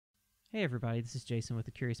Hey everybody, this is Jason with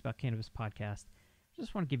the Curious About Cannabis podcast. I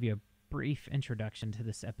just want to give you a brief introduction to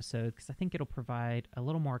this episode because I think it'll provide a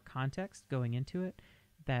little more context going into it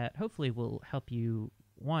that hopefully will help you,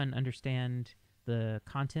 one, understand the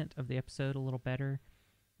content of the episode a little better,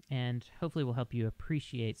 and hopefully will help you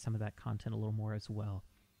appreciate some of that content a little more as well.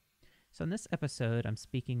 So in this episode, I'm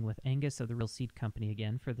speaking with Angus of the Real Seed Company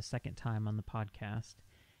again for the second time on the podcast.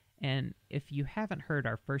 And if you haven't heard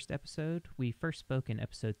our first episode, we first spoke in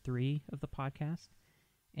episode 3 of the podcast,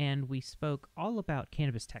 and we spoke all about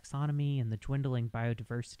cannabis taxonomy and the dwindling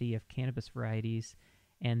biodiversity of cannabis varieties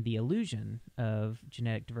and the illusion of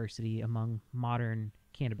genetic diversity among modern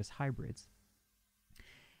cannabis hybrids.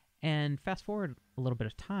 And fast forward a little bit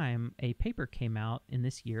of time, a paper came out in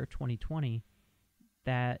this year, 2020,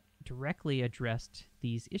 that directly addressed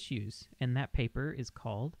these issues, and that paper is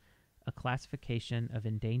called A Classification of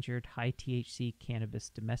Endangered High-THC Cannabis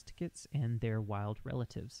Domesticates and Their Wild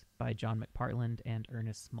Relatives by John McPartland and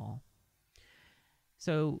Ernest.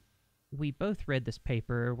 So we both read this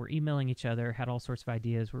paper, we're emailing each other, had all sorts of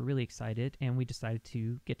ideas, we're really excited, and we decided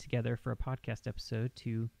to get together for a podcast episode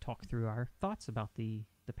to talk through our thoughts about the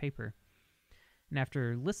paper. And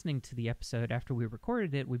after listening to the episode, after we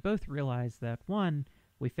recorded it, we both realized that, one,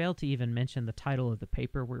 we failed to even mention the title of the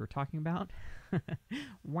paper we were talking about.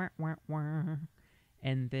 Wah, wah, wah.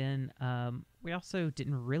 And then we also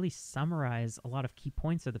didn't really summarize a lot of key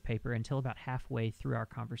points of the paper until about halfway through our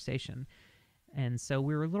conversation. And so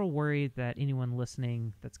we were a little worried that anyone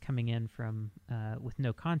listening that's coming in from with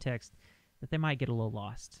no context, that they might get a little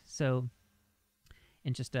lost. So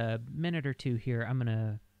in just a minute or two here, I'm going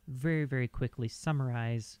to very, very quickly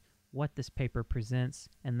summarize what this paper presents,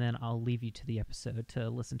 and then I'll leave you to the episode to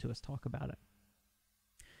listen to us talk about it.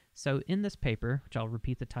 So in this paper, which I'll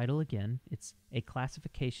repeat the title again, it's A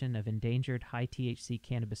Classification of Endangered High-THC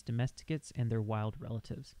Cannabis Domesticates and Their Wild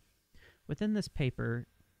Relatives. Within this paper,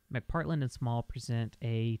 McPartland and Small present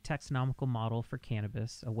a taxonomical model for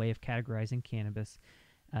cannabis, a way of categorizing cannabis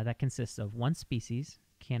that consists of one species,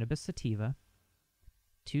 Cannabis sativa,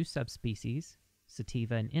 two subspecies,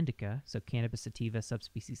 sativa and indica, so Cannabis sativa,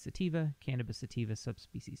 subspecies sativa, Cannabis sativa,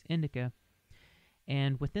 subspecies indica,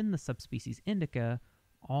 and within the subspecies indica,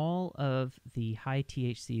 all of the high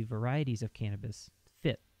THC varieties of cannabis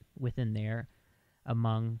fit within there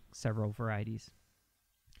among several varieties.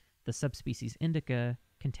 The subspecies indica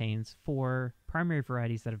contains 4 primary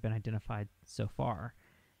varieties that have been identified so far,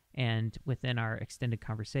 and within our extended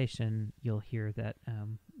conversation, you'll hear that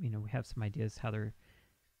we have some ideas how there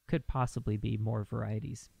could possibly be more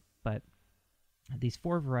varieties, but these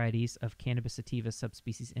 4 varieties of Cannabis sativa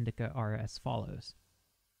subspecies indica are as follows.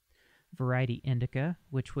 Variety indica,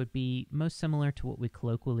 which would be most similar to what we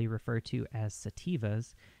colloquially refer to as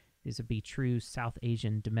sativas. These would be true South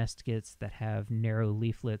Asian domesticates that have narrow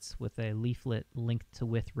leaflets with a leaflet length to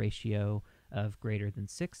width ratio of greater than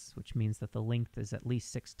 6, which means that the length is at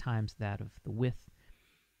least 6 times that of the width.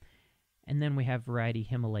 And then we have variety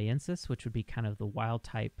Himalayensis, which would be kind of the wild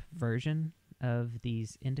type version of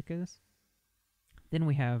these indicas. Then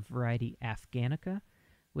we have variety Afghanica,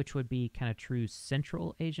 which would be kind of true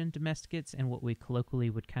Central Asian domesticates and what we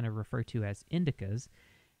colloquially would kind of refer to as indicas.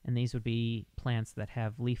 And these would be plants that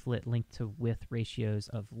have leaflet length to width ratios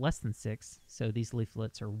of less than 6, so these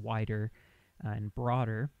leaflets are wider and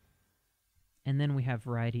broader. And then we have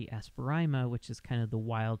variety Asperima, which is kind of the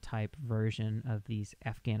wild type version of these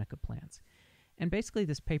Afghanica plants. And basically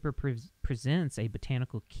this paper presents a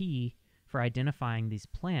botanical key for identifying these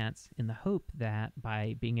plants in the hope that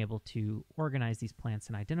by being able to organize these plants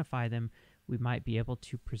and identify them, we might be able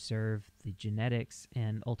to preserve the genetics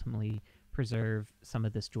and ultimately preserve some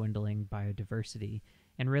of this dwindling biodiversity.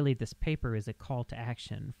 And really this paper is a call to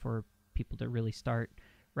action for people to really start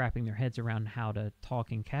wrapping their heads around how to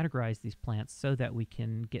talk and categorize these plants so that we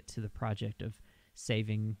can get to the project of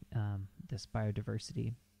saving this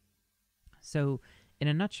biodiversity. So in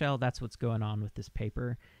a nutshell, that's what's going on with this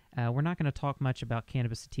paper. We're not going to talk much about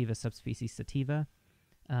Cannabis sativa subspecies sativa,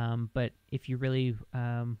 but if you really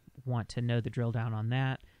want to know the drill down on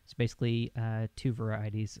that, it's basically 2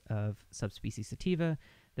 varieties of subspecies sativa.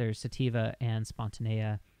 There's sativa and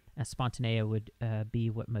spontanea. Spontanea would be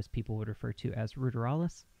what most people would refer to as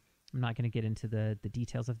ruderalis. I'm not going to get into the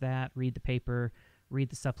details of that. Read the paper, read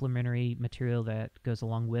the supplementary material that goes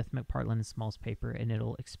along with McPartland and Small's paper, and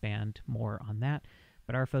it'll expand more on that.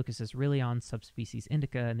 But our focus is really on subspecies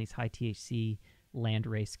indica and these high THC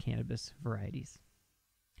landrace cannabis varieties.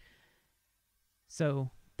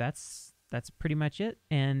 So that's pretty much it.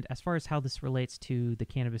 And as far as how this relates to the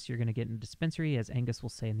cannabis you're going to get in a dispensary, as Angus will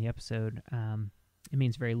say in the episode, it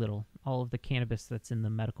means very little. All of the cannabis that's in the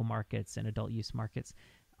medical markets and adult use markets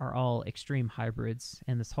are all extreme hybrids,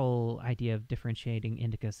 and this whole idea of differentiating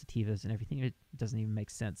indica, sativas, and everything, it doesn't even make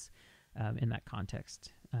sense in that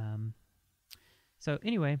context. So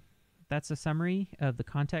anyway, that's a summary of the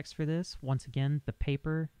context for this. Once again, the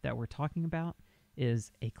paper that we're talking about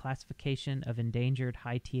is A Classification of Endangered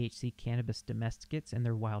High-THC Cannabis Domesticates and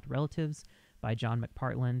Their Wild Relatives by John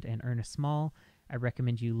McPartland and Ernest. I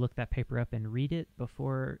recommend you look that paper up and read it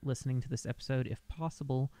before listening to this episode if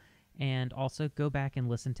possible. And also go back and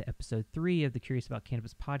listen to episode 3 of the Curious About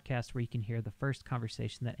Cannabis podcast, where you can hear the first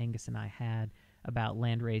conversation that Angus and I had about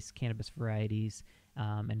landrace cannabis varieties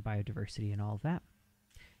and biodiversity and all of that.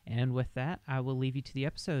 And with that, I will leave you to the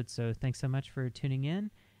episode. So thanks so much for tuning in.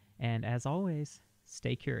 And as always,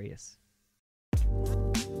 stay curious.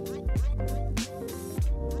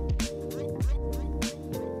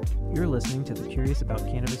 You're listening to the Curious About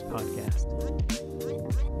Cannabis podcast.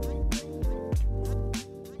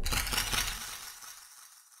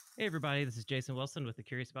 Hey everybody, this is Jason Wilson with the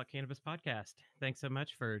Curious About Cannabis podcast. Thanks so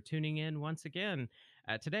much for tuning in once again.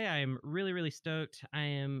 Today I am really stoked. I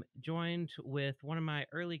am joined with one of my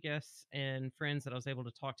early guests and friends that I was able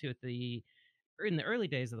to talk to in the early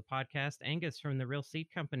days of the podcast, Angus from the Real Seed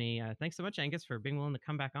Company. Thanks so much, Angus, for being willing to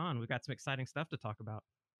come back on. We've got some exciting stuff to talk about.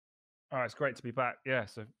 Oh, it's great to be back. Yeah,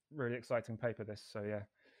 it's a really exciting paper, this. So yeah,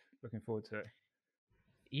 looking forward to it.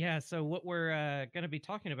 Yeah, so what we're going to be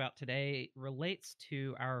talking about today relates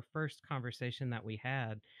to our first conversation that we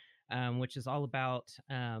had, which is all about,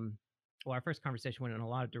 our first conversation went in a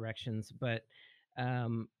lot of directions, but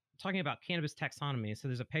talking about cannabis taxonomy. So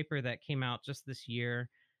there's a paper that came out just this year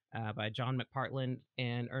by John McPartland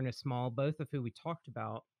and Ernest, both of who we talked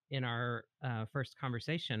about in our first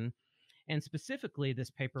conversation. And specifically, this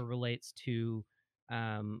paper relates to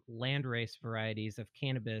landrace varieties of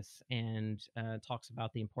cannabis and talks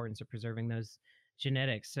about the importance of preserving those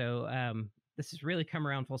genetics. So this has really come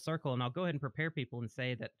around full circle. And I'll go ahead and prepare people and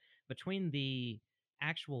say that between the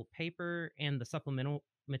actual paper and the supplemental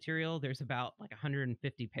material, there's about like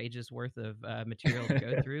 150 pages worth of material to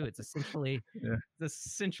go through. It's essentially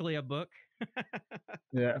a book.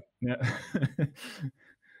 yeah.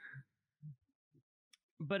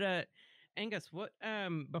 But Angus, what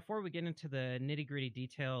before we get into the nitty-gritty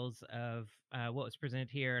details of what was presented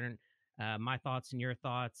here and my thoughts and your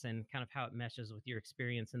thoughts and kind of how it meshes with your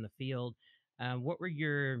experience in the field, what were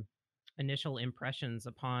your initial impressions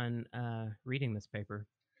upon reading this paper?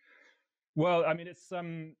 Well, I mean, it's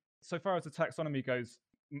so far as the taxonomy goes,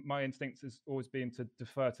 my instinct has always been to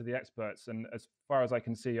defer to the experts, and as far as I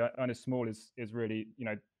can see, Ernest Small is really,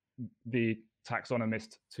 the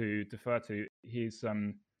taxonomist to defer to. He's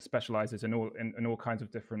specializes in all kinds of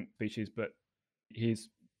different species, but he's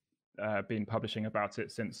been publishing about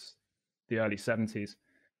it since the early 70s.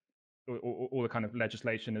 All the kind of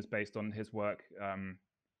legislation is based on his work.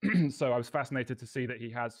 So I was fascinated to see that he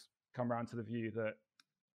has come around to the view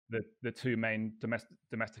that the two main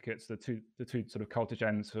domesticates, the two sort of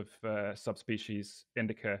cultigens of subspecies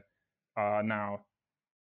indica, are now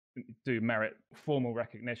do merit formal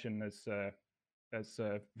recognition as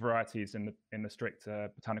varieties in the strict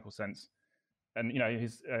botanical sense. And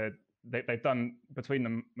they've done, between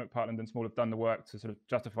them, McPartland and Small have done the work to sort of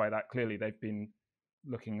justify that. Clearly they've been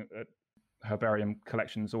looking at herbarium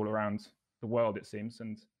collections all around the world, it seems,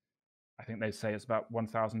 and I think they say it's about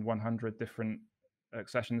 1,100 different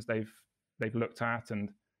accessions they've looked at,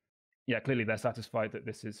 and yeah, clearly they're satisfied that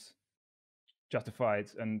this is justified,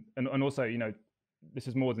 and also, this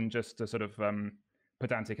is more than just a sort of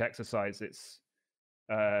pedantic exercise. It's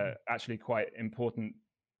actually quite important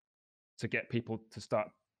to get people to start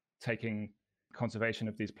taking conservation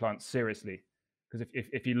of these plants seriously, because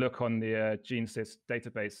if you look on the GeneSys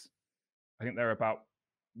database, I think there are about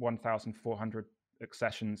 1,400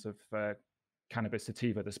 accessions of Cannabis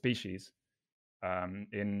sativa, the species,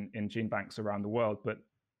 in gene banks around the world. But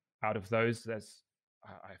out of those, there's,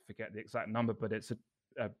 I forget the exact number, but it's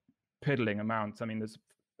a piddling amount. I mean, there's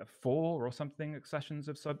 4 or something accessions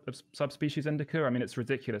of subspecies indica. I mean, it's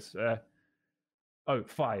ridiculous.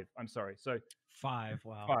 5. I'm sorry. So 5.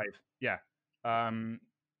 Wow. 5. Yeah.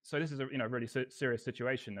 So this is a really serious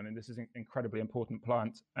situation. I mean, this is an incredibly important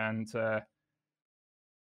plant, and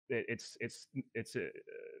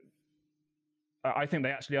I think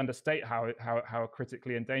they actually understate how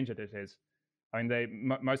critically endangered it is. I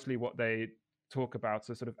mean, mostly what they talk about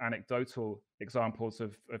are sort of anecdotal examples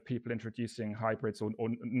of people introducing hybrids or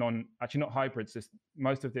actually not hybrids.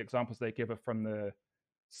 Most of the examples they give are from the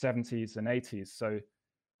 70s and 80s. So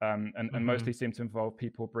and mostly seem to involve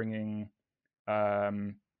people bringing.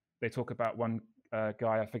 They talk about one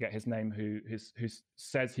guy, I forget his name, who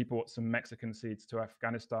says he brought some Mexican seeds to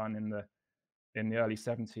Afghanistan in the in the early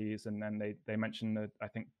 70s, and then they mentioned that, I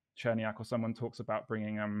think Cherniak or someone talks about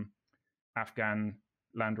bringing Afghan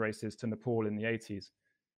land races to Nepal in the 80s.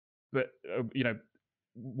 But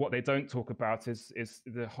what they don't talk about is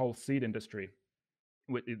the whole seed industry,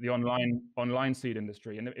 with the online seed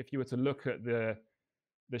industry. And if you were to look at the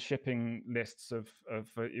shipping lists of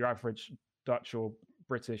your average Dutch or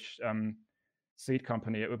British seed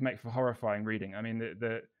company, it would make for horrifying reading. I mean,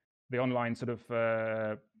 the online sort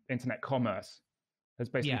of internet commerce has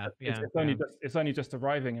basically it's only just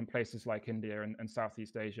arriving in places like India and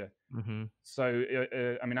Southeast Asia. Mm-hmm. So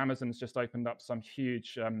I mean, Amazon's just opened up some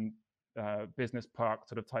huge business park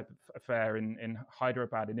sort of type of affair in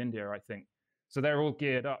Hyderabad in India, I think. So they're all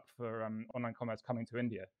geared up for online commerce coming to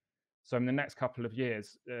India. So in the next couple of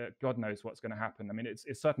years, God knows what's going to happen. I mean, it's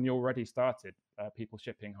certainly already started, people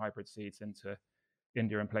shipping hybrid seeds into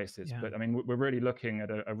India and places. But I mean, we're really looking at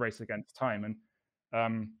a race against time,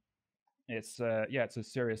 and it's a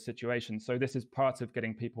serious situation. So this is part of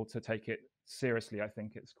getting people to take it seriously. I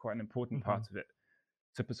think it's quite an important part of it,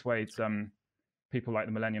 to persuade people like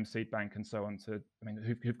the Millennium Seed Bank and so on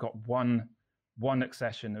who've got one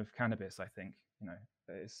accession of cannabis. I think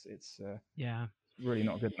it's really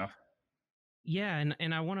not good enough. Yeah,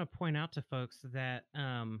 and I want to point out to folks that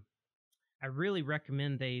I really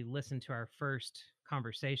recommend they listen to our first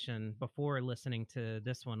conversation before listening to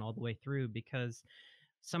this one all the way through, because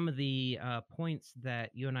some of the points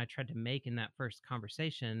that you and I tried to make in that first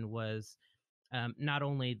conversation was not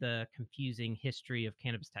only the confusing history of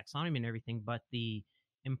cannabis taxonomy and everything, but the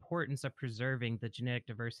importance of preserving the genetic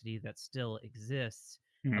diversity that still exists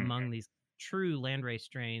among these true landrace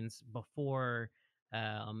strains before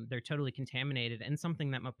they're totally contaminated. And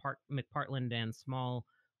something that McPartland and Small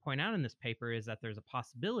point out in this paper is that there's a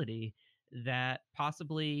possibility that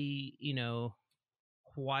possibly,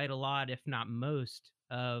 quite a lot, if not most,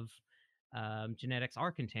 of genetics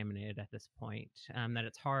are contaminated at this point, that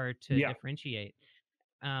it's hard to differentiate.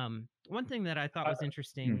 One thing that I thought was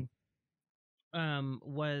interesting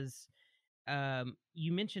was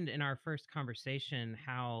you mentioned in our first conversation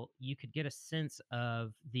how you could get a sense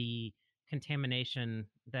of the contamination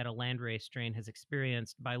that a landrace strain has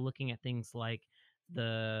experienced by looking at things like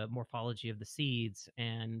the morphology of the seeds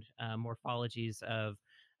and morphologies of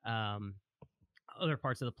other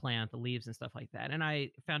parts of the plant, the leaves and stuff like that. And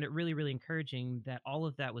I found it really, really encouraging that all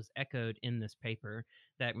of that was echoed in this paper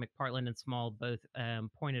that McPartland and Small both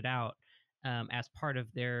pointed out as part of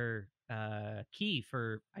their key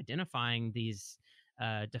for identifying these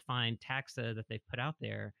defined taxa that they've put out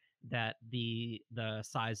there, that the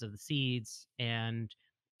size of the seeds and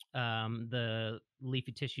the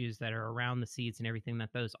leafy tissues that are around the seeds and everything,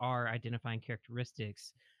 that those are identifying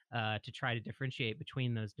characteristics to try to differentiate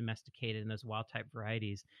between those domesticated and those wild type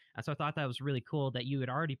varieties. So I thought that was really cool that you had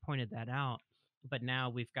already pointed that out, but now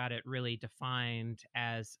we've got it really defined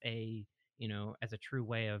as a true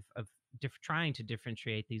way of trying to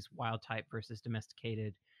differentiate these wild type versus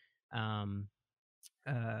domesticated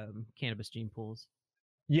cannabis gene pools.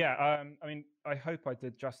 Yeah, I mean, I hope I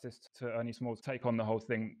did justice to Ernie Small's take on the whole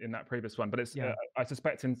thing in that previous one, but it's I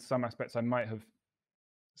suspect in some aspects I might have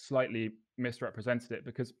slightly misrepresented it,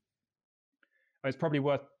 because it's probably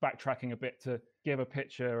worth backtracking a bit to give a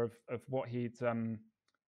picture of what he'd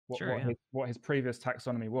what his previous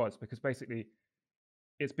taxonomy was, because basically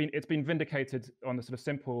it's been vindicated on the sort of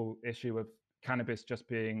simple issue of cannabis just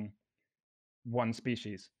being one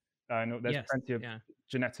species. There's plenty of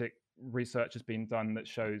genetic research has been done that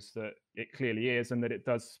shows that it clearly is, and that it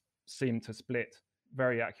does seem to split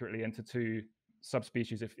very accurately into two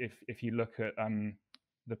subspecies. If you look at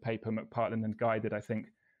the paper McPartland and Guided, I think,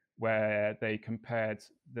 where they compared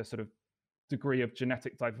the sort of degree of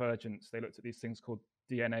genetic divergence, they looked at these things called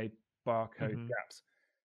DNA barcode gaps,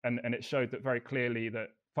 and it showed that very clearly that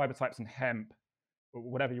fiber types in hemp, or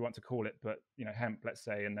whatever you want to call it, but hemp, let's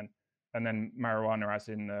say, and then marijuana, as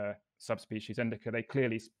in subspecies indica, they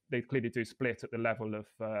clearly do split at the level of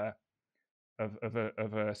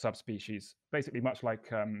a subspecies, basically much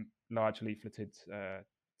like large leafleted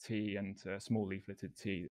tea and small leafleted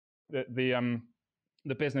tea.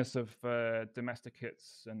 The business of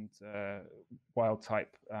domesticates and wild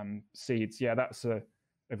type seeds, that's a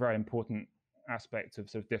very important aspect of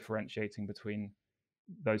sort of differentiating between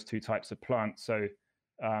those two types of plants. So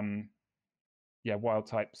wild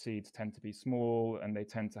type seeds tend to be small, and they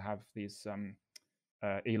tend to have these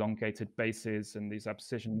elongated bases and these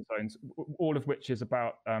abscission zones, all of which is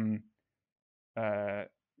about they're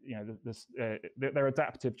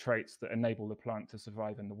adaptive traits that enable the plant to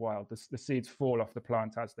survive in the wild. The seeds fall off the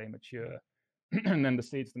plant as they mature, and then the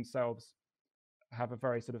seeds themselves have a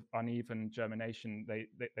very sort of uneven germination. They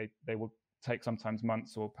will take sometimes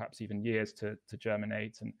months or perhaps even years to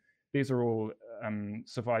germinate. And these are all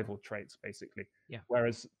survival traits, basically. Yeah.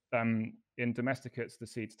 Whereas in domesticates, the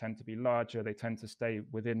seeds tend to be larger. They tend to stay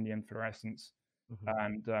within the inflorescence.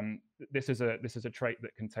 And this is a trait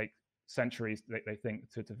that can take centuries, they think,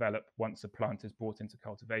 to develop once a plant is brought into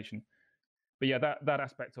cultivation. But yeah, that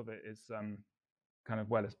aspect of it is kind of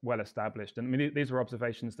well established. And I mean, these were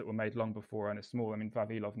observations that were made long before Ernest Small. I mean,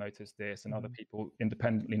 Vavilov noticed this, and other people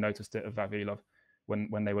independently noticed it of Vavilov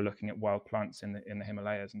when they were looking at wild plants in the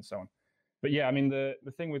Himalayas and so on. But yeah, I mean, the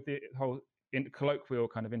thing with the whole colloquial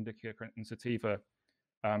kind of indica and sativa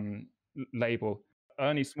label,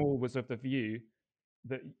 Ernie Small was of the view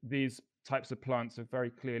that these types of plants are very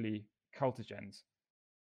clearly cultigens.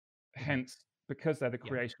 Hence, because they're the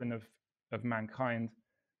creation of mankind,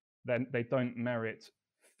 then they don't merit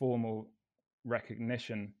formal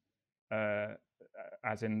recognition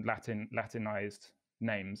as in Latinized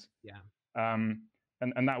names.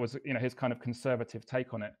 And that was, his kind of conservative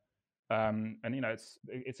take on it. And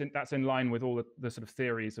that's in line with all the sort of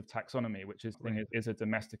theories of taxonomy, which is a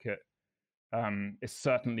domesticate. It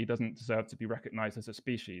certainly doesn't deserve to be recognized as a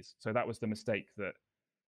species. So that was the mistake that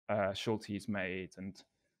Schultes made, and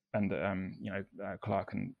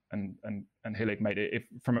Clark and Hillig made it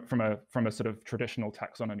from a sort of traditional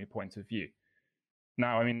taxonomy point of view.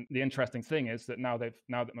 Now, I mean, the interesting thing is that now that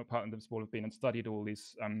McPartland and Small have been and studied all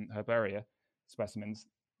these herbaria specimens,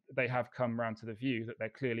 they have come around to the view that there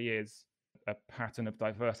clearly is a pattern of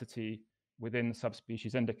diversity within the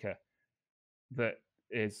subspecies indica that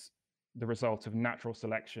is the result of natural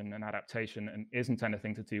selection and adaptation, and isn't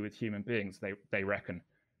anything to do with human beings, they reckon.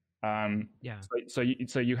 So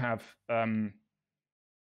you have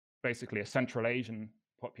basically a Central Asian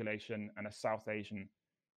population and a South Asian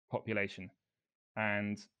population,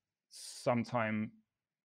 and sometime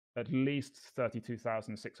at least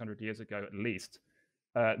 32,600 years ago, at least,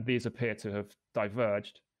 these appear to have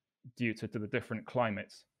diverged due to the different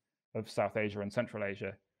climates of South Asia and Central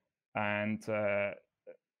Asia, and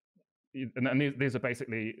these are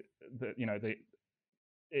basically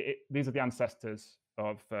these are the ancestors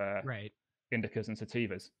of indicas and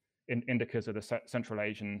sativas. Indicas are the Central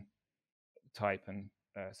Asian type, and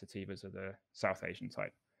sativas are the South Asian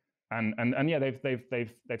type. And yeah,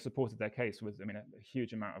 they've supported their case with, I mean, a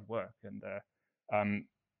huge amount of work, and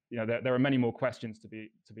there are many more questions to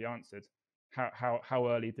be answered. How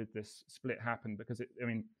early did this split happen? Because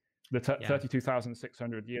the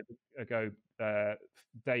 32,600 years ago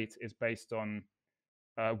date is based on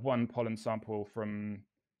one pollen sample from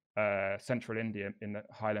central India in the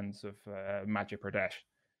highlands of Madhya Pradesh,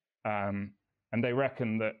 and they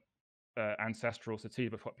reckon that ancestral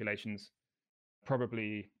sativa populations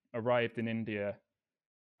probably arrived in India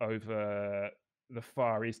over the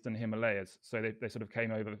far eastern Himalayas. So they sort of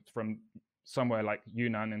came over from somewhere like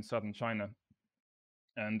Yunnan in southern China,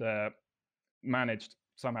 and managed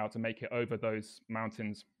somehow to make it over those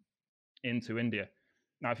mountains into India.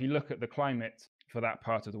 Now, if you look at the climate for that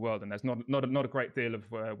part of the world, and there's not a great deal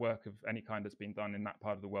of work of any kind that's been done in that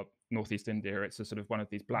part of the world, Northeast India, it's a sort of one of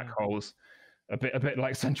these black holes, a bit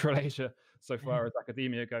like Central Asia, so far as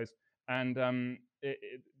academia goes. And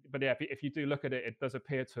but yeah, if you do look at it, it does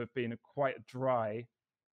appear to have been a quite dry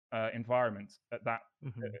environment at that,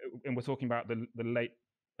 and we're talking about the late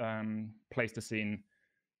Pleistocene,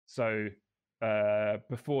 so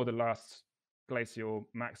before the last glacial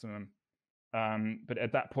maximum. But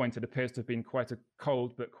at that point, it appears to have been quite a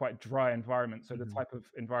cold but quite dry environment. So the type of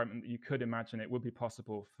environment that you could imagine it would be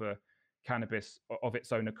possible for cannabis of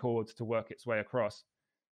its own accord to work its way across.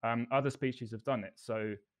 Other species have done it,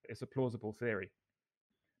 so it's a plausible theory.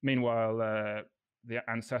 Meanwhile, the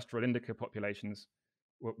ancestral indica populations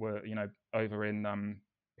were over in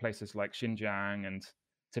places like Xinjiang and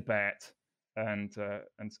Tibet and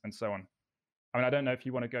so on. I mean, I don't know if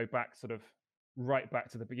you want to go back sort of right back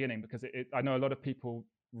to the beginning, because I know a lot of people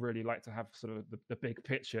really like to have sort of the big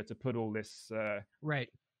picture to put all this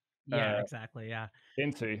exactly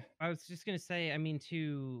into. I was just going to say, I mean,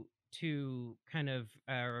 to kind of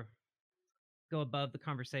go above the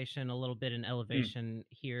conversation a little bit in elevation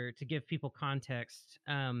here, to give people context,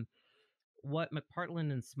 what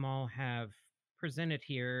McPartland and Small have presented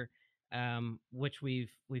here, which we've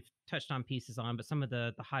touched on pieces on, but some of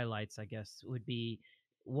the highlights, I guess, would be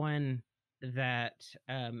one, that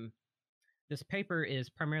this paper is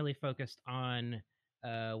primarily focused on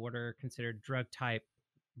what are considered drug type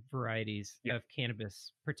varieties of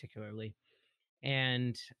cannabis, particularly,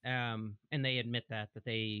 and they admit that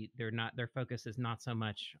their focus is not so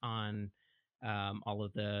much on all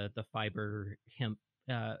of the fiber hemp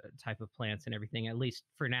type of plants and everything, at least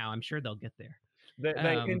for now. I'm sure they'll get there. They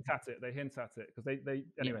hint at it. They hint at it because they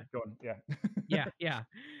anyway. Yeah. Go on. Yeah. Yeah, yeah.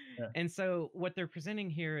 Yeah. And so what they're presenting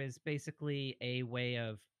here is basically a way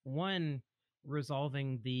of, one,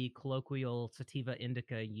 resolving the colloquial sativa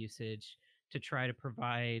indica usage to try to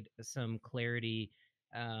provide some clarity,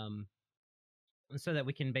 um, so that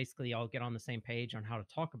we can basically all get on the same page on how to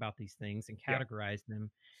talk about these things and Yeah. categorize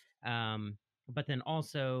them. Um, but then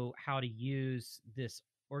also how to use this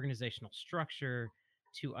organizational structure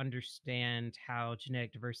to understand how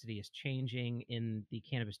genetic diversity is changing in the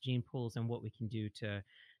cannabis gene pools and what we can do to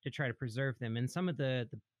try to preserve them. And some of the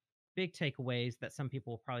big takeaways that some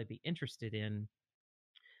people will probably be interested in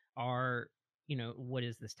are, what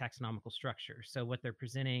is this taxonomical structure? So what they're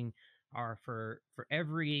presenting are, for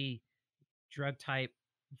every drug type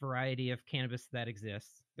variety of cannabis that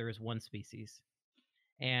exists, there is one species,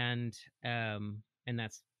 and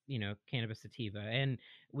that's, cannabis sativa. And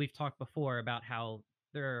we've talked before about how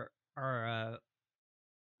there are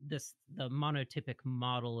the monotypic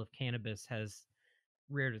model of cannabis has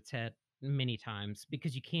reared its head many times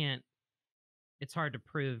because you can't. It's hard to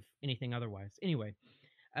prove anything otherwise. Anyway,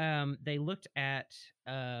 they looked at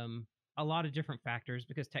a lot of different factors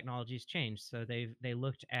because technology has changed. So they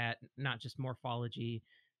looked at not just morphology,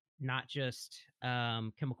 not just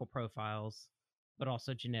chemical profiles, but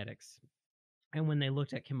also genetics. And when they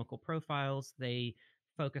looked at chemical profiles, they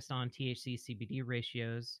focused on THC CBD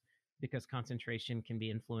ratios because concentration can be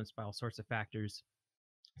influenced by all sorts of factors.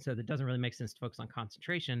 So that doesn't really make sense to focus on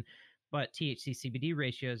concentration, but THC CBD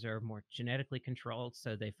ratios are more genetically controlled.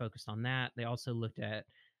 So they focused on that. They also looked at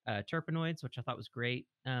terpenoids, which I thought was great.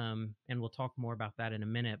 And we'll talk more about that in a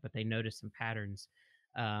minute, but they noticed some patterns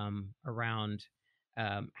around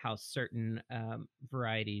how certain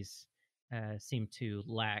varieties seem to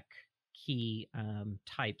lack key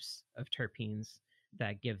types of terpenes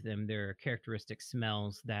that give them their characteristic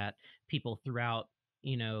smells that people throughout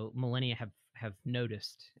millennia have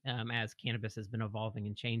noticed as cannabis has been evolving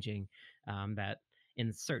and changing, that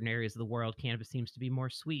in certain areas of the world cannabis seems to be more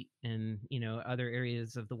sweet, and other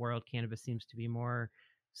areas of the world cannabis seems to be more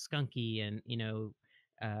skunky, and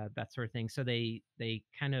that sort of thing. So they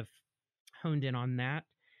kind of honed in on that.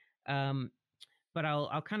 um, but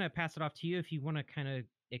I'll kind of pass it off to you if you want to kind of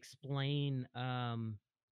explain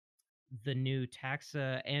the new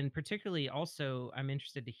taxa, and particularly also I'm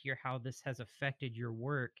interested to hear how this has affected your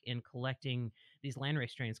work in collecting these landrace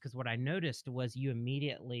strains, because what I noticed was you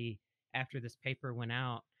immediately after this paper went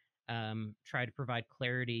out tried to provide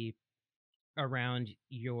clarity around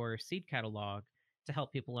your seed catalog to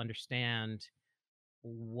help people understand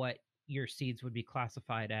what your seeds would be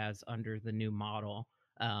classified as under the new model,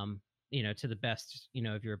 to the best,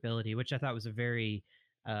 of your ability, which I thought was a very,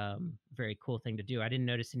 very cool thing to do. I didn't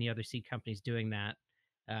notice any other seed companies doing that.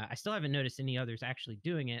 I still haven't noticed any others actually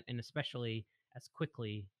doing it, and especially as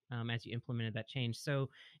quickly as you implemented that change. So,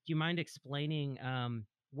 do you mind explaining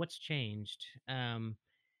what's changed,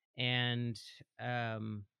 and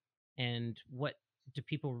um, what do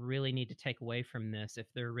people really need to take away from this if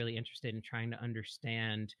they're really interested in trying to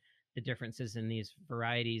understand the differences in these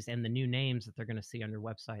varieties and the new names that they're going to see on your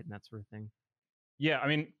website and that sort of thing? Yeah. I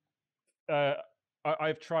mean, uh,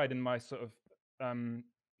 I've tried in my sort of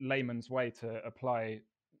layman's way to apply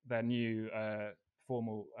their new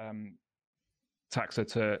formal taxa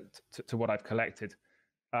to what I've collected,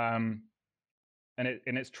 and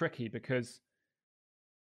it's tricky because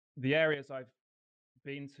the areas I've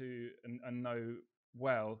been to and know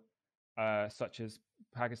well, such as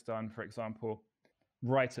Pakistan, for example,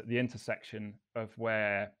 right at the intersection of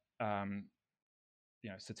where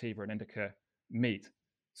sativa and indica meet.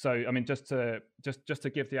 So, I mean, just to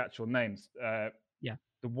give the actual names, Yeah.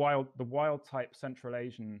 the wild type Central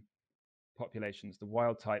Asian populations, the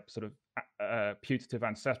wild type sort of putative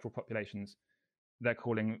ancestral populations, they're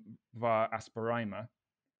calling var asperima,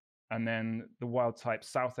 and then the wild type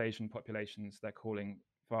South Asian populations they're calling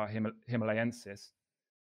var himalayensis,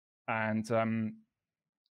 and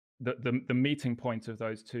the meeting point of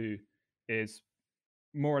those two is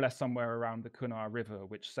more or less somewhere around the Kunar River,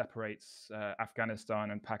 which separates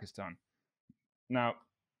Afghanistan and Pakistan. Now,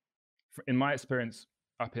 in my experience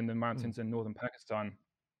up in the mountains in northern Pakistan,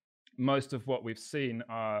 most of what we've seen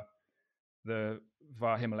are the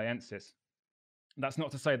var himalayensis. That's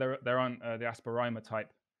not to say there aren't the asperima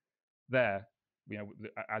type there,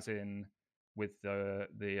 as in with the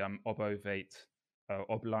obovate,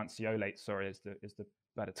 oblanceolate, sorry, is the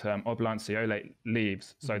better term, oblanceolate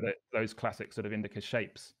leaves. So that those classic sort of indica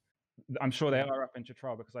shapes. I'm sure they are up in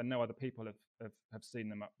Chitral because I know other people have seen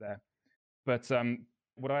them up there. But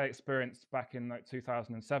what I experienced back in like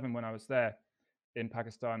 2007 when I was there in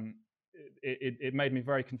Pakistan, it made me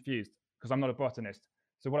very confused. because I'm not a botanist.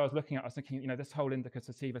 So what I was looking at, I was thinking, this whole indica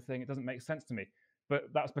sativa thing, it doesn't make sense to me. But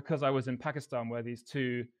that's because I was in Pakistan, where these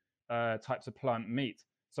two types of plant meet.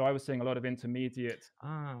 So I was seeing a lot of intermediate.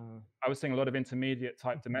 I was seeing a lot of intermediate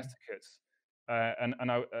type domesticates,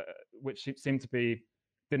 which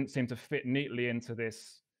didn't seem to fit neatly into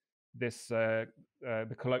the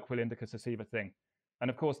colloquial indica sativa thing. And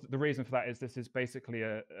of course, the reason for that is this is basically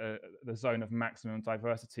the zone of maximum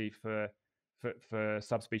diversity for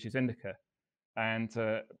subspecies indica, and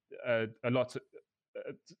a lot,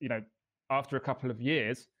 after a couple of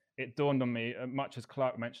years, it dawned on me, much as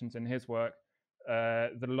Clark mentions in his work,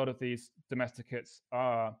 that a lot of these domesticates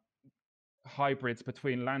are hybrids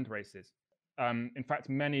between land races. In fact,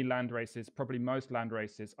 many land races, probably most land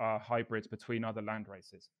races, are hybrids between other land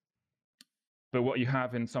races. But what you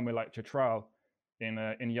have in somewhere like Chitral in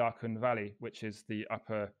Yarkun Valley, which is the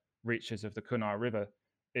upper reaches of the Kunar River,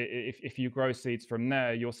 if you grow seeds from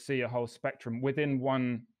there, you'll see a whole spectrum within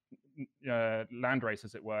one land race,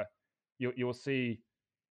 as it were. You'll see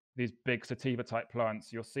these big sativa type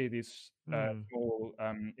plants. You'll see these small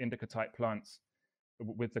indica type plants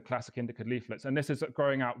with the classic indica leaflets. And this is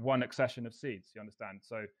growing out one accession of seeds, you understand?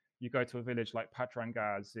 So you go to a village like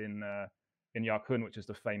Patrangaz in Yarkun, which is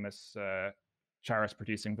the famous charas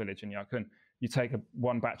producing village in Yarkun. You take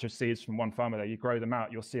one batch of seeds from one farmer there, you grow them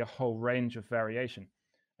out, you'll see a whole range of variation.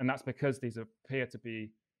 And that's because these appear to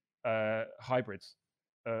be hybrids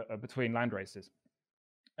between land races.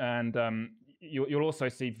 And you'll also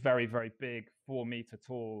see very, very big 4-meter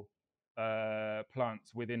tall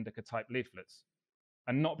plants with indica type leaflets.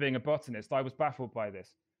 And not being a botanist, I was baffled by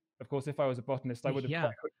this. Of course, if I was a botanist, I would have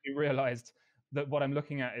quite quickly realized that what I'm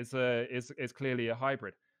looking at is clearly a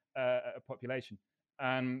hybrid population.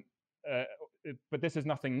 But this is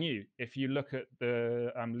nothing new. If you look at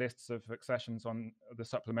the lists of accessions on the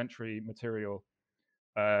supplementary material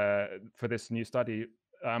for this new study,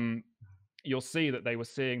 you'll see that they were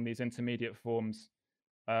seeing these intermediate forms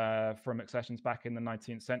from accessions back in the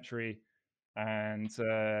 19th century, and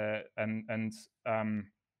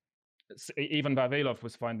even Vavilov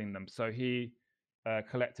was finding them. So he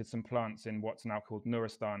collected some plants in what's now called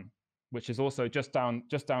Nuristan, which is also just down.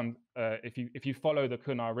 If you follow the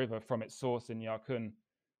Kunar River from its source in Yarkun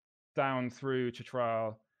down through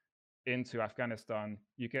Chitral into Afghanistan,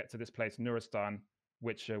 you get to this place Nuristan,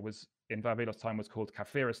 which was in Vavilov's time was called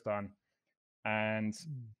Kafiristan, and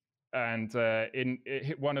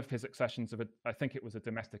one of his accessions of I think it was a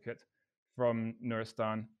domesticate from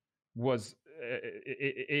Nuristan was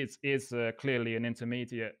is clearly an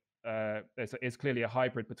intermediate. Is clearly a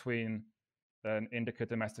hybrid between an indica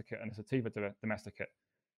domesticate and a sativa domesticate,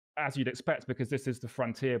 as you'd expect, because this is the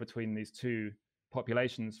frontier between these two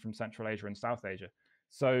populations from Central Asia and South Asia.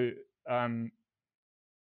 So now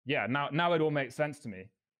it all makes sense to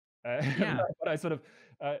me. But I sort of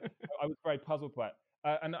I was very puzzled by it,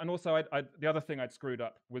 and also the other thing I'd screwed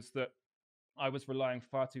up was that I was relying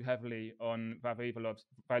far too heavily on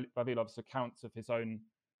Vavilov's accounts of his own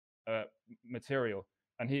material,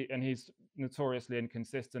 and he's notoriously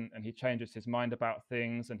inconsistent, and he changes his mind about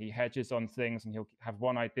things, and he hedges on things, and he'll have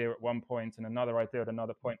one idea at one point and another idea at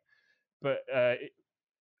another point. But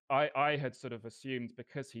I had sort of assumed,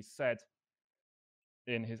 because he said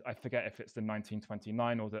in his, I forget if it's the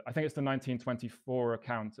 1929 or I think it's the 1924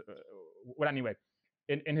 account. Well, anyway,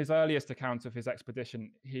 in his earliest account of his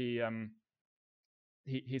expedition, he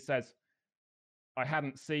says, I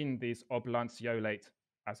hadn't seen these oblanceolate,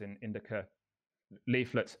 as in indica,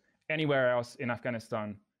 leaflets anywhere else in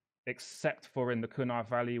Afghanistan except for in the Kunar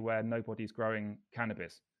Valley, where nobody's growing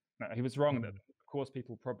cannabis. Now, he was wrong that, of course,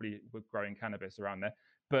 people probably were growing cannabis around there,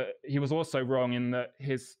 but he was also wrong in that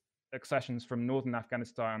his accessions from northern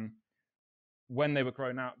Afghanistan, when they were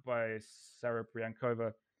grown out by Sarah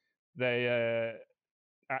Briankova, they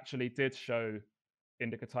actually did show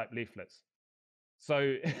indica type leaflets.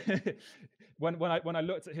 So when I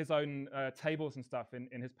looked at his own tables and stuff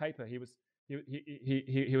in his paper, he was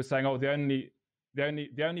saying, oh, the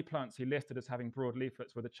only plants he listed as having broad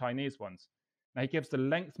leaflets were the Chinese ones. Now he gives the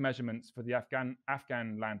length measurements for the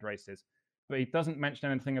Afghan land races, but he doesn't mention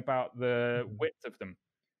anything about the width of them,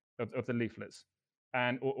 of the leaflets,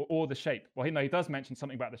 and or the shape. Well, he does mention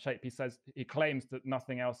something about the shape. He claims that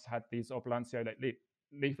nothing else had these oblanceolate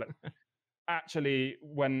leaflets. Actually,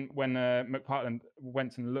 when McPartland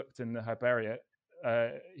went and looked in the herbaria,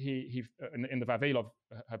 he in the Vavilov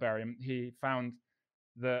herbarium, he found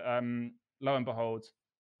that lo and behold,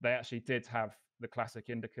 they actually did have the classic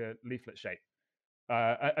indica leaflet shape.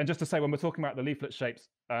 And just to say, when we're talking about the leaflet shapes,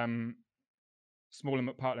 Small and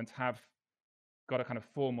McPartland have got a kind of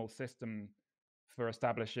formal system for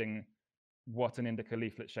establishing what an indica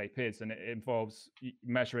leaflet shape is, and it involves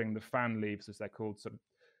measuring the fan leaves, as they're called, sort of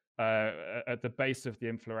at the base of the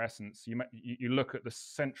inflorescence. You look at the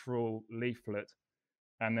central leaflet,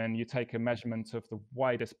 and then you take a measurement of the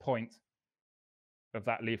widest point of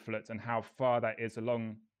that leaflet and how far that is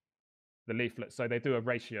along the leaflet. So they do a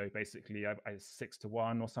ratio, basically,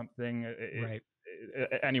 6:1 or something. Right.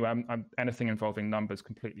 Anyway, anything involving numbers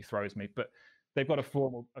completely throws me. But they've got a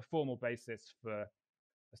formal basis for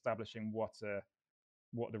establishing what the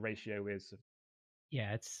ratio is.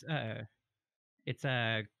 Yeah,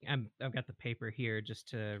 I've got the paper here just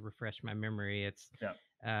to refresh my memory. It's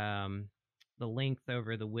the length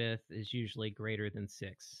over the width is usually greater than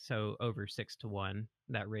 6, so over 6:1,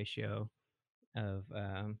 that ratio of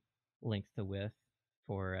length to width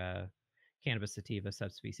for Cannabis sativa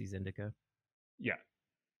subspecies indica. Yeah.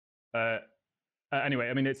 Anyway,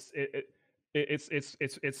 I mean, it's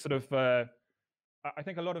sort of. I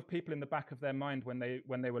think a lot of people in the back of their mind when they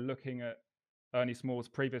were looking at Ernie Small's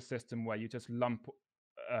previous system, where you just lump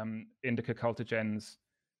indica cultigens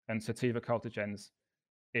and sativa cultigens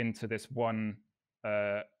into this one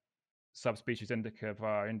subspecies indica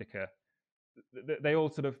var indica, they all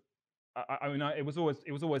sort of. I mean, it was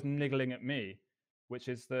always niggling at me, which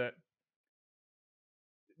is that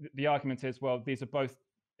the argument is, well, these are both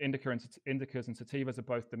indicas and sativas are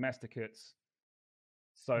both domesticates,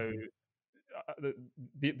 so.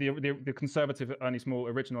 The conservative Ernie Small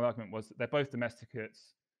original argument was that they're both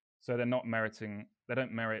domesticates, so they don't merit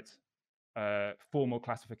formal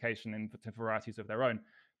classification into varieties of their own.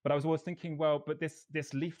 But I was always thinking, well, but this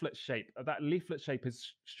leaflet shape, that leaflet shape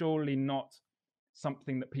is surely not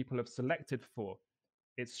something that people have selected for.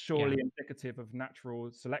 It's surely indicative of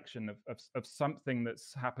natural selection of something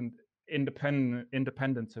that's happened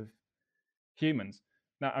independent of humans.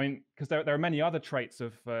 Now, I mean, because there are many other traits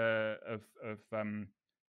of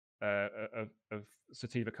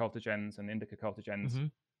sativa cultigens and indica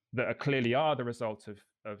cultigens that clearly are the result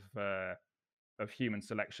of human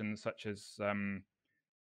selection, such as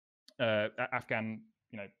Afghan,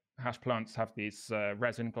 hash plants have these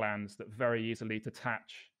resin glands that very easily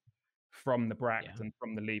detach from the bract and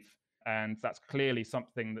from the leaf, and that's clearly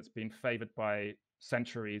something that's been favored by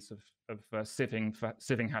centuries of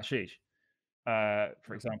sieving hashish.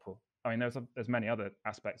 For example, I mean, there's many other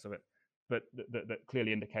aspects of it, but that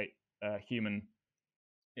clearly indicate human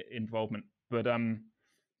involvement. But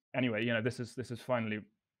anyway, this has finally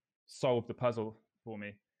solved the puzzle for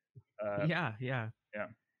me. Yeah.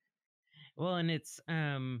 Well, and it's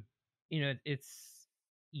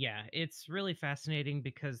it's really fascinating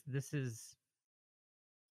because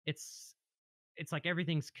it's like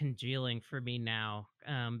everything's congealing for me now,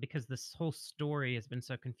 because this whole story has been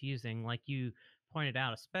so confusing, like you pointed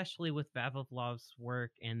out, especially with Vavillov's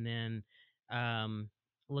work, and then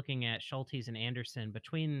looking at Schultes and Anderson.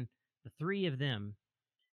 Between the three of them,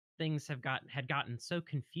 things had gotten so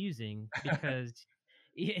confusing because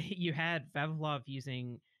you had Vavilov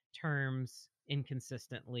using terms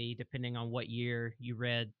inconsistently depending on what year you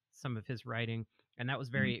read some of his writing, and that was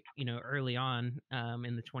very early on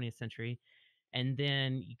in the 20th century. And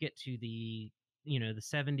then you get to the the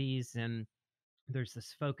 70s, and there's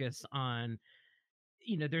this focus on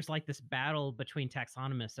there's like this battle between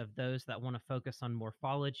taxonomists of those that want to focus on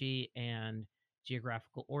morphology and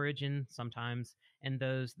geographical origin sometimes, and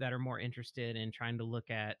those that are more interested in trying to look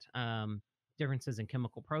at differences in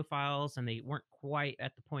chemical profiles, and they weren't quite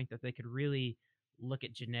at the point that they could really look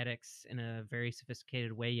at genetics in a very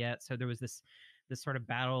sophisticated way yet. So there was this sort of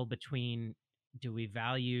battle between, do we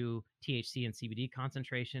value THC and CBD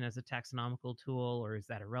concentration as a taxonomical tool, or is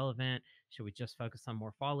that irrelevant? Should we just focus on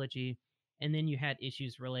morphology? And then you had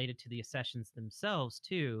issues related to the accessions themselves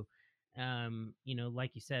too.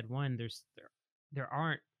 Like you said, there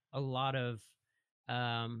aren't a lot of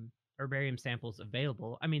herbarium samples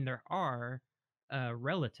available. I mean, there are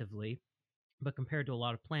relatively, but compared to a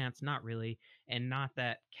lot of plants, not really, and not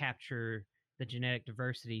that capture the genetic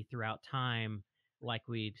diversity throughout time like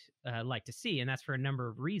we'd like to see. And that's for a number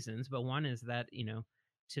of reasons. But one is that,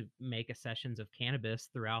 to make accessions of cannabis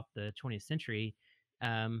throughout the 20th century,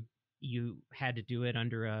 you had to do it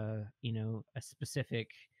under a specific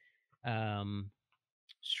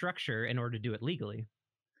structure in order to do it legally.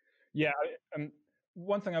 Yeah.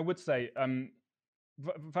 One thing I would say,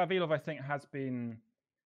 Vavilov, I think, has been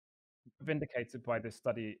vindicated by this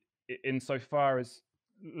study insofar as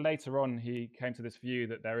later on he came to this view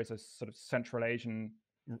that there is a sort of Central Asian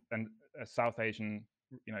and a South Asian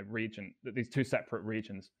region, these two separate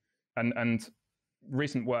regions, and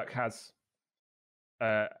recent work has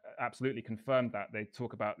absolutely confirmed that. They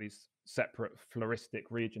talk about these separate floristic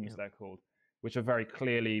regions, they're called, which are very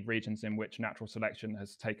clearly regions in which natural selection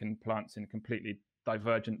has taken plants in completely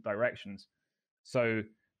divergent directions. So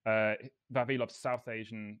Vavilov's South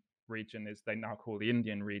Asian region is they now call the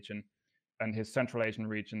Indian region, and his Central Asian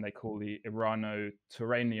region they call the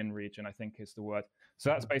Irano-Turanian region, I think is the word. So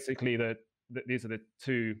that's basically these are the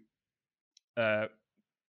two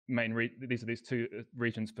these are these two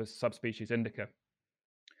regions for subspecies indica.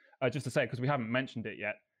 Just to say, because we haven't mentioned it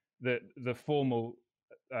yet, the formal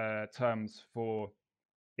terms for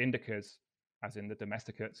indicas, as in the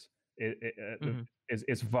Domesticates,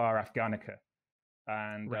 is var afghanica,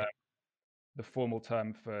 and the formal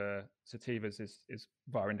term for sativas is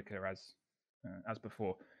var indica as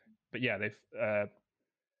before. But yeah,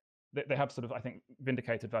 they have sort of, I think,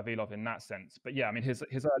 vindicated Vavilov in that sense. But yeah, I mean, his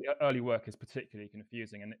early work is particularly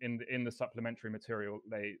confusing, and in the supplementary material,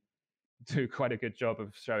 they do quite a good job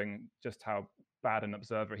of showing just how bad an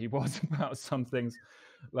observer he was about some things,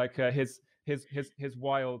 like his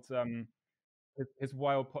wild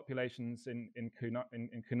populations in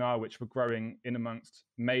Kunar, which were growing in amongst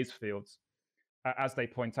maize fields, as they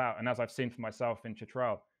point out, and as I've seen for myself in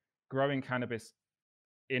Chitral, growing cannabis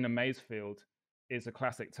in a maize field is a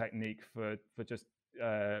classic technique for just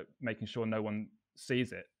making sure no one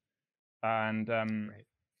sees it. And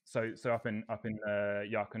so up in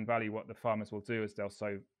Yarkon Valley, what the farmers will do is they'll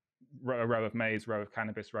sow a row of maize, row of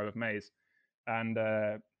cannabis, row of maize, and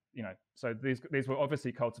so these were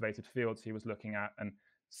obviously cultivated fields he was looking at. And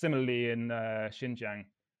similarly in Xinjiang,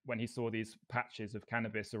 when he saw these patches of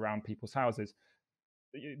cannabis around people's houses,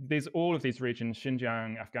 all of these regions,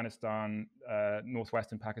 Xinjiang, Afghanistan,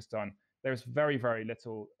 northwestern Pakistan, there is very, very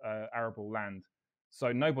little arable land.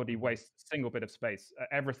 So nobody wastes a single bit of space.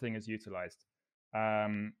 Everything is utilized.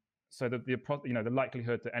 So the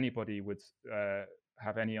likelihood that anybody would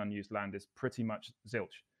have any unused land is pretty much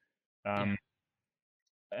zilch.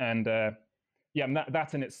 And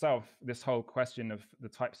that in itself, this whole question of the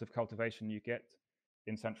types of cultivation you get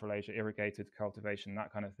in Central Asia, irrigated cultivation,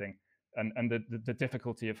 that kind of thing, and the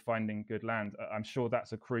difficulty of finding good land, I'm sure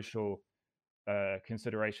that's a crucial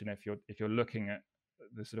consideration if you're looking at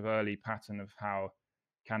the sort of early pattern of how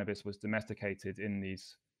cannabis was domesticated in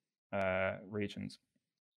these regions.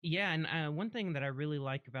 Yeah, and one thing that I really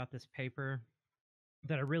like about this paper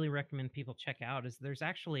that I really recommend people check out is there's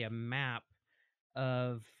actually a map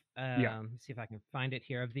of let's see if I can find it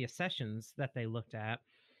here, of the accessions that they looked at,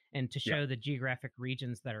 and to show the geographic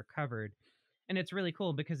regions that are covered. And it's really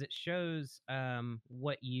cool because it shows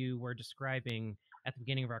what you were describing at the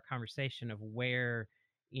beginning of our conversation, of where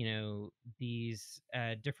these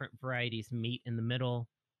different varieties meet in the middle,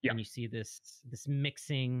 and you see this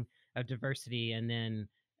mixing of diversity. And then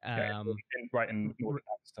right in northern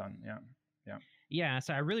Pakistan. Yeah,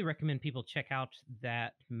 so I really recommend people check out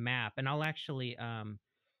that map. And I'll actually,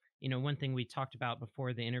 one thing we talked about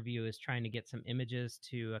before the interview is trying to get some images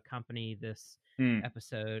to accompany this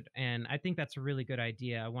episode. And I think that's a really good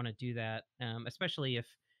idea. I want to do that, especially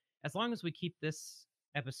as long as we keep this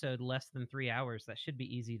episode less than 3 hours, that should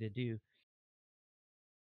be easy to do.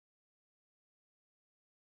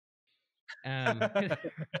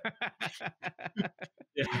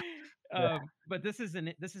 But this is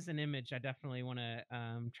an image I definitely want to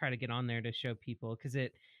try to get on there to show people, because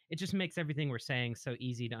it just makes everything we're saying so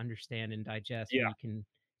easy to understand and digest when you can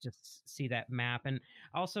just see that map. And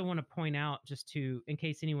I also want to point out, just to, in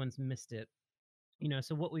case anyone's missed it,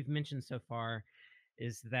 so what we've mentioned so far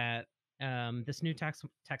is that this new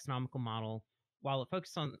taxonomical model, while it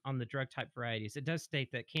focuses on the drug type varieties, it does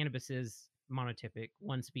state that cannabis is monotypic,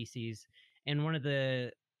 one species. And one of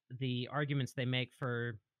the arguments they make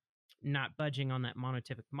for not budging on that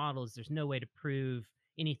monotypic model is there's no way to prove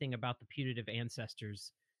anything about the putative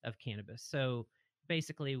ancestors of cannabis. So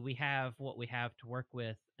basically, we have what we have to work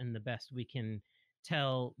with, and the best we can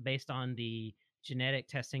tell based on the genetic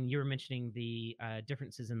testing. You were mentioning the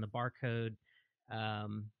differences in the barcode.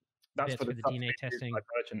 That's for the DNA testing.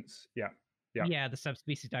 Divergence. Yeah, the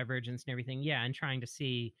subspecies divergence and everything. Yeah, and trying to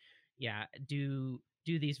see, do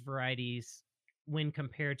these varieties, when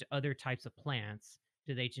compared to other types of plants,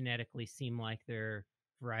 do they genetically seem like they're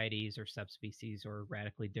varieties or subspecies or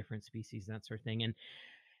radically different species, that sort of thing.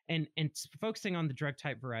 And focusing on the drug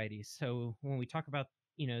type varieties. So when we talk about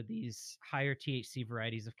these higher THC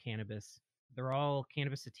varieties of cannabis, they're all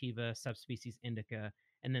cannabis sativa, subspecies indica,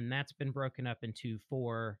 and then that's been broken up into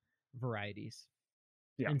 4 varieties.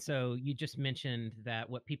 And so you just mentioned that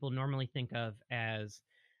what people normally think of as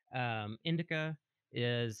indica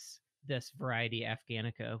is this variety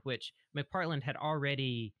Afghanica, which McPartland had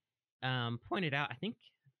already pointed out, I think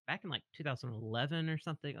back in like 2011 or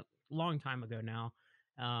something, a long time ago now.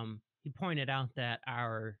 He pointed out that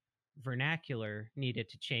vernacular needed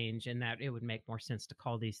to change, and that it would make more sense to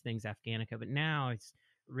call these things Afghanica. But now it's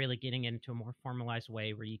really getting into a more formalized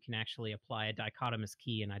way where you can actually apply a dichotomous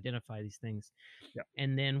key and identify these things. Yeah.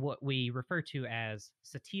 And then what we refer to as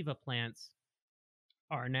sativa plants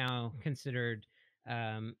are now considered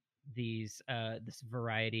this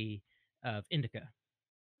variety of indica.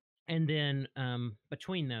 And then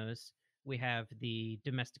between those, we have the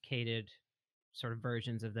domesticated sort of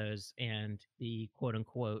versions of those and the quote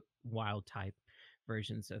unquote wild type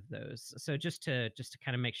versions of those. So just to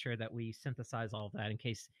kind of make sure that we synthesize all of that in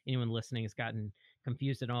case anyone listening has gotten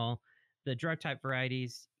confused at all. The drug type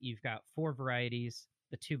varieties, you've got 4 varieties.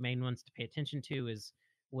 The 2 main ones to pay attention to is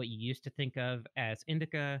what you used to think of as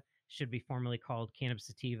indica should be formally called Cannabis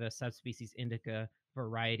sativa subspecies indica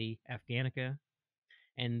variety Afghanica.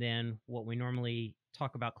 And then what we normally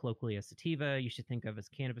talk about colloquially as sativa, you should think of as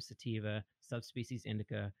Cannabis sativa, subspecies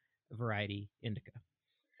indica, variety indica.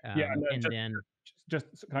 Yeah, and then just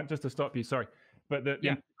to stop you, sorry, but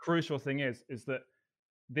the crucial thing is that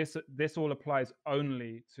this all applies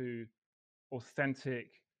only to authentic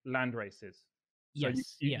land races. So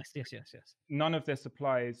yes. None of this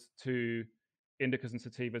applies to indicas and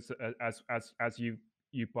sativas as you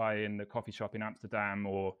buy in the coffee shop in Amsterdam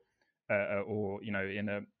or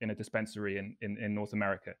in a dispensary in North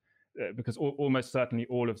America, because almost certainly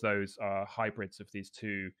all of those are hybrids of these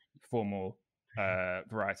 2 formal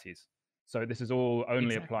varieties. So this is all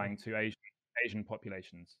only applying to Asian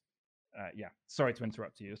populations. Sorry to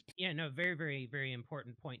interrupt you. Yeah, no, very, very, very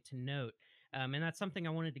important point to note. And that's something I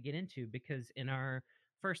wanted to get into because in our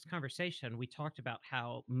first conversation, we talked about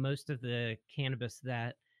how most of the cannabis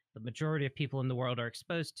that the majority of people in the world are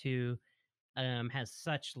exposed to has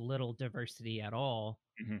such little diversity at all,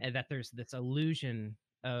 and that there's this illusion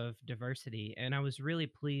of diversity. And I was really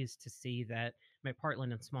pleased to see that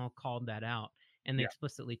McPartland and Small called that out, and they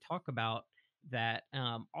explicitly talk about that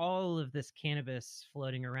all of this cannabis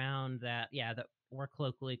floating around that we're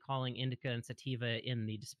colloquially calling indica and sativa in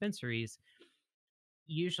the dispensaries,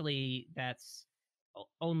 usually that's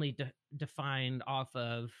only defined off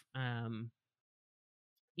of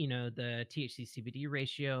the THC CBD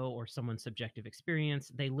ratio or someone's subjective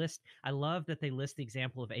experience. I love that they list the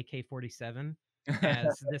example of AK-47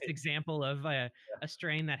 as this example of a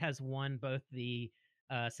strain that has won both the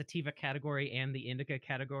sativa category and the indica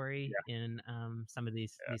category in some of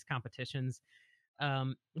these competitions.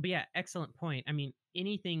 But yeah, excellent point. I mean,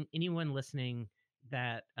 anyone listening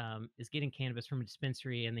that is getting cannabis from a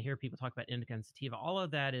dispensary and they hear people talk about indica and sativa, all of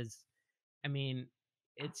that is, I mean,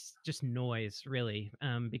 it's just noise, really,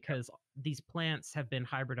 because these plants have been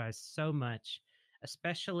hybridized so much,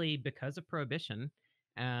 especially because of prohibition.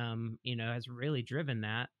 Has really driven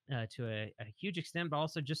that to a huge extent, but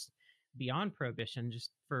also just beyond prohibition,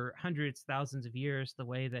 just for hundreds, thousands of years, the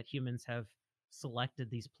way that humans have selected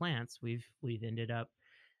these plants, we've ended up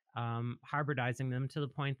hybridizing them to the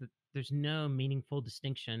point that there's no meaningful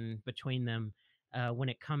distinction between them when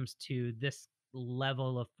it comes to this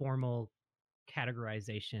level of formal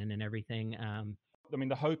categorization and everything. I mean,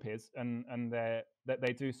 the hope is, and that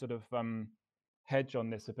they do sort of hedge on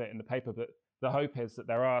this a bit in the paper, but the hope is that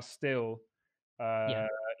there are still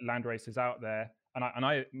land races out there,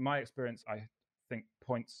 and my experience, I think,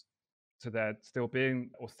 points to there still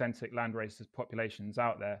being authentic land races populations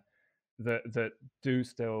out there that do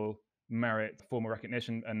still merit formal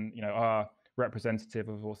recognition and are representative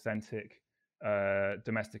of authentic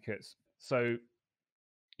domesticates. So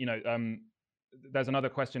there's another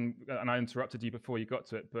question, and I interrupted you before you got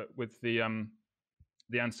to it, but with the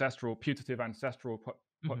putative ancestral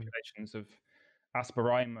populations of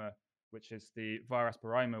Asperima, which is the Vira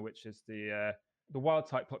Asperima, which is the wild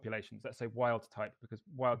type populations. Let's say wild type, because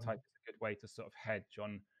wild type is a good way to sort of hedge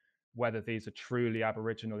on whether these are truly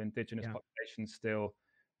Aboriginal indigenous populations still,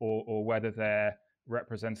 or whether they're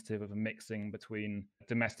representative of a mixing between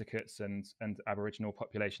domesticates and Aboriginal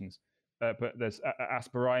populations. But there's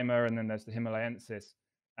Asperima, and then there's the Himalayensis,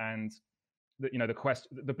 and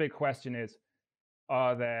the big question is,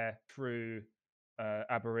 are there true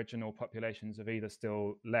Aboriginal populations of either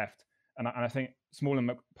still left? And I think Small and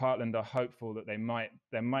McPartland are hopeful that there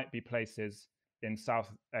might be places in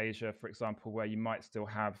South Asia, for example, where you might still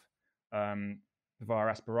have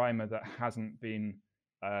Vira Asperima that hasn't been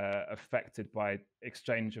affected by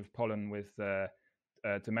exchange of pollen with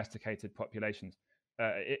domesticated populations.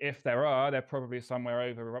 If there are, they're probably somewhere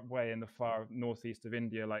over way in the far northeast of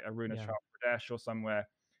India, like Arunachal Pradesh or somewhere,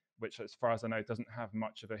 which, as far as I know, doesn't have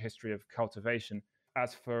much of a history of cultivation.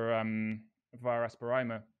 As for Vira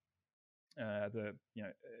Asperima, the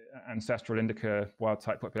ancestral indica wild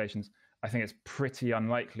type populations, I think it's pretty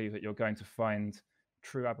unlikely that you're going to find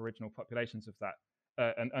true Aboriginal populations of that.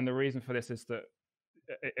 And the reason for this is that,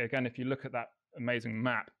 again, if you look at that amazing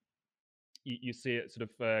map, you see it sort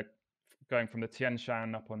of going from the Tian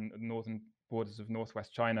Shan up on the northern borders of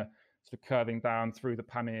northwest China, sort of curving down through the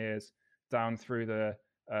Pamirs, down through the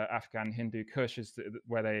Afghan Hindu Kush,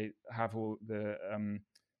 where they have all the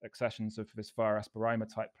accessions of this Vara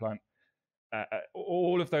asperima type plant.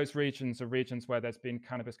 All of those regions are regions where there's been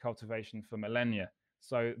cannabis cultivation for millennia.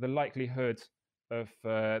 So the likelihood of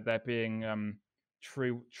there being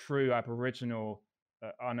true Aboriginal,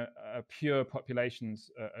 pure populations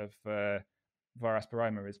of Vara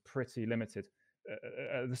asperima is pretty limited.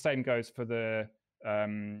 The same goes for the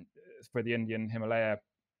Indian Himalaya,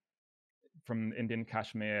 from Indian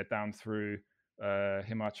Kashmir down through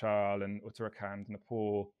Himachal and Uttarakhand,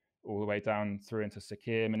 Nepal, all the way down through into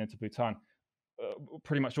Sikkim and into Bhutan.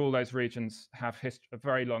 Pretty much all those regions have a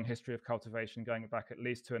very long history of cultivation going back at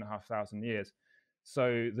least 2,500 years.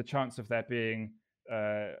 So the chance of there being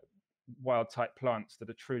wild type plants that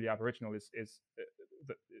are truly Aboriginal is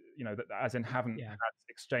that, that as in haven't had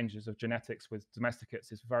exchanges of genetics with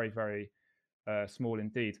domesticates is very, very small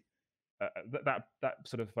indeed. That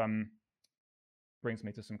sort of brings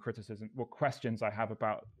me to some questions I have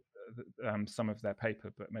about some of their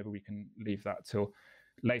paper, but maybe we can leave that till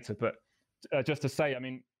later. But just to say, I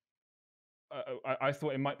mean, I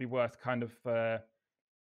thought it might be worth kind of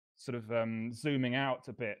zooming out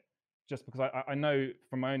a bit, just because I know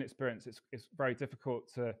from my own experience it's very difficult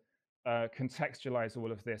to contextualize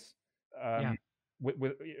all of this, or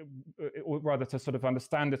rather to sort of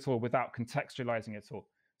understand it all without contextualizing it all.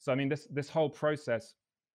 So I mean, this whole process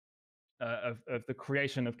of the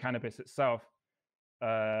creation of cannabis itself,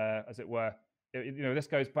 as it were, this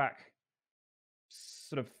goes back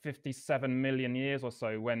sort of 57 million years or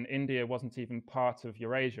so, when India wasn't even part of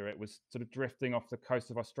Eurasia. It was sort of drifting off the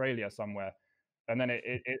coast of Australia somewhere, and then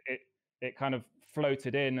it kind of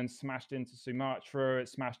floated in and smashed into Sumatra. It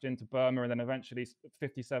smashed into Burma, and then eventually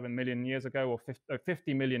 57 million years ago, or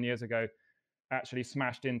 50 million years ago, actually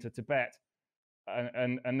smashed into Tibet,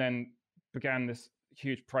 and then began this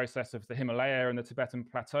huge process of the Himalaya and the Tibetan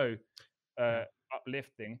plateau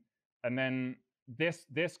uplifting. And then this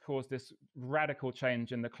caused this radical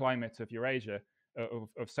change in the climate of Eurasia,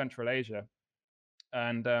 of Central Asia,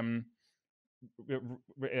 and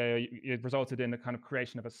it resulted in the kind of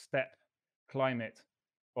creation of a steppe climate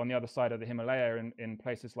on the other side of the Himalaya, in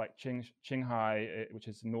places like Qinghai, which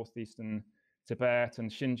is northeastern Tibet,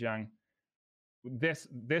 and Xinjiang. This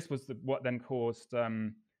was what then caused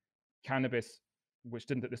cannabis, which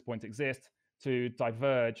didn't at this point exist, to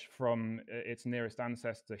diverge from its nearest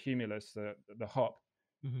ancestor, Humulus, the hop.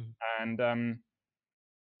 Mm-hmm. And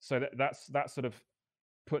so that sort of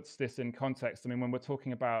puts this in context. I mean, when we're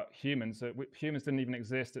talking about humans, humans didn't even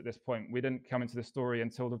exist at this point. We didn't come into the story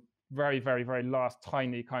until the very, very, very last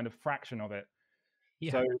tiny kind of fraction of it.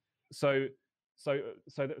 Yeah. So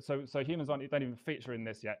humans don't even feature in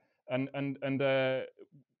this yet. And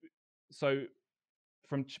so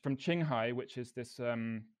from Qinghai, which is this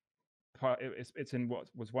it's in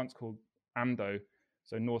what was once called Amdo,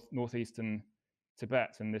 so northeastern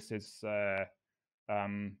Tibet, and this is a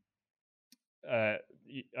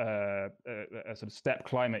sort of steppe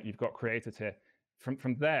climate you've got created here.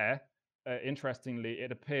 From there, interestingly,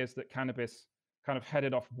 it appears that cannabis kind of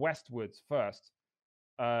headed off westwards first,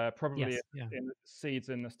 probably in seeds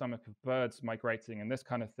in the stomach of birds migrating and this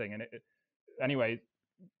kind of thing. And anyway,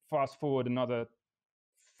 fast forward another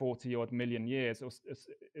 40 odd million years,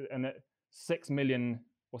 and 6 million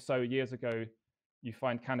or so years ago, you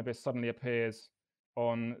find cannabis suddenly appears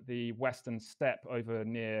on the western steppe over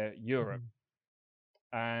near Europe.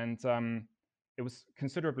 Mm-hmm. And it was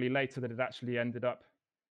considerably later that it actually ended up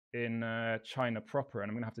in China proper. And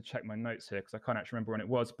I'm going to have to check my notes here because I can't actually remember when it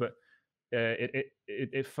was, but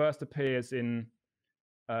it first appears in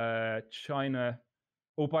China.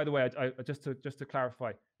 Oh, by the way, I just to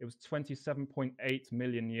clarify, it was 27.8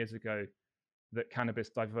 million years ago that cannabis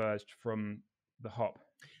diverged from the hop.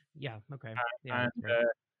 Yeah. Okay. And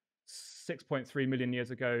 6.3 million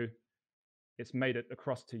years ago, it's made it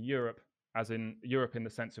across to Europe, as in Europe in the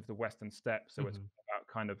sense of the Western steppe. So it's about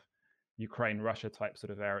kind of Ukraine, Russia type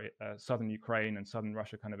sort of area, southern Ukraine and southern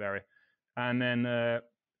Russia kind of area. And then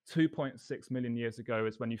 2.6 million years ago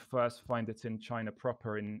is when you first find it in China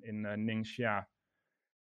proper, in Ningxia.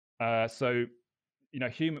 So,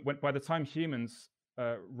 by the time humans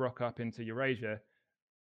rock up into Eurasia,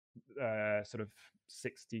 sort of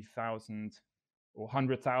 60,000 or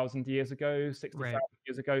 100,000 years ago, 60,000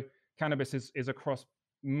 years ago, cannabis is across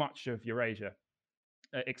much of Eurasia,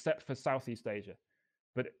 except for Southeast Asia.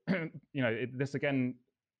 But this again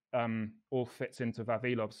all fits into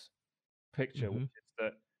Vavilov's picture, which is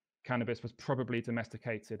that cannabis was probably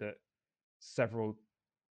domesticated at several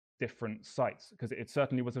different sites, because it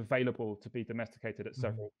certainly was available to be domesticated at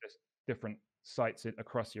several different sites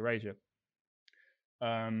across Eurasia.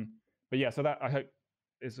 But yeah, so that, I hope,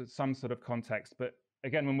 is some sort of context. But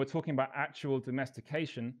again, when we're talking about actual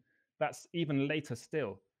domestication, that's even later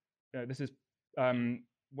still. This is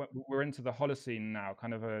we're into the Holocene now,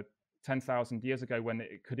 kind of a 10,000 years ago, when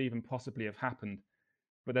it could even possibly have happened.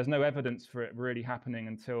 But there's no evidence for it really happening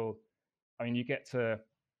until, I mean, you get to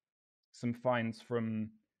some finds from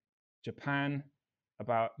Japan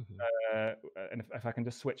about, and if I can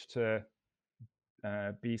just switch to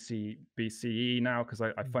BCE now, because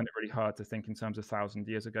I find it really hard to think in terms of 1,000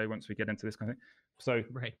 years ago once we get into this kind of thing. So,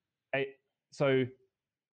 so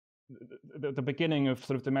the beginning of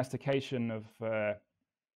sort of domestication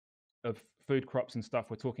of food crops and stuff,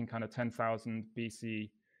 we're talking kind of 10,000 BC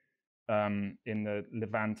in the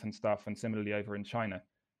Levant and stuff, and similarly over in China.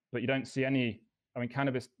 But you don't see any, I mean,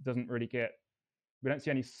 cannabis doesn't really get, we don't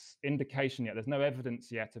see any indication yet. There's no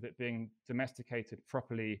evidence yet of it being domesticated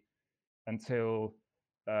properly until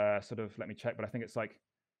sort of, let me check, but I think it's like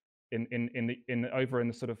over in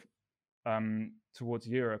the sort of towards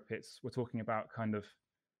Europe, we're talking about kind of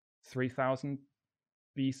 3,000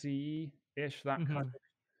 BCE ish, that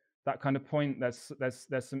kind of point. There's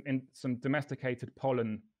some domesticated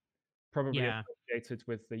pollen, probably associated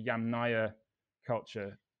with the Yamnaya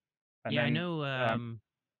culture. And then, I know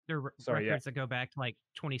there are records that go back to like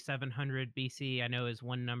 2,700 BC. I know is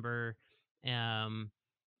one number.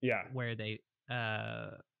 Where they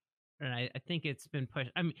and I think it's been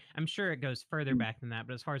pushed. I'm sure it goes further back than that,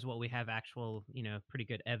 but as far as what we have actual, pretty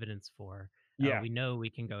good evidence for, we know we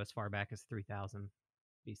can go as far back as 3,000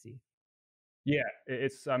 BC. Yeah,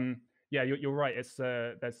 it's yeah, you're right. It's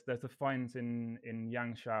there's the finds in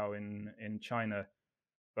Yangshao in China,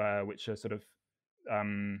 which are sort of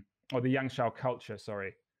or the Yangshao culture,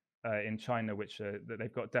 sorry, in China, which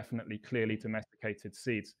they've got definitely clearly domesticated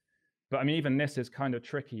seeds. But I mean, even this is kind of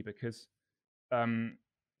tricky because, there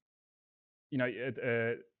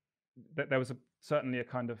was certainly a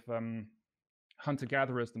kind of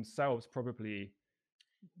hunter-gatherers themselves probably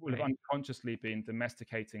would have unconsciously been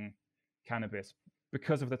domesticating cannabis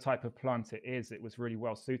because of the type of plant it is. It was really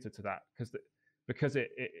well suited to that because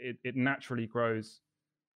it naturally grows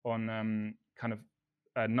on kind of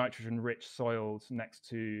nitrogen-rich soils next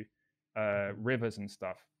to rivers and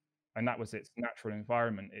stuff. And that was its natural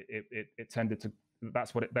environment. It tended to,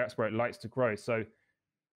 that's where it likes to grow. So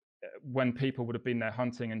when people would have been there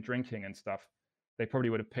hunting and drinking and stuff, they probably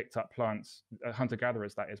would have picked up plants,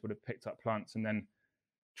 hunter-gatherers that is, would have picked up plants and then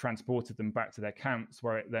transported them back to their camps,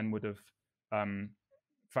 where it then would have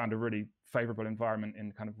found a really favorable environment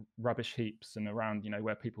in kind of rubbish heaps and around,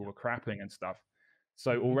 where people were crapping and stuff.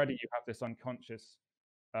 So already you have this unconscious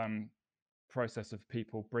process of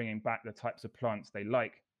people bringing back the types of plants they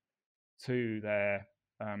like to their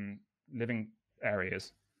living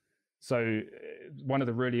areas. So one of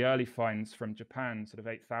the really early finds from Japan, sort of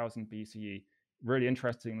 8,000 BCE, really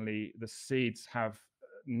interestingly, the seeds have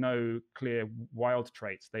no clear wild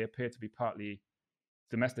traits. They appear to be partly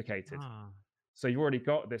domesticated. So you've already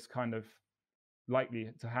got this kind of likely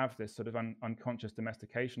to have this sort of unconscious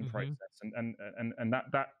domestication process, and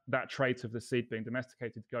that trait of the seed being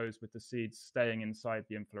domesticated goes with the seeds staying inside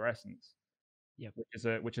the inflorescence,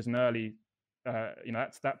 which is an early,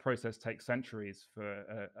 that process takes centuries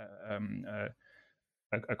for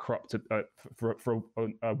a crop to for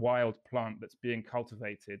a wild plant that's being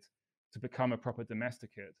cultivated to become a proper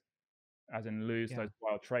domesticate, as in lose those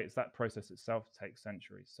wild traits. That process itself takes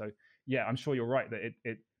centuries. So yeah, I'm sure you're right that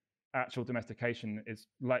actual domestication is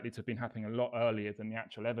likely to have been happening a lot earlier than the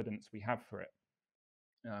actual evidence we have for it.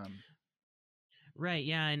 Right.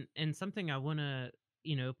 Yeah. And something I want to,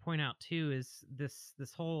 point out too is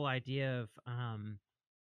this whole idea of,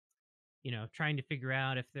 trying to figure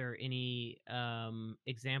out if there are any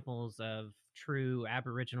examples of true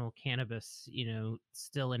Aboriginal cannabis,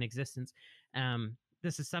 still in existence.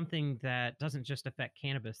 This is something that doesn't just affect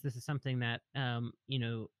cannabis. This is something that,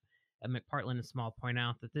 McPartland and Small point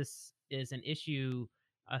out that this is an issue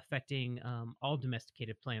affecting all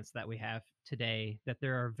domesticated plants that we have today, that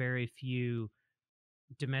there are very few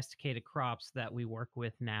domesticated crops that we work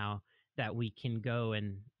with now that we can go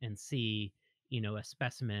and see, a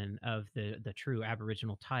specimen of the true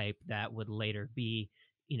Aboriginal type that would later be,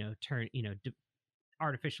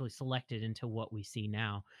 artificially selected into what we see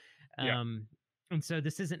now. And so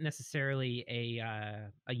this isn't necessarily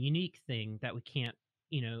a unique thing that we can't,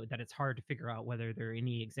 that it's hard to figure out whether there are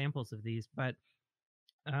any examples of these, but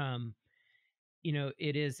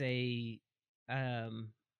it is an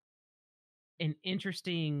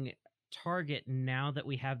interesting target now that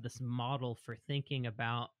we have this model for thinking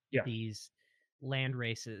about Yeah, these land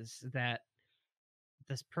races, that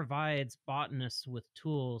this provides botanists with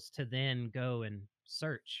tools to then go and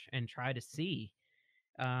search and try to see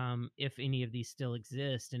if any of these still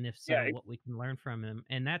exist, and if so, yeah, what we can learn from them.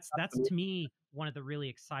 And that's absolutely. to me one of the really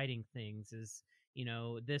exciting things is,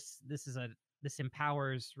 this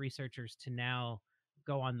empowers researchers to now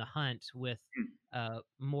go on the hunt with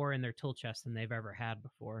more in their tool chest than they've ever had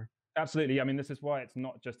before. Absolutely. I mean, this is why it's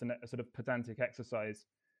not just a sort of pedantic exercise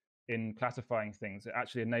in classifying things. It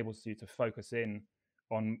actually enables you to focus in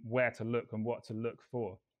on where to look and what to look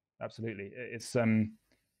for. Absolutely. It's and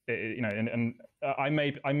I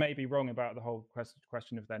may be wrong about the whole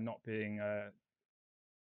question of there not being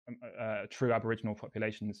true Aboriginal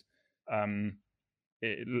populations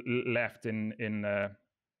left in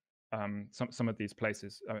some of these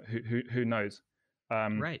places. Who knows?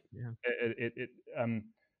 Right. Yeah.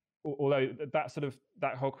 Although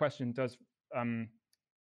that whole question does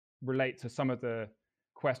relate to some of the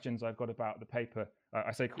questions I've got about the paper.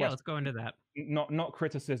 I say Yeah. questions, Let's go into that. not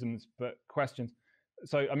criticisms, but questions.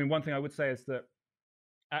 So, I mean, one thing I would say is that,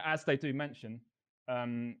 as they do mention,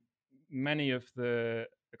 many of the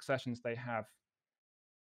accessions they have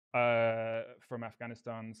from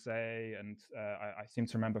Afghanistan, say, and I seem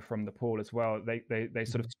to remember from Nepal as well, they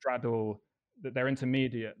sort of straddle. They're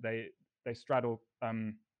intermediate. They straddle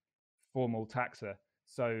formal taxa.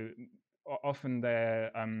 So often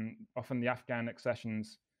often the Afghan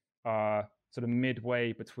accessions are sort of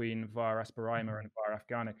midway between Var asperima and Var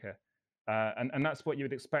afghanica, and that's what you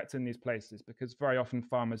would expect in these places, because very often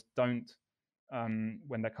farmers don't,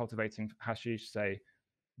 when they're cultivating hashish, say,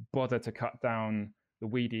 bother to cut down the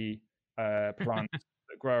weedy plants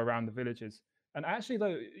that grow around the villages. And actually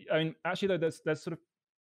though, there's sort of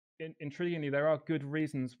intriguingly, there are good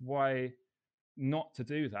reasons why not to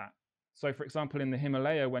do that. So, for example, in the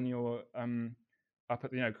Himalaya, when you're up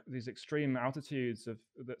at these extreme altitudes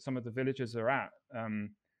that some of the villages are at,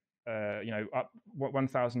 up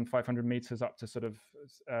 1,500 meters up to sort of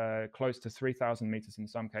close to 3,000 meters in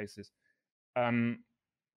some cases.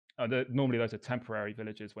 Normally, those are temporary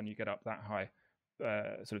villages. When you get up that high,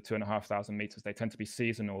 sort of 2,500 meters, they tend to be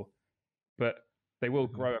seasonal, but they will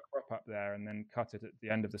grow a crop up there and then cut it at the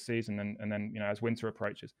end of the season, and then as winter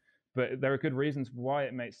approaches. But there are good reasons why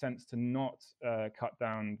it makes sense to not cut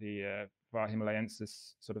down the Var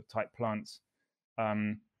himalayensis sort of type plants,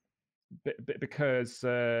 because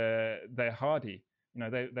they're hardy.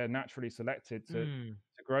 They're naturally selected to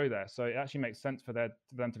grow there. So it actually makes sense for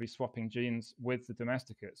them to be swapping genes with the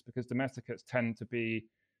domesticates, because domesticates tend to be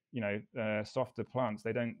softer plants.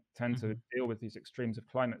 They don't tend to deal with these extremes of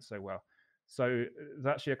climate so well. So there's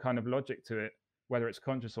actually a kind of logic to it, whether it's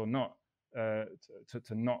conscious or not, to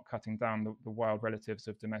not cutting down the wild relatives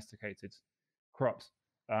of domesticated crops.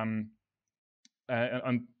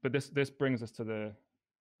 But this brings us to the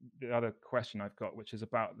other question I've got, which is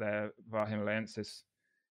about their Var himalayensis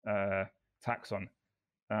taxon.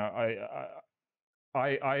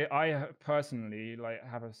 I personally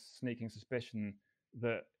have a sneaking suspicion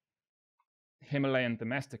that Himalayan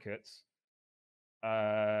domesticates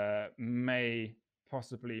may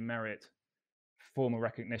possibly merit formal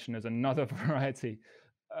recognition as another variety,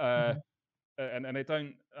 and they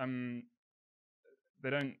don't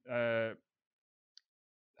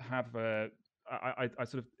have I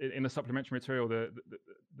sort of, in the supplementary material,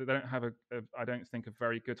 they don't have I don't think a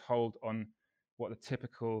very good hold on what the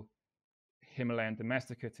typical Himalayan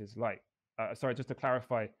domesticate is like. Sorry, just to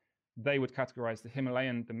clarify, they would categorize the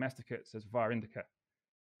Himalayan domesticates as Var indica,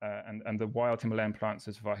 and the wild Himalayan plants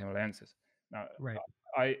as Var himalayensis. Now, right.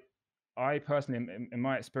 I personally, in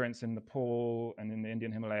my experience in Nepal and in the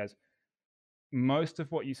Indian Himalayas, most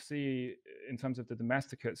of what you see in terms of the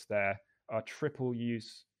domesticates there are triple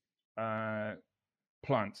use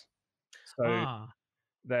plants. So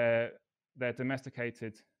they're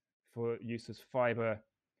domesticated for use as fiber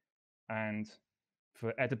and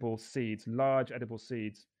for edible seeds, large edible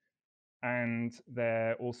seeds, and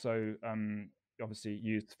they're also obviously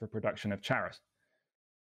used for production of charas.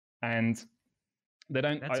 And they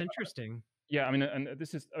don't. That's interesting. Yeah, I mean, and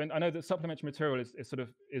this is. I mean, I know that supplementary material is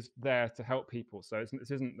there to help people. So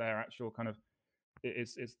this isn't their actual kind of.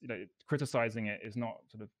 It's criticizing it is not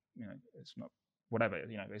sort of it's not whatever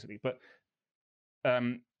basically. But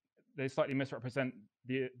they slightly misrepresent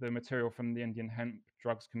the material from the Indian Hemp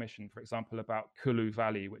Drugs Commission, for example, about Kulu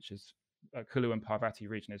Valley, which is Kulu and Parvati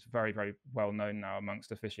region is very, very well known now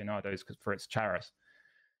amongst aficionados for its charas.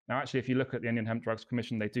 Now, actually, if you look at the Indian Hemp Drugs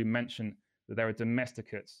Commission, they do mention that there are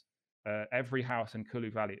domesticates every house in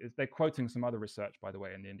Kulu Valley, they're quoting some other research, by the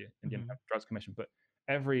way, in the Indian Drugs Commission, but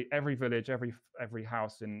every village, every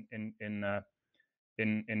house in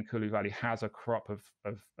Kulu Valley has a crop of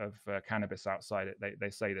cannabis outside it. They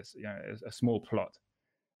say this, a small plot,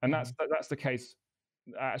 and that's the case.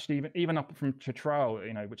 Actually, even up from Chitral,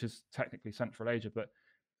 which is technically Central Asia, but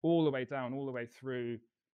all the way down, all the way through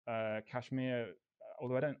Kashmir.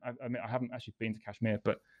 Although I haven't actually been to Kashmir,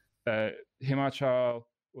 but Himachal,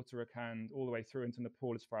 Uttarakhand, all the way through into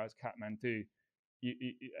Nepal as far as Kathmandu.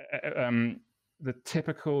 The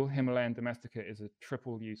typical Himalayan domesticate is a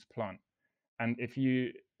triple-use plant. And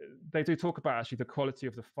they do talk about actually the quality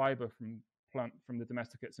of the fiber from the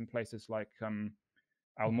domesticates in places like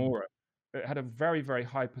Almora. It had a very, very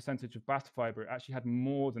high percentage of bast fiber. It actually had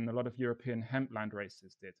more than a lot of European hemp land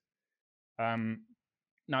races did.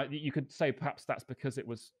 Now, you could say perhaps that's because it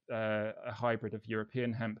was a hybrid of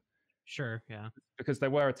European hemp. Sure, yeah. Because there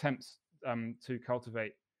were attempts to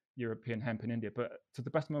cultivate European hemp in India, but to the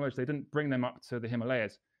best of my knowledge, they didn't bring them up to the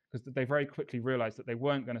Himalayas, because they very quickly realized that they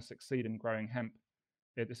weren't going to succeed in growing hemp.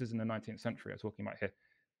 This is in the 19th century I'm talking about here,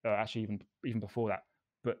 actually even before that.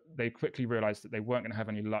 But they quickly realized that they weren't going to have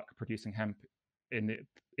any luck producing hemp in the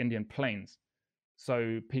Indian plains.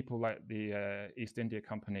 So people like the East India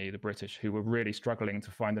Company, the British, who were really struggling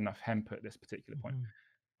to find enough hemp at this particular point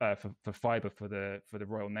for fiber for the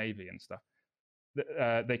Royal Navy and stuff,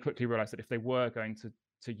 they quickly realized that if they were going to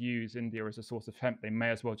use India as a source of hemp, they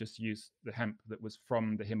may as well just use the hemp that was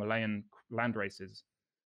from the Himalayan land races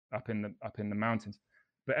up in the mountains.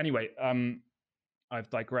 But anyway, I've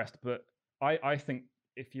digressed. But I think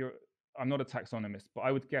I'm not a taxonomist, but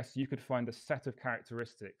I would guess you could find a set of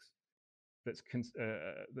characteristics that's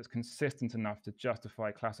consistent enough to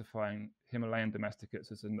justify classifying Himalayan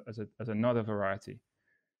domesticates as another variety.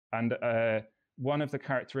 And one of the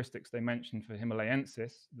characteristics they mentioned for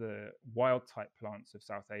Himalayensis, the wild type plants of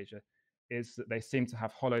South Asia, is that they seem to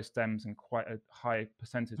have hollow stems and quite a high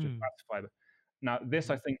percentage of bast fiber. Now, this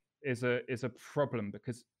I think is a problem,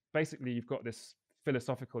 because basically you've got this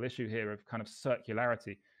philosophical issue here of kind of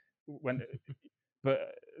circularity.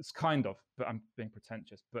 But it's but I'm being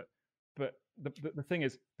pretentious. But the thing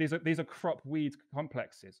is, these are crop weed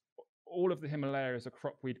complexes. All of the Himalaya is a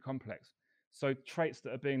crop weed complex. So traits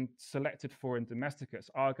that are being selected for in domesticates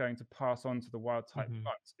are going to pass on to the wild type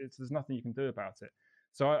plants. There's nothing you can do about it.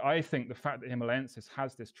 So I think the fact that Himalayensis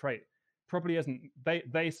has this trait probably isn't.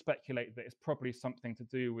 They speculate that it's probably something to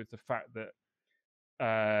do with the fact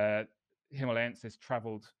that Himalayensis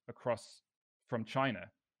traveled across from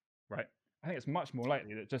China, right? I think it's much more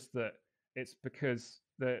likely that it's because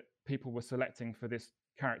the people were selecting for this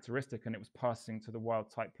characteristic and it was passing to the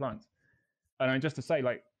wild type plants. And I mean, just to say,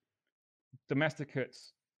 like,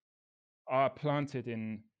 domesticates are planted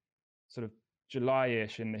in sort of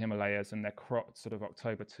July-ish in the Himalayas, and they're cropped sort of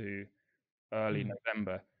October to early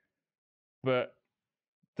November. But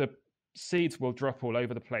the seeds will drop all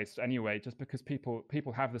over the place anyway, just because people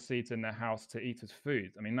have the seeds in their house to eat as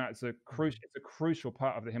food. I mean, that's it's a crucial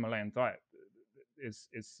part of the Himalayan diet is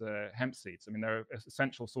hemp seeds. I mean, they're an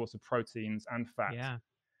essential source of proteins and fats. Yeah.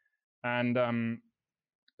 And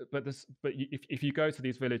but if you go to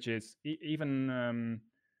these villages, even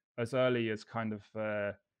as early as kind of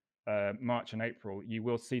March and April, you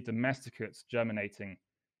will see domesticates germinating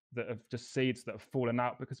that have just seeds that have fallen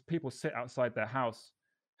out, because people sit outside their house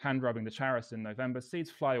hand rubbing the charas in November. Seeds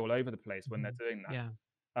fly all over the place when they're doing that. Yeah.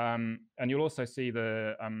 And you'll also see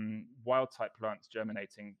the wild type plants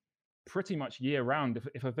germinating pretty much year round.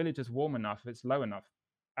 If a village is warm enough, if it's low enough,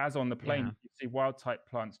 as on the plain, you see wild type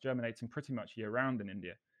plants germinating pretty much year round in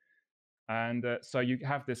India. And so you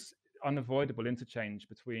have this unavoidable interchange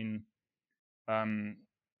between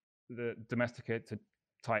the domesticated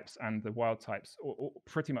types and the wild types, or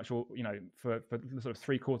pretty much all, for sort of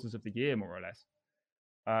 3/4 of the year, more or less.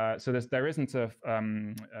 So there isn't a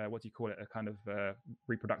what do you call it, a kind of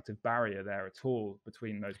reproductive barrier there at all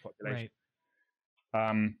between those populations.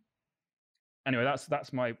 Right. Anyway,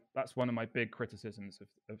 that's one of my big criticisms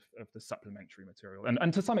of the supplementary material,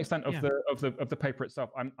 and to some extent of the paper itself.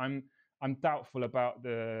 I'm doubtful about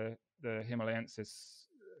the Himalayensis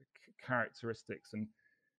characteristics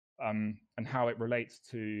and how it relates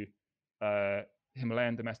to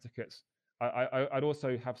Himalayan domesticates. I'd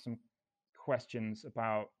also have some questions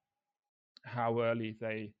about how early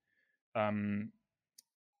their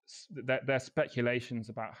speculations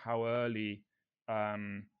about how early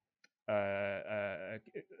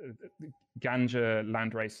ganja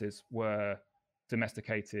land races were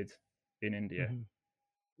domesticated in India.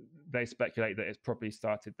 They speculate that it's probably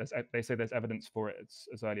started. They say there's evidence for it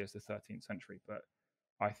as early as the 13th century, but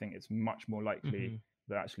I think it's much more likely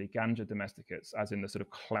they're actually ganja domesticates, as in the sort of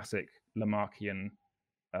classic Lamarckian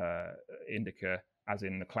indica, as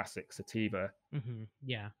in the classic sativa.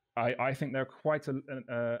 Yeah. I think they're quite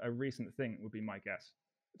a recent thing, would be my guess.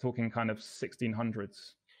 Talking kind of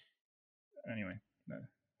 1600s. Anyway, no.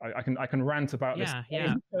 I can rant about this.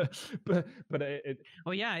 Yeah. but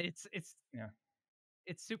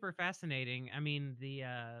it's super fascinating. I mean,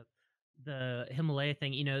 the Himalaya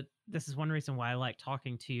thing, you know, this is one reason why I like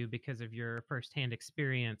talking to you, because of your firsthand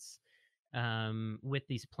experience with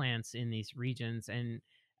these plants in these regions, and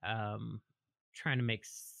trying to make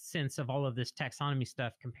sense of all of this taxonomy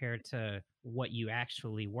stuff compared to what you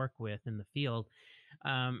actually work with in the field.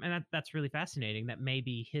 And that's really fascinating. That may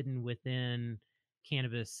be hidden within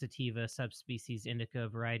cannabis sativa subspecies indica,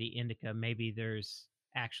 variety indica. Maybe there's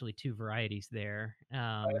actually two varieties there.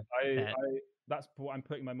 That's what I'm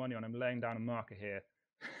putting my money on. I'm laying down a marker here.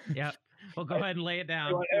 Yep. Well, go ahead and lay it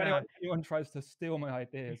down. Anyone tries to steal my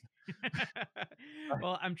ideas.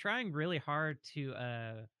 Well, I'm trying really hard to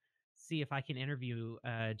see if I can interview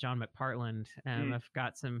John McPartland. I've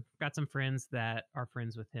got some friends that are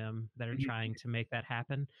friends with him that are trying to make that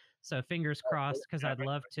happen. So fingers crossed, because I'd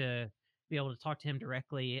love to be able to talk to him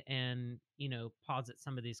directly and, you know, posit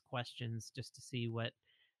some of these questions just to see what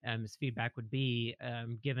his feedback would be,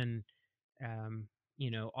 given you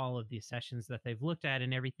know, all of these sessions that they've looked at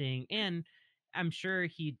and everything. And I'm sure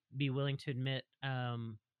he'd be willing to admit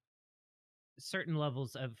certain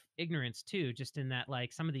levels of ignorance too, just in that,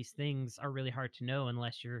 like, some of these things are really hard to know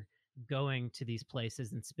unless you're going to these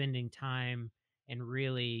places and spending time and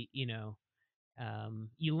really, you know,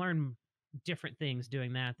 you learn different things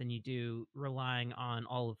doing that than you do relying on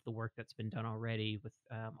all of the work that's been done already with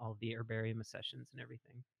all of the herbarium sessions and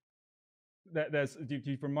everything.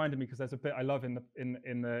 You've reminded me, because there's a bit I love in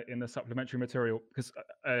the supplementary material, because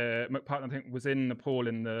McPartland, I think, was in Nepal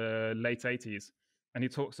in the late 80s, and he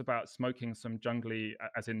talks about smoking some jungly,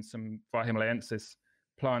 as in some Himalayensis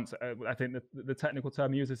plants. I think the technical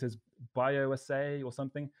term uses is bioassay or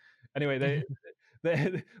something. Anyway,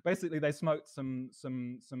 they basically they smoked some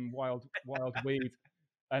wild weed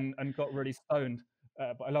and got really stoned.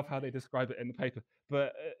 But I love how they describe it in the paper.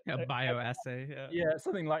 But a bioassay, yeah,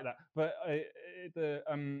 something like that. But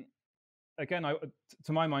again,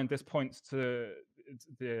 to my mind, this points to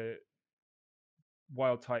the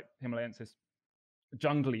wild type Himalayensis.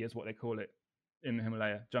 Jungly is what they call it in the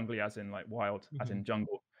Himalaya. Jungly, as in like wild, as in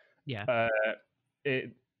jungle. Yeah.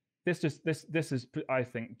 This is, I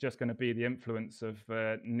think, just going to be the influence of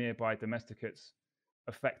nearby domesticates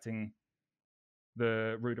affecting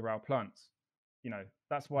the ruderal plants. You know,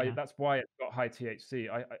 that's why it's got high THC.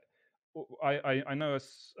 I know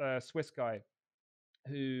a Swiss guy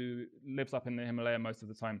who lives up in the Himalaya most of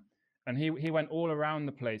the time, and he went all around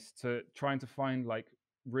the place trying to find like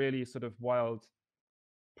really sort of wild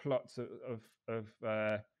plots of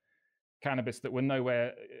cannabis that were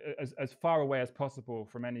nowhere, as far away as possible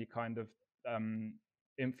from any kind of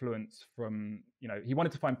influence from, you know, he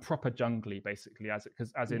wanted to find proper jungly, basically, as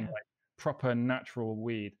in like proper natural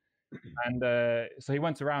weed. And so he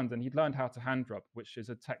went around and he'd learned how to hand rub, which is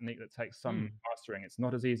a technique that takes some mastering. It's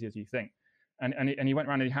not as easy as you think. And he went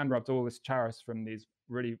around and he hand rubbed all this charas from these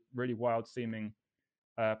really, really wild seeming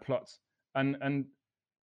plots. And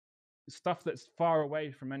stuff that's far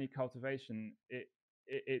away from any cultivation,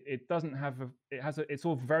 it doesn't have it's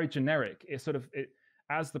all very generic. It's sort of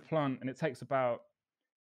as the plant, and it takes about,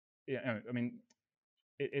 I mean,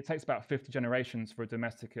 it takes about 50 generations for a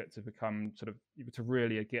domesticate to become sort of, to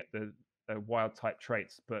really get the wild type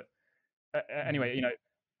traits. But anyway, you know,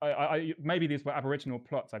 I maybe these were Aboriginal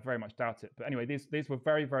plots. I very much doubt it. But anyway, these were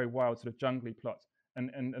very, very wild, sort of jungly plots.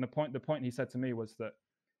 And the point he said to me was that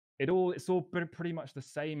it's all pretty much the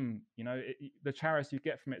same. You know, the charas you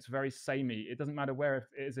get from it's very samey. It doesn't matter where it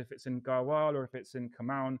is, if it's in Garhwal or if it's in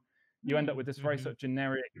Kumaon. You end up with this very sort of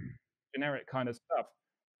generic kind of stuff.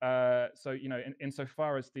 So, you know,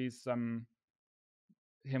 insofar as these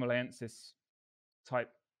Himalayensis type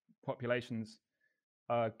populations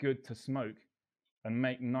are good to smoke and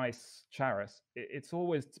make nice charas, it's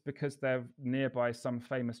always because they're nearby some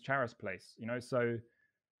famous charas place, you know. So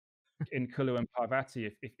in Kulu and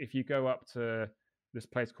Parvati, if you go up to this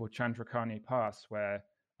place called Chandrakani Pass, where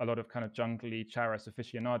a lot of kind of jungly charas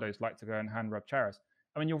aficionados like to go and hand rub charas,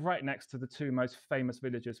 I mean, you're right next to the two most famous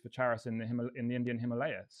villages for charas in the Indian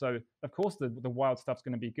Himalaya. So of course the wild stuff's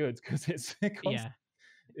going to be good, because it's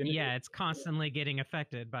it's constantly getting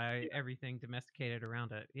affected by everything domesticated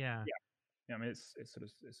around it. Yeah. I mean, it's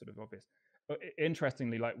sort of obvious. But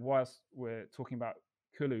interestingly, like, whilst we're talking about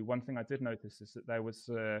Kulu, one thing I did notice is that there was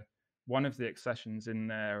one of the accessions in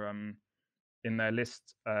their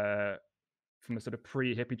list from the sort of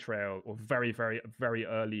pre-hippie trail or very, very, very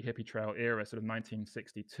early hippie trail era, sort of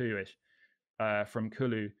 1962-ish, from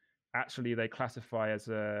Kulu, actually they classify as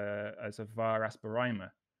a var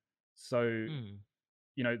asperimer. So,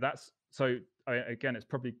 that's so again, it's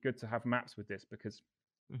probably good to have maps with this, because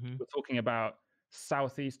we're talking about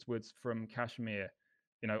southeastwards from Kashmir,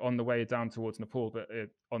 on the way down towards Nepal, but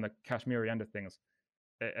on the Kashmiri end of things.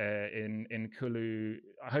 In Kulu,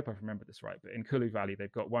 I hope I've remembered this right, but in Kulu Valley,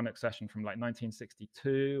 they've got one accession from like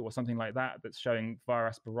 1962 or something like that that's showing var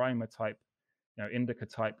asperimer type, indica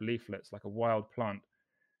type leaflets, like a wild plant.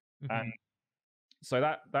 And so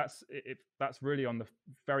that's really on the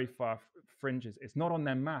very far fringes. It's not on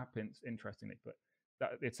their map, interestingly, but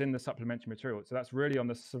it's in the supplementary material. So that's really on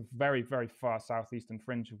the very, very far southeastern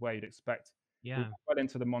fringe of where you'd expect. Yeah. Well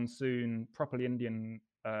into the monsoon, properly Indian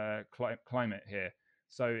climate here.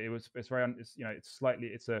 So it's very,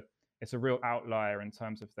 it's a real outlier in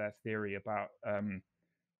terms of their theory about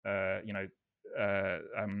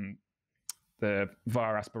the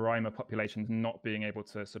var asperimer populations not being able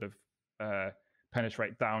to sort of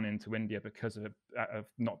penetrate down into India because of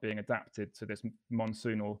not being adapted to this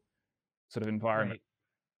monsoonal sort of environment.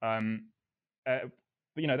 Right. But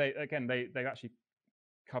they actually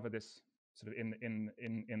cover this sort of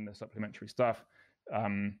in the supplementary stuff.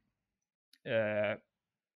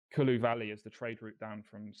 Kulu Valley is the trade route down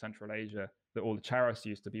from Central Asia that all the charas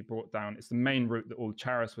used to be brought down. It's the main route that all the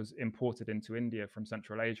charas was imported into India from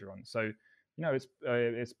Central Asia on. So,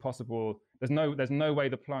 it's possible. There's no way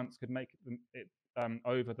the plants could make it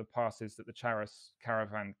over the passes that the charas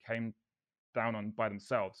caravan came down on by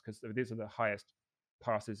themselves, because these are the highest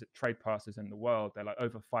passes, trade passes in the world. They're like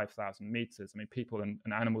over 5,000 meters. I mean, people and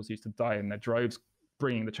animals used to die in their droves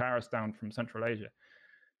bringing the charas down from Central Asia.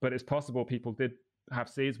 But it's possible people did have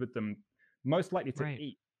seeds with them, most likely to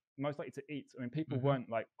eat. I mean, people weren't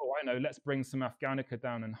like, oh, I know, let's bring some Afghanica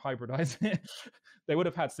down and hybridize it. They would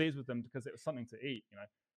have had seeds with them because it was something to eat,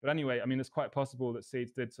 But anyway, I mean, it's quite possible that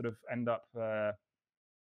seeds did sort of end up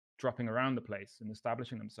dropping around the place and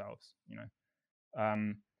establishing themselves,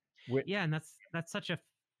 and that's such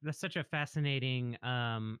a fascinating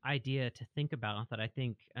idea to think about, that I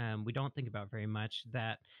think we don't think about very much,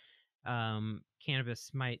 that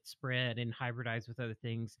cannabis might spread and hybridize with other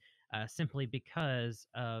things simply because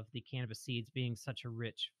of the cannabis seeds being such a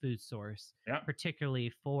rich food source,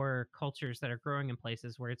 particularly for cultures that are growing in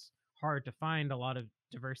places where it's hard to find a lot of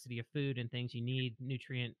diversity of food and things. You need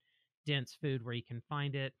nutrient dense food where you can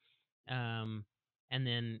find it. And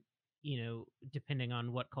then, depending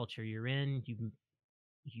on what culture you're in,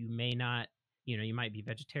 you may not, you might be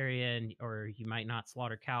vegetarian, or you might not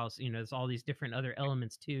slaughter cows. There's all these different other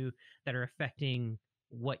elements too that are affecting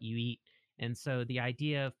what you eat. And so the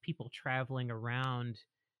idea of people traveling around,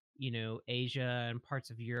 Asia and parts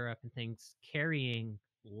of Europe and things, carrying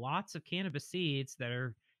lots of cannabis seeds that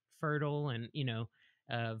are fertile and,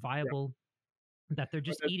 viable, that they're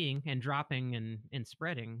just eating and dropping and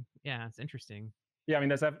spreading. Yeah, it's interesting. Yeah, I mean,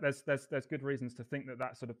 there's good reasons to think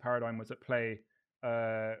that sort of paradigm was at play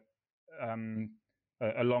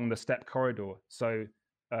along the steppe corridor. So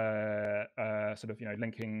sort of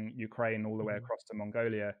linking Ukraine all the way across to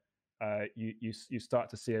Mongolia, you start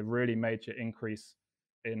to see a really major increase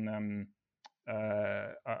in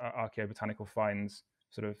archaeobotanical finds,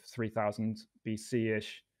 sort of 3000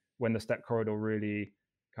 BC-ish, when the steppe corridor really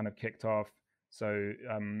kind of kicked off. So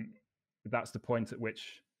that's the point at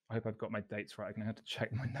which, I hope I've got my dates right. I'm going to have to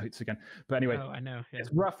check my notes again. But anyway, I know. Yeah.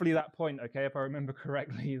 It's roughly that point, okay, if I remember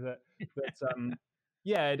correctly, that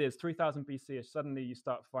yeah, it is 3000 BC-ish. Suddenly you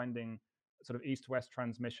start finding sort of east-west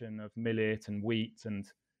transmission of millet and wheat and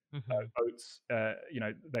oats.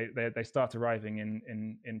 They start arriving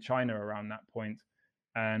in China around that point.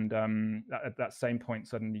 And at that same point,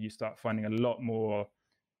 suddenly you start finding a lot more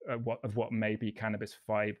what may be cannabis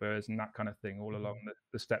fibers and that kind of thing all along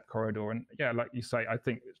the steppe corridor. And yeah, like you say, I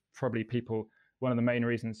think it's probably one of the main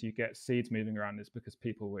reasons you get seeds moving around is because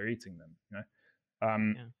people were eating them. I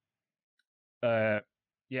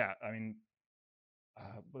mean,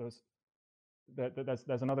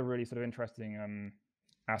 there's another really sort of interesting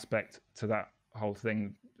aspect to that whole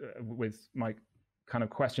thing with my kind of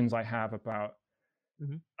questions I have about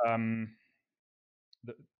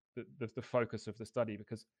the focus of the study,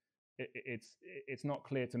 because it's not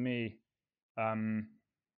clear to me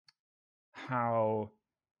how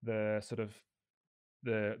the sort of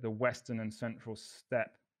the western and central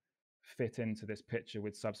steppe fit into this picture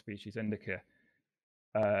with subspecies indica.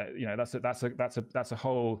 That's a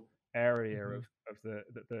whole area of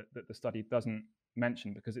the study doesn't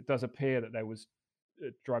mention, because it does appear that there was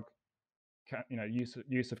drug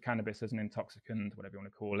use of cannabis as an intoxicant, whatever you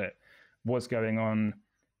want to call it, was going on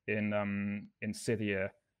in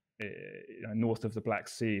Scythia, north of the Black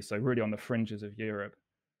Sea, so really on the fringes of Europe,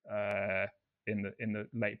 in the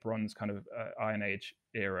late Bronze kind of Iron Age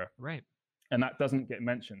era. Right. And that doesn't get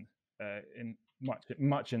mentioned in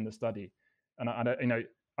much in the study. And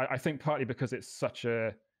I think partly because it's such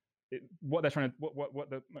what they're trying to what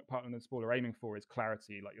the McPartland and Spall are aiming for is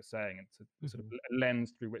clarity, like you're saying, and to sort of a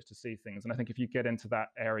lens through which to see things. And I think if you get into that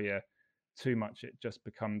area too much, it just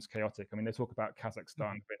becomes chaotic. I mean, they talk about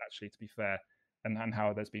Kazakhstan, but actually, to be fair, and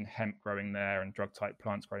how there's been hemp growing there and drug type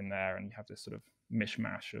plants growing there, and you have this sort of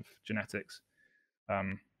mishmash of genetics.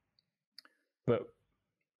 But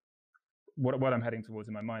what I'm heading towards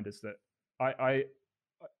in my mind is that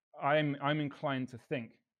I'm inclined to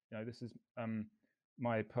think, this is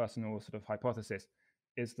my personal sort of hypothesis,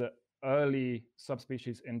 is that early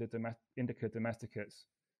subspecies Indica domesticates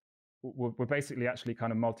were basically actually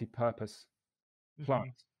kind of multi-purpose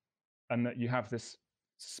plants, and that you have this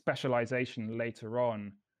specialization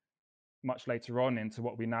much later on into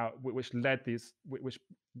what we now, which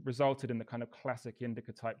resulted in the kind of classic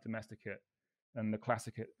Indica type domesticate and the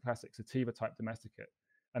classic sativa type domesticate.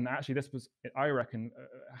 And actually this was, I reckon,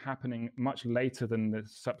 happening much later than the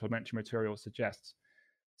supplementary material suggests.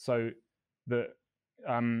 So the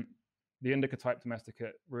Indica type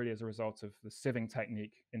domesticate really is a result of the sieving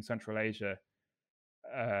technique in Central Asia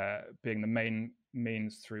being the main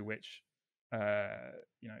means through which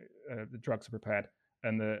the drugs are prepared.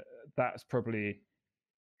 And that's probably,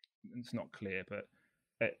 it's not clear, but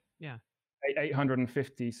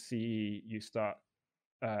 850 CE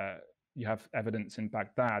you have evidence in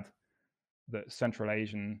Baghdad that Central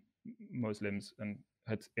Asian Muslims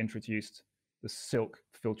had introduced the silk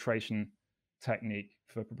filtration technique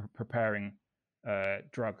for preparing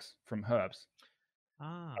drugs from herbs.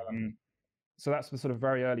 So that's the sort of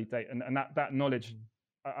very early date, and that knowledge,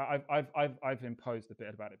 I've imposed a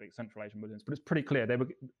bit about it being Central Asian Muslims, but it's pretty clear they were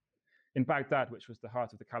in Baghdad, which was the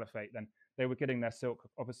heart of the caliphate. Then they were getting their silk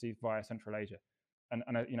obviously via Central Asia, and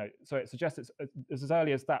so it suggests it's as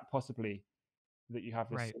early as that possibly that you have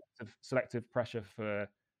this selective pressure for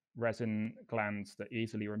resin glands that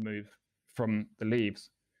easily remove from the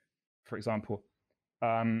leaves, for example.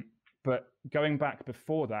 But going back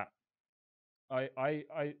before that,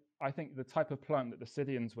 I think the type of plant that the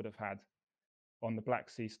Scythians would have had on the Black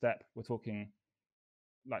Sea steppe, we're talking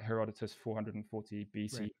like Herodotus 440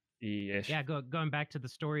 BCE-ish. Yeah, going back to the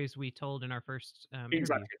stories we told in our first exactly.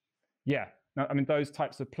 Interview. Yeah. Now, I mean, those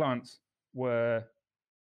types of plants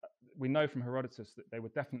we know from Herodotus that they were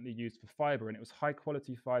definitely used for fiber, and it was high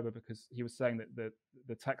quality fiber because he was saying that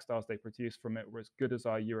the textiles they produced from it were as good as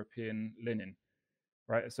our European linen,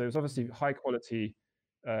 right? So it was obviously high quality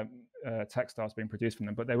textiles being produced from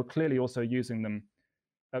them, but they were clearly also using them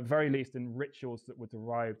at very least in rituals that were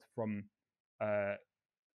derived from the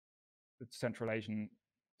Central Asian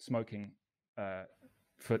smoking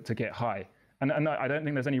to get high. And I don't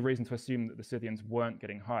think there's any reason to assume that the Scythians weren't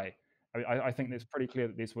getting high. I think it's pretty clear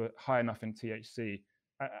that these were high enough in THC,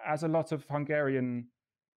 as a lot of Hungarian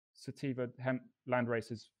sativa hemp land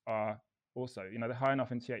races are also. They're high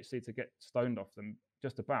enough in THC to get stoned off them,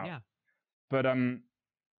 just about. Yeah. But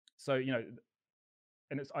so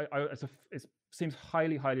and it seems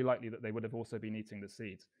highly likely that they would have also been eating the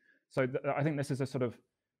seeds. So I think this is a sort of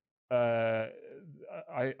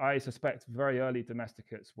I suspect very early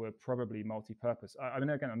domesticates were probably multi-purpose. I mean,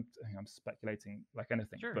 again, I'm speculating like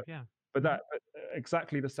anything. Sure, but that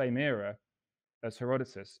exactly the same era as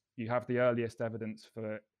Herodotus, you have the earliest evidence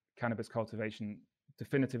for cannabis cultivation,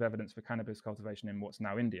 definitive evidence for cannabis cultivation in what's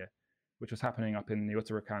now India, which was happening up in the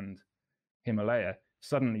Uttarakhand Himalaya.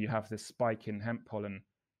 Suddenly you have this spike in hemp pollen,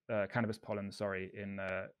 cannabis pollen, in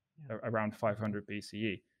around 500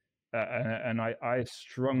 BCE. And I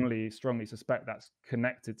strongly suspect that's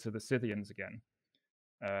connected to the Scythians again.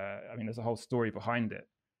 I mean, there's a whole story behind it,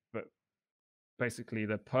 but basically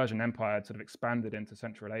the Persian Empire had sort of expanded into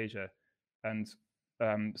Central Asia and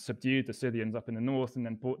subdued the Scythians up in the north, and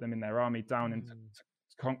then brought them in their army down into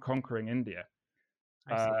conquering India.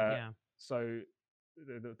 I see, yeah. So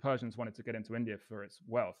the Persians wanted to get into India for its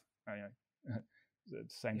wealth. The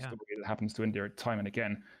same story that happens to India time and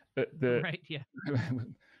again. Right, yeah.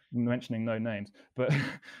 Mentioning no names, but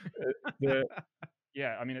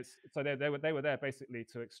yeah, I mean, it's so they were there basically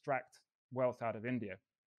to extract wealth out of India,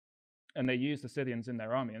 and they used the Scythians in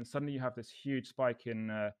their army, and suddenly you have this huge spike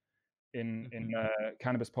in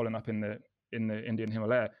cannabis pollen up in the Indian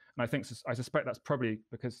Himalaya, and I suspect that's probably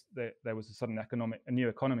because there was a sudden a new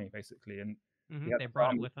economy basically, and they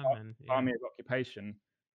brought it with them, and army of occupation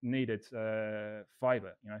needed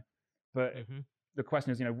fiber, but the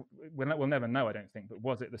question is, we'll never know, I don't think, but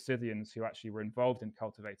was it the Scythians who actually were involved in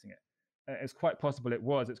cultivating it? It's quite possible it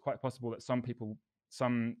was. It's quite possible that some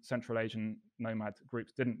Central Asian nomad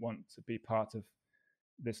groups didn't want to be part of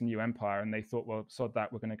this new empire, and they thought, well, sod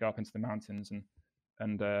that, we're going to go up into the mountains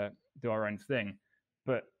and do our own thing.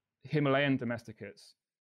 But Himalayan domesticates,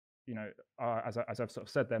 are, as I've sort of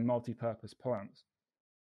said, they're multi-purpose plants.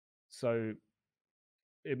 So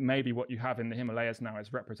it may be what you have in the Himalayas now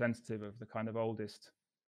is representative of the kind of oldest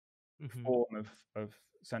form of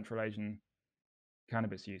Central Asian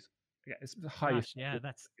cannabis use. Yeah, it's highly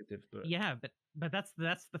but that's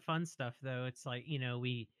the fun stuff, though. It's like,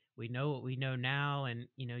 we know what we know now, and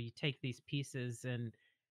you take these pieces and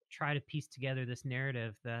try to piece together this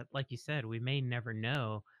narrative that, like you said, we may never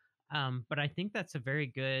know. But I think that's a very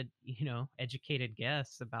good, educated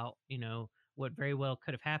guess about, what very well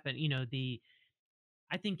could have happened.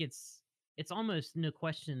 I think it's almost no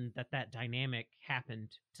question that dynamic happened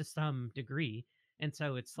to some degree. And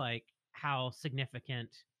so it's like, how significant,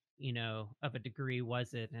 of a degree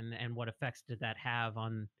was it, and what effects did that have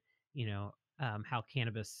on, how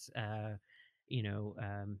cannabis,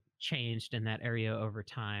 changed in that area over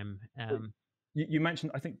time. You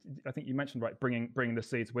mentioned, I think you mentioned, right, bringing the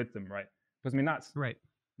seeds with them, right? Because I mean,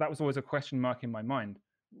 that was always a question mark in my mind.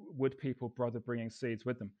 Would people bother bringing seeds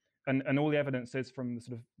with them? And all the evidence is from the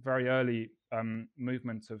sort of very early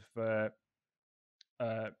movement of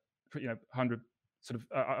 100 sort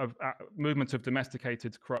of movement of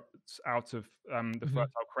domesticated crops out of the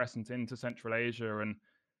Fertile Crescent into Central Asia, and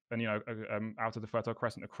out of the Fertile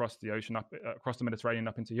Crescent across the ocean, up across the Mediterranean,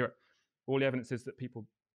 up into Europe. All the evidence is that people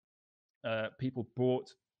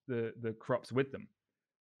bought the crops with them,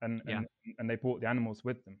 and they bought the animals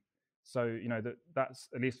with them. So that's,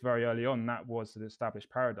 at least very early on, that was the established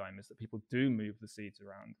paradigm, is that people do move the seeds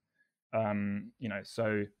around.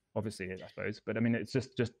 So obviously, I suppose, but I mean, it's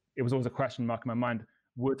just it was always a question mark in my mind: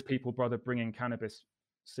 would people bother bringing cannabis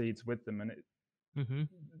seeds with them? And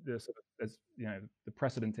the sort of, as the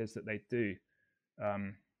precedent is that they do.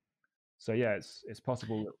 So yeah, it's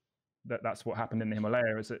possible that that's what happened in the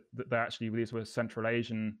Himalaya, is that these were Central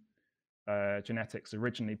Asian genetics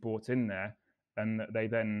originally brought in there, and that they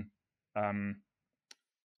then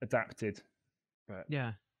adapted. But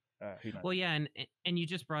who knows? Well, yeah, and you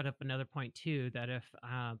just brought up another point too, that if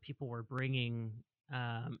people were bringing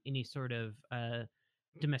any sort of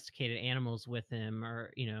domesticated animals with them,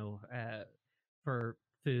 or for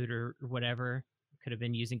food or whatever, could have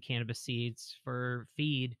been using cannabis seeds for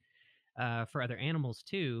feed for other animals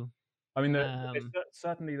too. I mean,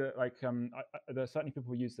 certainly that, like, there are certainly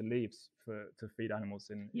people who use the leaves to feed animals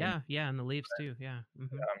in. And the leaves too. Yeah.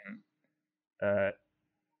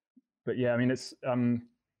 But yeah, I mean, it's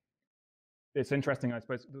interesting. I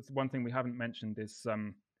suppose one thing we haven't mentioned is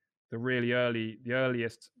the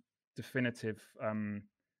earliest definitive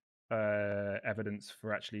evidence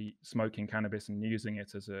for actually smoking cannabis and using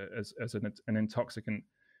it as an intoxicant.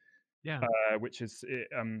 Which is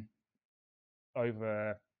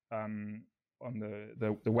over on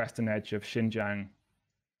the western edge of Xinjiang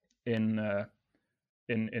in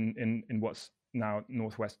what's now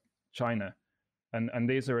northwest China, and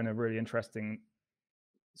these are in a really interesting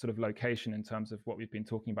sort of location in terms of what we've been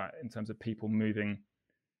talking about, in terms of people moving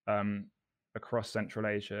across Central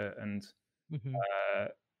Asia, and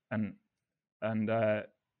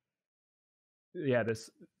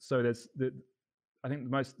I think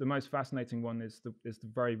the most fascinating one is the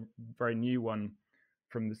very, very new one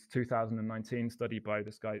from this 2019 study by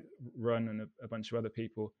this guy Run and a bunch of other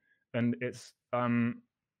people, and it's in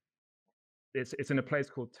a place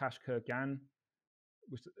called Tashkurgan,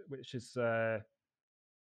 which is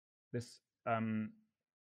this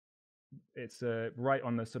it's right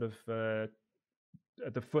on the sort of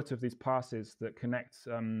at the foot of these passes that connect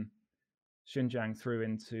Xinjiang through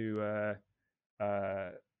into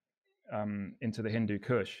the Hindu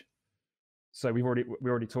Kush. So we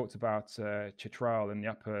already talked about Chitral and the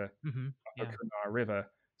upper Kunar River.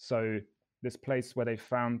 So this place where they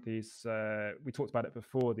found these, we talked about it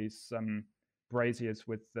before, these braziers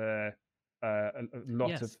with a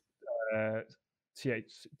lot of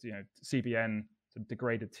CBN,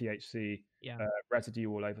 degraded THC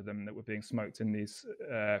residue all over them, that were being smoked in these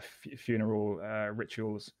funeral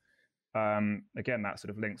rituals. Again, that sort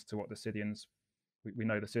of links to what the Scythians, we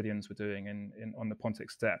know the Scythians were doing on the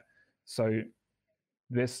Pontic steppe. So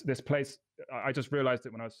this place, I just realized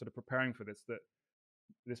it when I was sort of preparing for this, that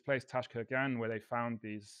this place Tashkurgan, where they found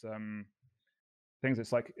these things,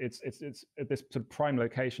 it's like it's this sort of prime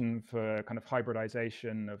location for kind of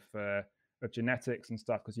hybridization of genetics and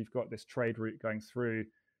stuff, because you've got this trade route going through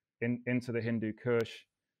into the Hindu Kush,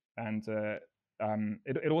 and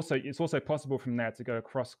it's also possible from there to go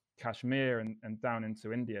across Kashmir and down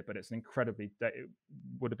into India, but it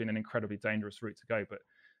would have been an incredibly dangerous route to go. But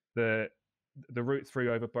the route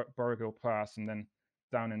through over Borrowgil Pass and then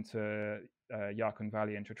down into Yarkon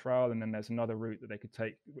Valley and Chitral, and then there's another route that they could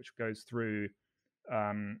take which goes through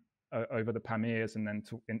over the Pamirs and then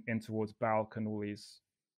in towards Balkh and all these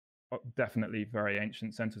definitely very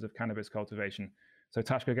ancient centers of cannabis cultivation. So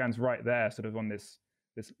Tashkogan's right there, sort of on this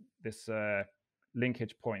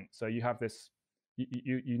linkage point. So you have this,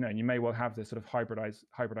 you may well have this sort of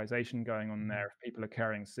hybridization going on there if people are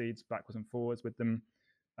carrying seeds backwards and forwards with them.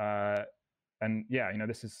 And yeah,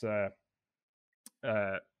 this is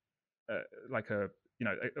like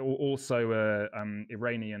also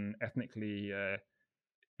Iranian, ethnically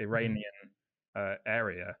Iranian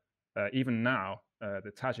area. Even now,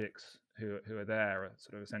 the Tajiks who are there are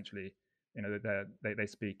sort of essentially, they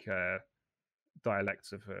speak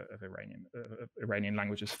dialects of Iranian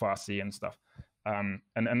languages, Farsi and stuff, and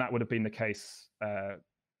that would have been the case.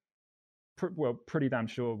 Pretty damn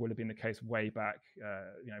sure would have been the case way back,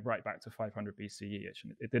 right back to 500 BCE.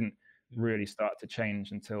 It didn't really start to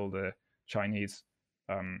change until the Chinese,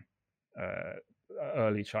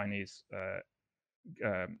 early Chinese, the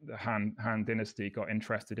Han Dynasty got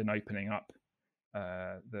interested in opening up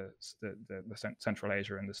the Central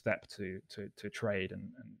Asia and the steppe to trade and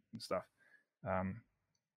stuff.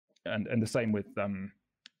 And the same with the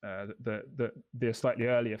slightly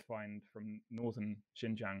earlier find from northern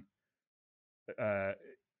Xinjiang.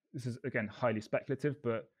 This is again highly speculative,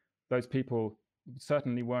 but those people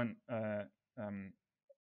certainly weren't Han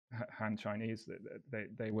Chinese.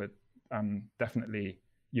 They were definitely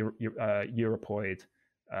Europoid.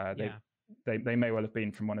 They may well have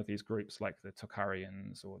been from one of these groups like the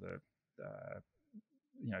Tocharians or the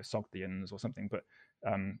Sogdians or something, but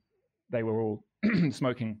they were all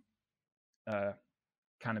smoking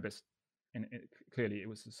cannabis. Clearly, it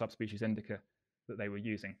was the subspecies indica that they were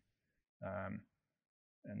using.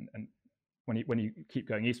 And when you keep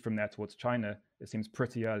going east from there towards China, it seems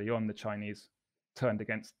pretty early on the Chinese turned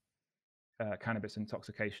against cannabis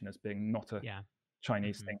intoxication as being not a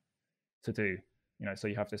Chinese thing to do. So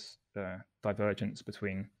you have this divergence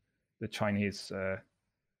between the Chinese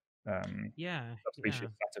subspecies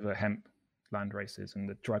sativa hemp land races and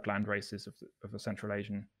the drug land races of the Central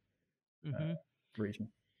Asian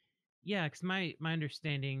region. Yeah, because my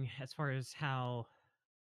understanding as far as how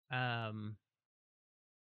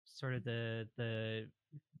sort of the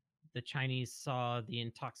Chinese saw the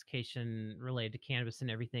intoxication related to cannabis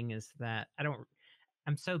and everything is that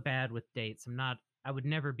I'm so bad with dates. I would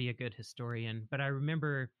never be a good historian, but I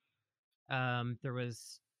remember there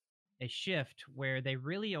was a shift where they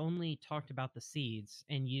really only talked about the seeds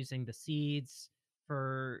and using the seeds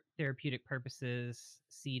for therapeutic purposes,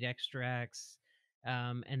 seed extracts,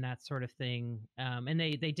 and that sort of thing. And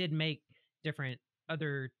they did make different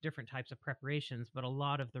types of preparations, but a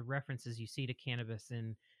lot of the references you see to cannabis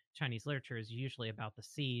in Chinese literature is usually about the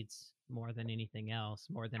seeds more than anything else,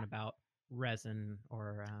 more than about resin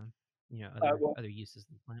or other uses of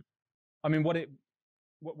the plant. I mean,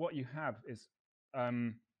 what you have is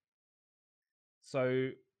so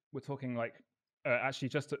we're talking like actually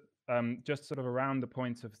just sort of around the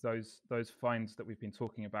point of those finds that we've been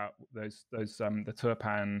talking about, those the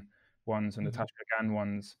Turpan ones and the Tashkogan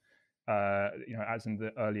ones, as in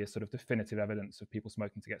the earliest sort of definitive evidence of people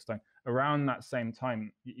smoking to get stoned. Around that same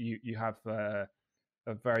time, you have a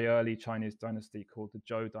very early Chinese dynasty called the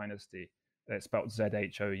Zhou dynasty. It's spelled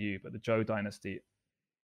Zhou, but the Zhou dynasty.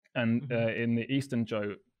 And in the Eastern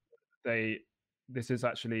Zhou, this is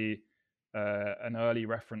actually an early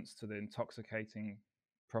reference to the intoxicating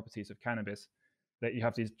properties of cannabis. That you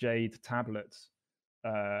have these jade tablets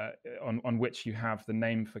on which you have the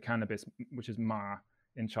name for cannabis, which is ma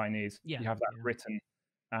in Chinese. You have that written,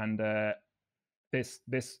 and this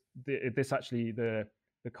actually the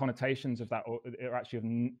connotations of that are actually of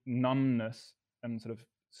numbness and sort of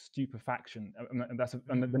stupefaction, and that's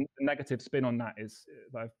and the negative spin on that is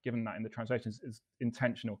that I've given that in the translations is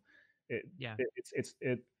intentional.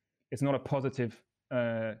 It's not a positive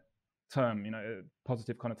term,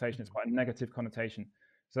 positive connotation. It's quite a negative connotation.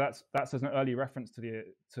 So that's an early reference to the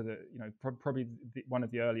probably one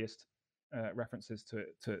of the earliest references to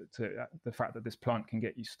the fact that this plant can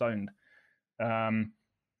get you stoned.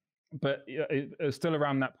 But it's still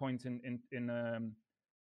around that point in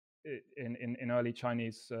early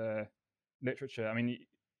Chinese literature. I mean,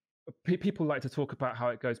 people like to talk about how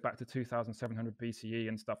it goes back to 2700 BCE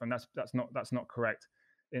and stuff, and that's not correct.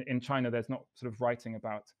 In China, there's not sort of writing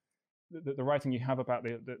about the writing you have about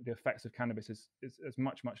the effects of cannabis is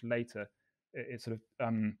much later. It's sort of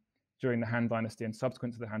during the Han Dynasty and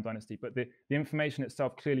subsequent to the Han Dynasty, but the information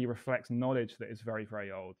itself clearly reflects knowledge that is very,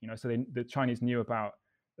 very old. So the Chinese knew about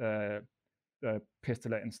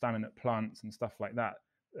pistillate and staminate plants and stuff like that,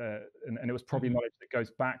 and it was probably knowledge that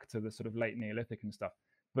goes back to the sort of late Neolithic and stuff.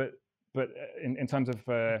 But in terms of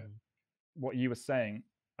what you were saying,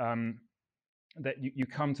 that you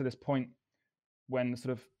come to this point when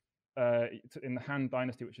sort of in the Han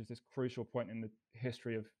Dynasty, which is this crucial point in the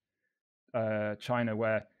history of China,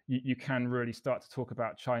 where you can really start to talk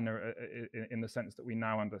about China in the sense that we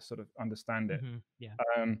now understand it.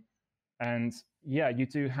 And you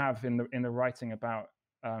do have in the writing about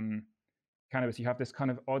cannabis, you have this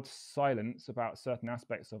kind of odd silence about certain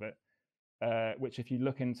aspects of it, which if you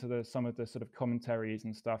look into some of the sort of commentaries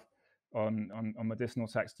and stuff on medicinal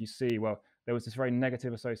texts, you see, well, there was this very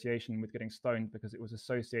negative association with getting stoned because it was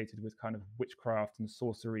associated with kind of witchcraft and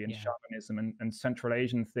sorcery and shamanism and Central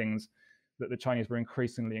Asian things that the Chinese were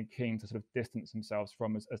increasingly keen to sort of distance themselves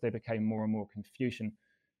from as they became more and more Confucian.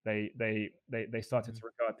 They started to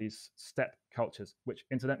regard these steppe cultures, which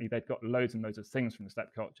incidentally they'd got loads and loads of things from the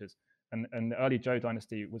steppe cultures, and the early Zhou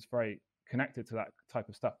dynasty was very connected to that type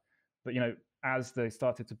of stuff. But as they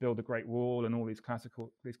started to build the Great Wall and all these classic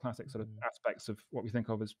sort of aspects of what we think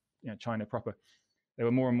of as China proper, they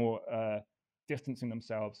were more and more distancing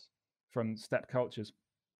themselves from steppe cultures,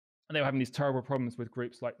 and they were having these terrible problems with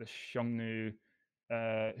groups like the Xiongnu,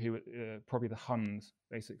 who were probably the Huns,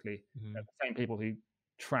 basically, the same people who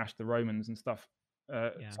trashed the Romans and stuff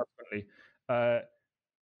subsequently.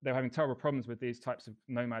 They were having terrible problems with these types of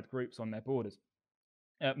nomad groups on their borders.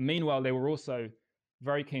 Meanwhile, they were also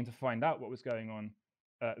very keen to find out what was going on.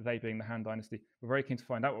 They being the Han Dynasty, were very keen to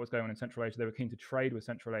find out what was going on in Central Asia. They were keen to trade with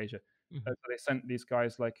Central Asia. So they sent these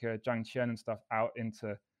guys like Zhang Qian and stuff out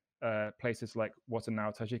into places like what are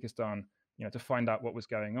now Tajikistan, to find out what was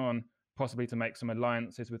going on, possibly to make some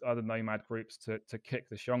alliances with other nomad groups to kick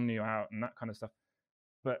the Xiongnu out and that kind of stuff.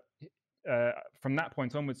 But from that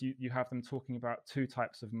point onwards, you have them talking about two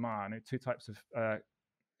types of ma, two types of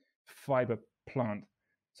fiber plant.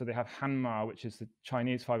 So they have hanma, which is the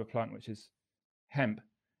Chinese fiber plant, which is hemp.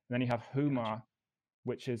 And then you have huma,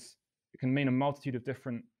 which it can mean a multitude of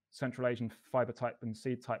different Central Asian fiber type and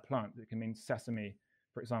seed type plants. It can mean sesame,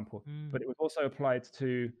 for example. But it was also applied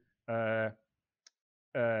to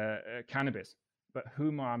cannabis. But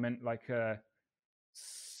huma meant like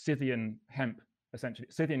Scythian hemp, essentially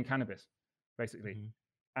Scythian cannabis, basically.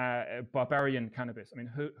 Barbarian cannabis. I mean,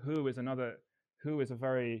 hu is a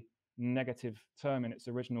very negative term in its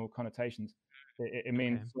original connotations. It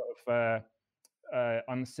means sort of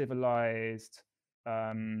uncivilized,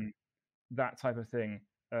 that type of thing.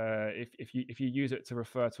 If you use it to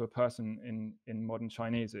refer to a person in modern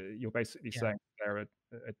Chinese, you're basically saying they're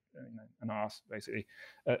an arse, basically.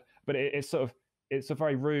 But it's a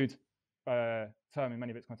very rude term in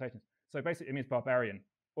many of its connotations. So basically, it means barbarian,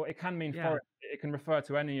 or it can mean foreign. It can refer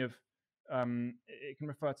to any of. It can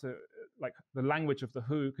refer to like the language of the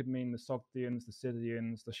Hu could mean the Sogdians, the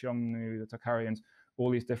Scythians, the Xiongnu, the Tocharians,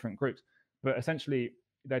 all these different groups. But essentially,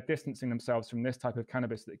 they're distancing themselves from this type of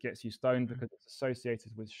cannabis that gets you stoned because it's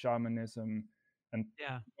associated with shamanism and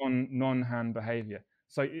non-Han behavior.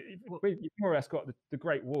 So you've more or less got the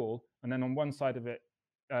Great Wall, and then on one side of it,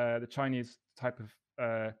 the Chinese type of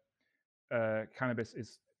cannabis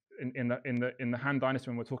is in the Han Dynasty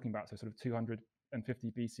when we're talking about, so sort of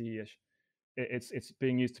 250 BCE-ish. It's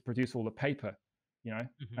being used to produce all the paper,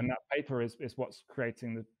 and that paper is what's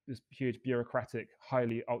creating this huge bureaucratic,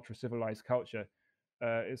 highly ultra civilized culture.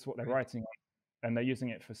 It's what they're writing on, and they're using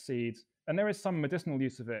it for seeds. And there is some medicinal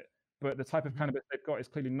use of it, but the type of cannabis they've got is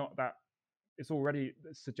clearly not that. It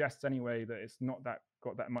suggests anyway that it's not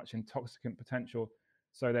got that much intoxicant potential.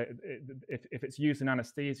 So that if it's used in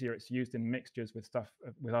anesthesia, it's used in mixtures with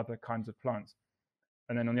other kinds of plants.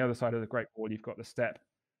 And then on the other side of the Great Wall, you've got the steppe,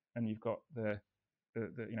 and you've got the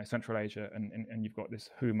Central Asia, and you've got this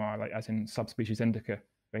huma, like as in subspecies indica,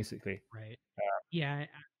 basically. Right.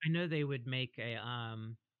 I know they would make a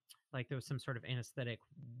like there was some sort of anesthetic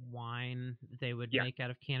wine they would make out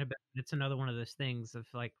of cannabis. It's another one of those things of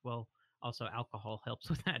like, well, also alcohol helps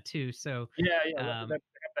with that too. So they're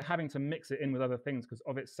having to mix it in with other things because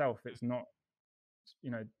of itself, it's not,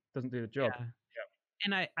 doesn't do the job.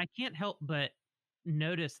 And I can't help but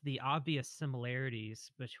notice the obvious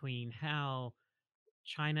similarities between how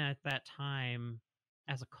China at that time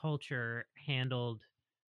as a culture handled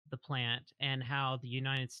the plant and how the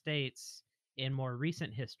United States in more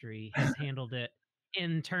recent history has handled it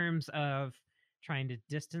in terms of trying to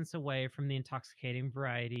distance away from the intoxicating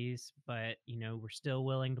varieties, but we're still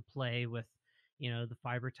willing to play with the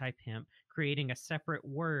fiber type hemp, creating a separate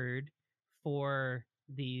word for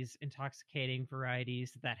these intoxicating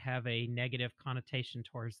varieties that have a negative connotation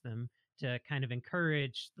towards them to kind of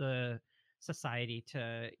encourage the society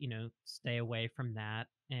to, stay away from that.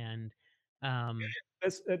 And um,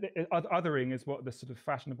 Othering is what the sort of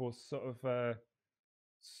fashionable sort of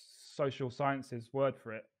social sciences word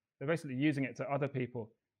for it. They're basically using it to other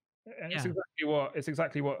people, and yeah, it's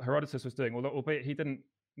exactly what Herodotus was doing. Although, albeit he didn't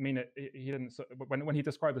mean it, he didn't. When he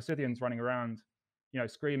described the Scythians running around,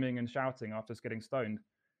 screaming and shouting after getting stoned,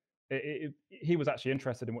 he was actually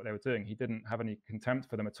interested in what they were doing. He didn't have any contempt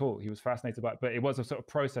for them at all. He was fascinated by it, but it was a sort of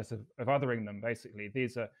process of othering them. Basically,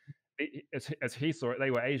 these are, as he saw it,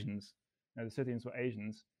 they were Asians. The Scythians were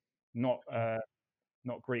Asians, not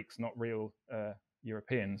Greeks, not real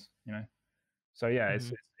Europeans. So yeah,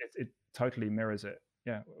 mm-hmm. it totally mirrors it.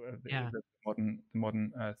 Yeah, the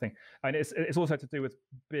modern thing, and it's also to do with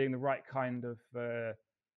being the right kind of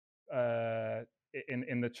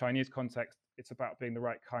in the Chinese context. It's about being the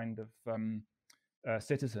right kind of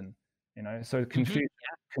citizen. So Confucian,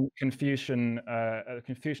 the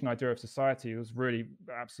Confucian idea of society was really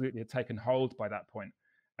absolutely had taken hold by that point,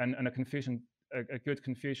 and a good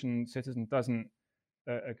Confucian citizen doesn't,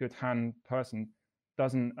 a good Han person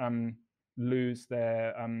doesn't lose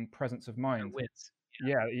their presence of mind. Wits.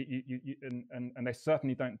 Yeah, and they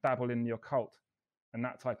certainly don't dabble in the occult and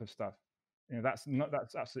that type of stuff. That's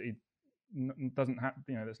absolutely doesn't have,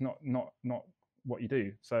 that's not what you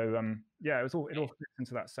do. So yeah, it all fits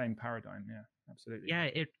into that same paradigm. Yeah, absolutely. Yeah,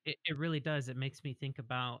 it really does. It makes me think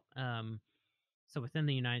about so within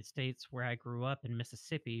the United States, where I grew up in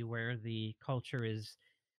Mississippi, where the culture is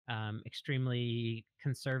extremely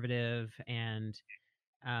conservative, and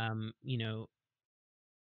you know,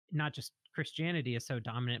 not just Christianity is so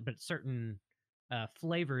dominant, but certain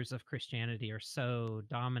flavors of Christianity are so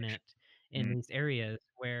dominant in Mm. these areas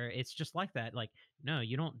where it's just like that. Like, no,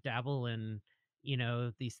 you don't dabble in,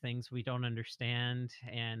 these things we don't understand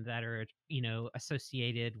and that are,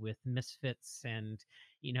 associated with misfits and,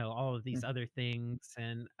 all of these Mm. other things.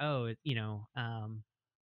 And,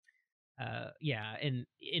 yeah, and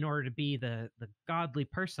in order to be the godly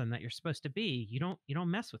person that you're supposed to be, you don't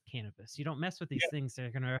mess with cannabis, you don't mess with these Yeah, things that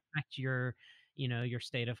are going to affect your, your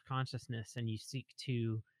state of consciousness, and you seek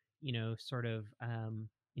to, sort of,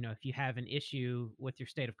 if you have an issue with your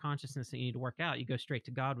state of consciousness that you need to work out, you go straight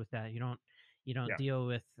to God with that. You don't yeah. deal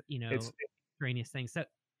with, It's extraneous things. So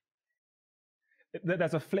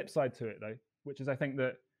there's a flip side to it though, which is, I think,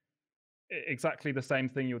 that exactly the same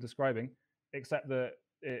thing you're describing, except that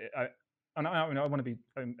I want to be,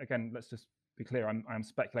 again, let's just be clear. I'm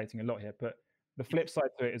speculating a lot here, but the flip side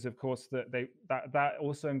to it is, of course, that that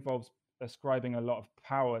also involves ascribing a lot of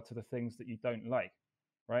power to the things that you don't like,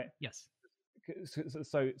 right? yes. So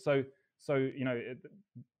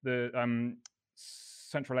the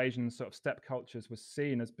Central Asian sort of steppe cultures were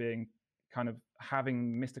seen as being kind of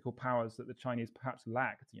having mystical powers that the Chinese perhaps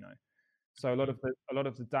lacked. So a lot of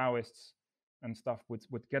the Taoists and stuff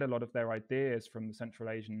would get a lot of their ideas from the Central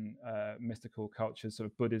Asian mystical cultures,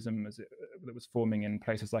 sort of Buddhism that was forming in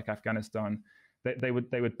places like Afghanistan. They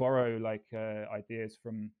would borrow like ideas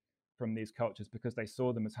from these cultures because they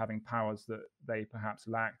saw them as having powers that they perhaps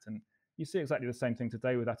lacked. And you see exactly the same thing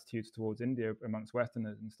today with attitudes towards India amongst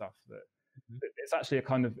Westerners and stuff. That it's actually a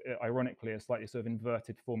kind of, ironically, a slightly sort of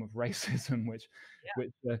inverted form of racism,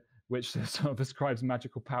 which sort of ascribes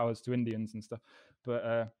magical powers to Indians and stuff.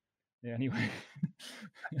 But yeah, anyway.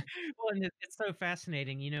 Well, and it's so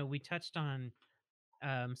fascinating. We touched on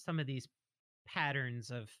some of these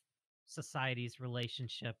patterns of society's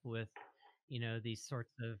relationship with, these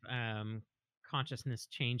sorts of consciousness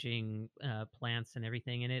changing plants and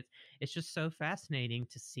everything, and it's just so fascinating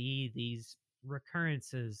to see these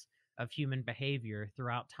recurrences of human behavior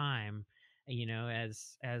throughout time.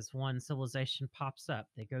 As one civilization pops up,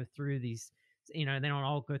 they go through these, they don't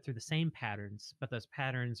all go through the same patterns, but those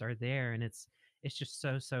patterns are there, and it's just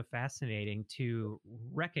so fascinating to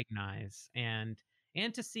recognize and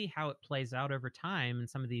to see how it plays out over time in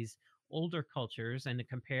some of these older cultures, and to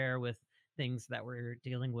compare with things that we're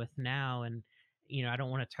dealing with now. And I don't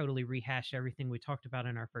want to totally rehash everything we talked about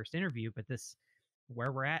in our first interview, but this,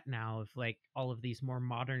 where we're at now, of like all of these more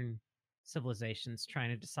modern civilizations trying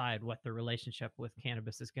to decide what their relationship with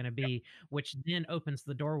cannabis is going to be, which then opens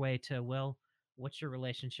the doorway to, well, what's your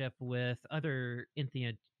relationship with other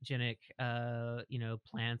entheogenic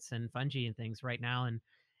plants and fungi and things right now. And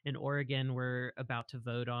in Oregon, we're about to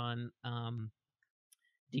vote on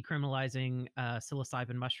decriminalizing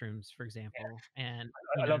psilocybin mushrooms, for example, and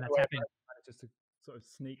I love the that's way happening. I just to sort of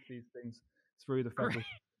sneak these things through the federal.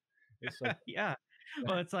 It's so Yeah. yeah.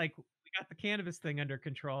 Well, it's like we got the cannabis thing under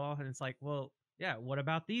control, and it's like, well, yeah, what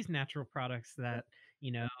about these natural products that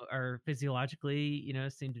are physiologically,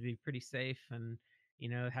 seem to be pretty safe and,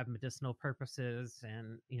 have medicinal purposes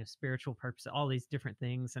and, spiritual purposes, all these different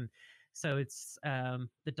things. And so it's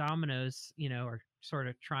the dominoes, are sort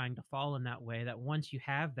of trying to fall in that way, that once you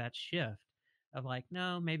have that shift of like,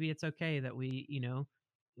 no, maybe it's okay that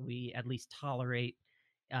we at least tolerate,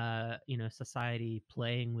 society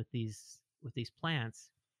playing with these plants.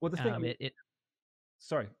 Well, the thing, It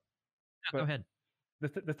sorry, Go but ahead.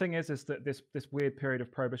 the thing is that this weird period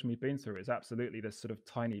of prohibition we've been through is absolutely this sort of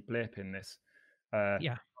tiny blip in this.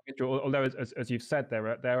 Yeah. Although, as you've said,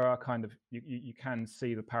 there are kind of you can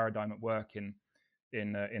see the paradigm at work in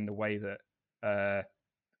the way that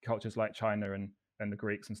cultures like China and the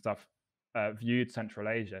Greeks and stuff viewed Central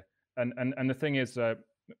Asia. And the thing is,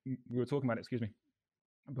 we were talking about it, excuse me,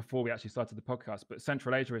 before we actually started the podcast, but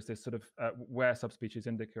Central Asia is this sort of where subspecies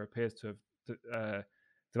indica appears to have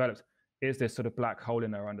developed, is this sort of black hole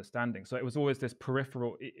in our understanding. So it was always this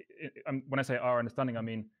peripheral. When I say our understanding, I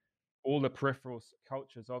mean all the peripheral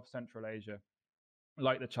cultures of Central Asia,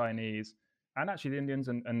 like the Chinese and actually the Indians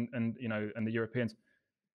and the Europeans.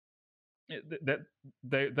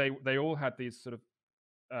 They all had these sort of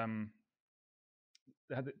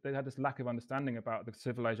they had this lack of understanding about the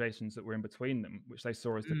civilizations that were in between them, which they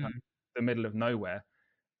saw as the kind of the middle of nowhere.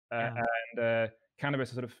 And cannabis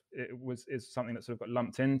sort of is something that sort of got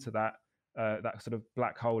lumped into that sort of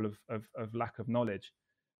black hole of lack of knowledge.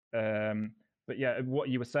 But yeah, what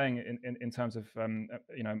you were saying in terms of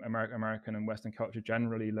American and Western culture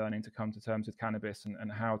generally learning to come to terms with cannabis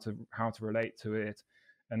and how to relate to it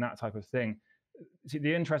and that type of thing. See,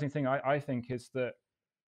 the interesting thing I think is that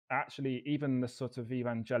actually even the sort of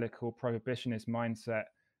evangelical prohibitionist mindset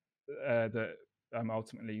that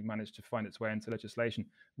ultimately managed to find its way into legislation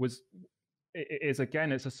is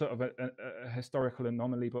again, it's a sort of a historical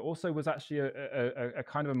anomaly, but also was actually a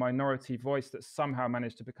kind of a minority voice that somehow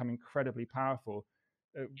managed to become incredibly powerful,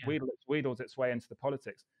 wheedles its way into the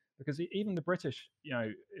politics. Because even the British,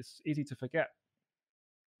 it's easy to forget,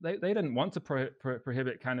 they didn't want to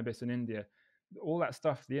prohibit cannabis in India. All that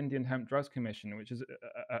stuff, the Indian Hemp Drugs Commission, which is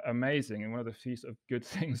amazing and one of the few sort of good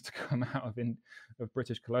things to come out of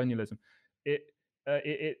British colonialism, it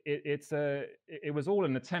was all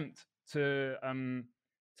an attempt to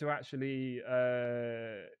actually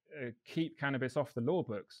keep cannabis off the law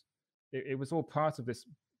books. It was all part of this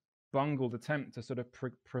bungled attempt to sort of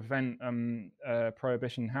prevent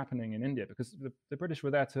prohibition happening in India, because the British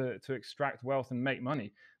were there to extract wealth and make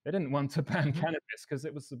money. They didn't want to ban cannabis because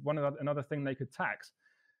it was another thing they could tax.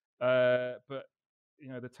 But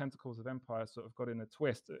the tentacles of empire sort of got in a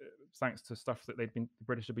twist thanks to stuff that the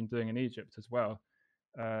British had been doing in Egypt as well.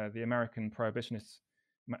 The American prohibitionists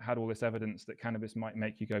had all this evidence that cannabis might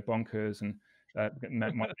make you go bonkers and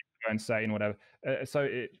might make you go insane, whatever. So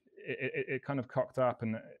it kind of cocked up,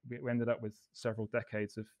 and we ended up with several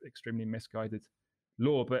decades of extremely misguided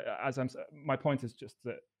law. But my point is just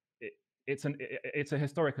that it's a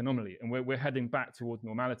historic anomaly, and we're heading back towards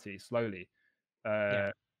normality slowly.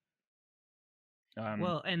 Well,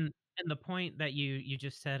 and the point that you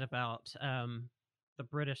just said about the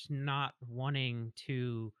British not wanting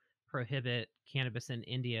to prohibit cannabis in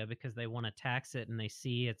India because they want to tax it and they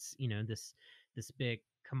see it's this big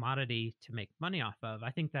commodity to make money off of. I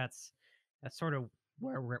think that's sort of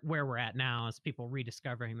where we're at now, as people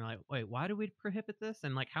rediscovering, like, wait, why do we prohibit this?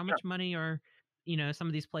 And like, how much money are some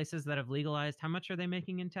of these places that have legalized, how much are they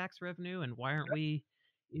making in tax revenue, and why aren't we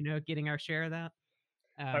getting our share of that?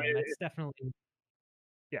 That's definitely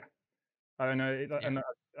I know, and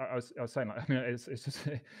I was saying, like, I mean, it's just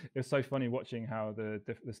it's so funny watching how the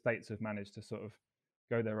states have managed to sort of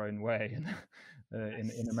go their own way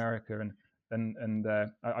in America, and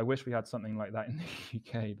I wish we had something like that in the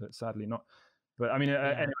UK, but sadly not. But I mean,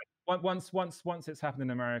 anyway, once it's happened in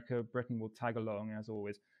America, Britain will tag along as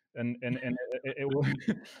always, and it will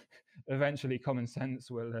eventually common sense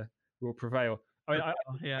will prevail. I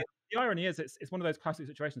mean, the irony is, it's one of those classic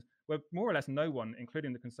situations where more or less no one,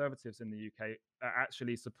 including the Conservatives in the UK,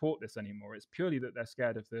 actually support this anymore. It's purely that they're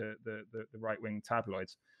scared of the right-wing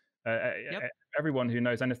tabloids. Everyone who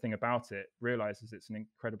knows anything about it realizes it's an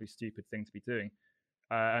incredibly stupid thing to be doing.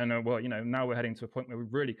 And well, now we're heading to a point where we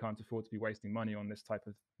really can't afford to be wasting money on this type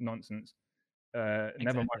of nonsense.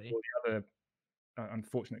 Never mind all the other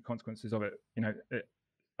unfortunate consequences of it.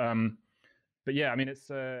 But yeah, I mean, it's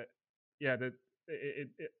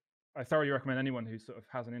I thoroughly recommend anyone who sort of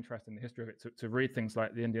has an interest in the history of it to read things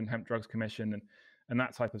like the Indian Hemp Drugs Commission and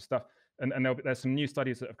that type of stuff. And there's some new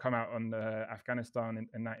studies that have come out on Afghanistan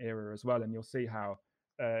in that era as well, and you'll see how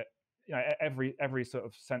every sort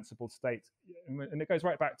of sensible state, and it goes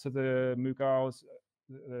right back to the Mughals,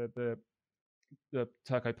 the the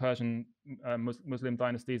Turco-Persian Muslim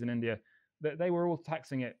dynasties in India, they were all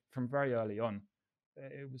taxing it from very early on.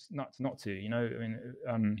 It was nuts not to, I mean,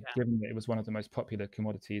 given that it was one of the most popular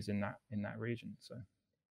commodities in that region. So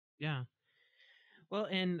Yeah. Well,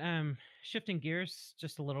 and shifting gears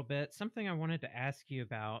just a little bit, something I wanted to ask you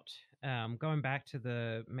about, going back to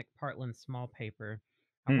the McPartland small paper,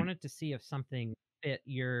 I wanted to see if something fit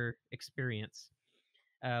your experience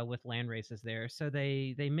with land races there. So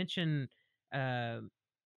they mention, uh,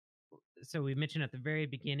 so we mentioned at the very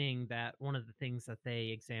beginning that one of the things that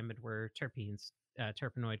they examined were terpenes,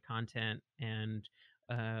 terpenoid content, and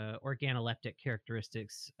organoleptic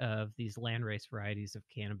characteristics of these landrace varieties of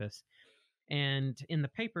cannabis. And in the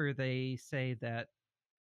paper, they say that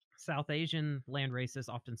South Asian land races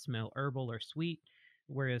often smell herbal or sweet,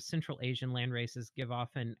 whereas Central Asian land races give off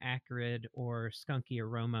an acrid or skunky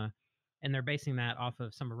aroma. And they're basing that off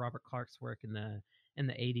of some of Robert Clark's work in the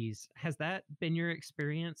 80s. Has that been your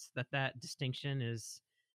experience, that distinction is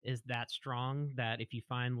that strong, that if you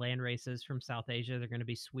find land races from South Asia, they're going to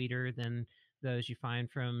be sweeter than those you find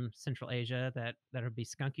from Central Asia that'll be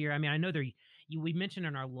skunkier? I mean, I know we mentioned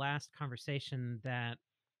in our last conversation that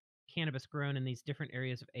cannabis grown in these different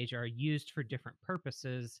areas of Asia are used for different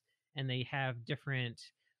purposes, and they have different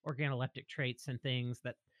organoleptic traits and things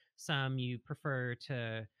that some you prefer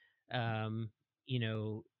to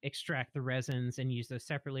extract the resins and use those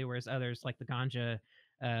separately, whereas others, like the ganja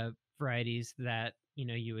varieties, that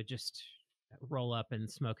you would just roll up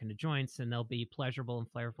and smoke into joints, and they'll be pleasurable and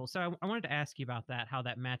flavorful. So I wanted to ask you about that, how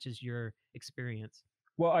that matches your experience.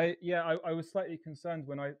 Well, I was slightly concerned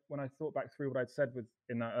when I thought back through what I'd said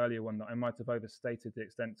in that earlier one, that I might have overstated the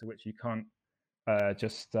extent to which you can't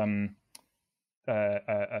just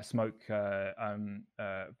smoke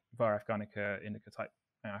Var afghanica indica type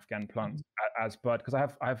Afghan plants as bud, because I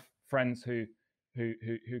have friends who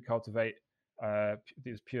cultivate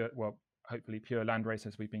these pure, well, hopefully pure land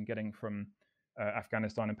races we've been getting from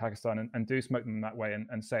Afghanistan and Pakistan, and do smoke them that way,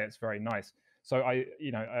 and say it's very nice. So I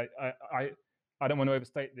don't want to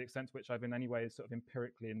overstate the extent to which I've in any way sort of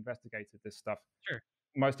empirically investigated this stuff. Sure.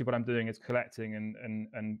 Mostly what I'm doing is collecting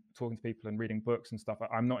and talking to people and reading books and stuff.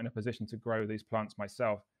 I'm not in a position to grow these plants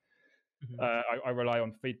myself. I rely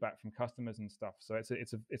on feedback from customers and stuff. So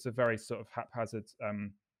it's a very sort of haphazard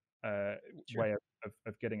way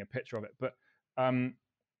of getting a picture of it. But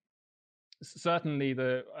certainly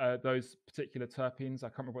those particular terpenes, I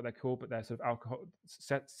can't remember what they're called, but they're sort of alcohol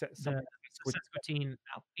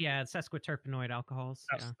sesquiterpenoid alcohols.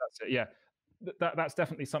 That's it. Yeah, that's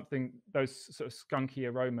definitely something. Those sort of skunky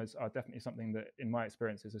aromas are definitely something that, in my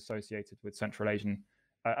experience, is associated with Central Asian.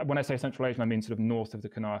 When I say Central Asian, I mean sort of north of the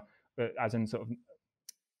Kannar, as in sort of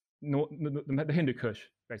the Hindu Kush,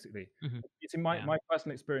 basically. You see, my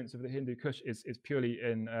personal experience of the Hindu Kush is purely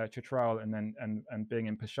in Chitral, and being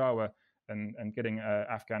in Peshawar, and getting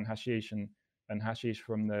Afghan hashish and hashish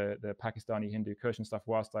from the Pakistani Hindu Kush and stuff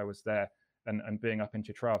whilst I was there, and being up in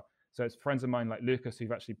Chitral. So it's friends of mine like Lucas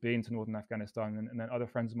who've actually been to northern Afghanistan, and then other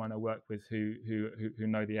friends of mine I work with who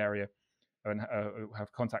know the area and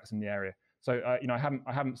have contacts in the area. So I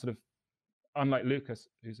haven't sort of, unlike Lucas,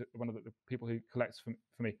 who's one of the people who collects for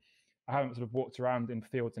me, I haven't sort of walked around in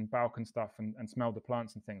fields in Balk and stuff and smelled the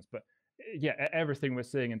plants and things. But yeah, everything we're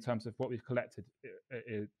seeing in terms of what we've collected,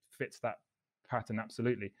 it fits that pattern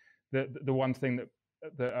absolutely. The one thing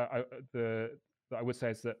that I would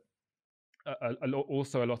say is that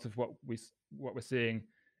also a lot of what we're seeing,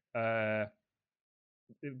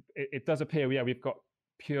 it does appear, yeah, we've got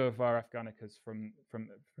pure Var afghanicas from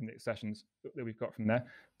the accessions that we've got from there,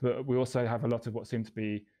 but we also have a lot of what seem to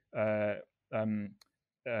be Var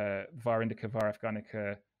indica, Var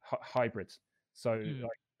afghanica hybrids. So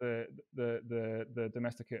like the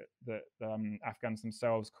domesticate that Afghans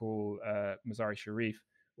themselves call Mazari Sharif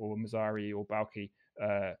or Mazari or Balki,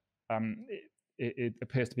 it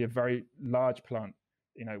appears to be a very large plant,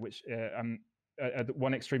 which at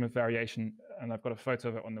one extreme of variation, and I've got a photo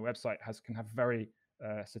of it on the website, can have very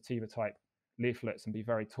sativa type leaflets and be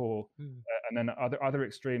very tall. And then other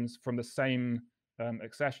extremes from the same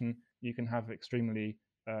accession, you can have extremely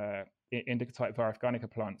indica type Var afghanica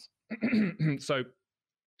plants. So,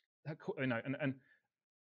 and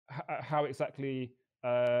how exactly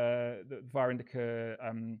the Var indica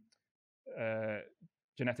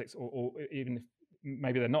genetics, or even if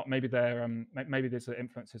maybe they're not, maybe they're maybe there's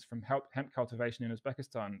influences from hemp cultivation in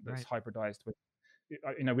Uzbekistan that's hybridized with,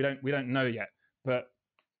 we don't know yet. But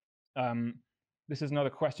this is another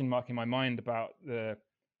question mark in my mind about the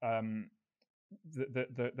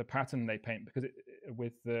pattern they paint, because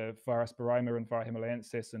with the Var asperima and Var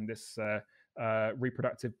himalayensis and this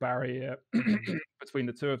reproductive barrier between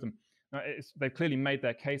the two of them, they've clearly made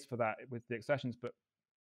their case for that with the accessions, but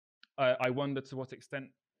I wonder to what extent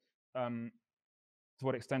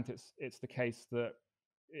it's the case that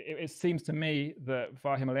it seems to me that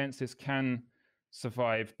var himalayensis can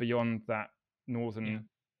survive beyond that northern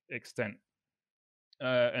extent,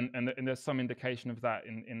 and there's some indication of that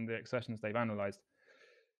in the accessions they've analysed.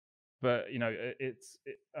 But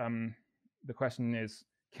the question is,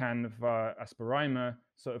 can var asperima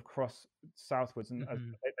sort of cross southwards? And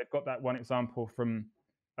they've got that one example from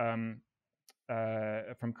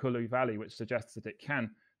Kulu Valley, which suggests that it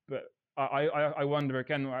can. But I wonder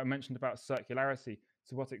again, what I mentioned about circularity,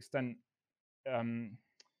 to what extent,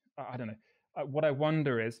 I don't know. What I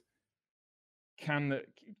wonder is,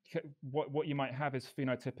 what you might have is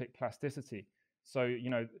phenotypic plasticity. So,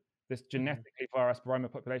 this genetically var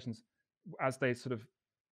asperima populations, as they sort of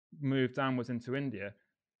move downwards into India,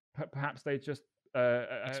 perhaps they just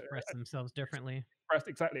express themselves differently.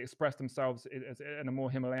 Express themselves in a more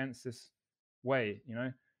Himalayensis way,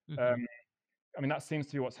 I mean, that seems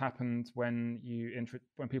to be what's happened when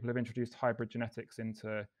people have introduced hybrid genetics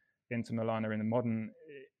into Milana in the modern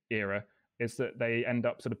era, is that they end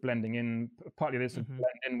up sort of blending in. Partly they sort of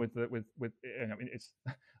blend in with it's.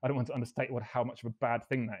 I don't want to understate how much of a bad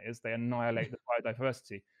thing that is. They annihilate the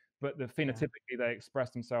biodiversity, but phenotypically they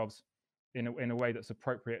express themselves in a way that's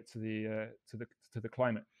appropriate to the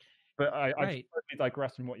climate. But I totally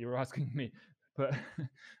digress from what you were asking me. But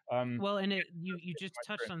well, and you just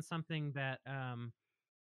touched on something that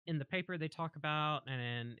in the paper they talk about,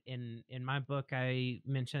 and in my book I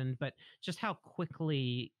mentioned, but just how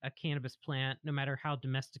quickly a cannabis plant, no matter how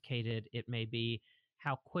domesticated it may be,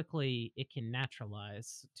 how quickly it can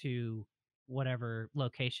naturalize to whatever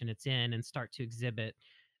location it's in and start to exhibit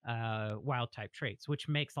wild type traits, which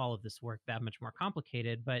makes all of this work that much more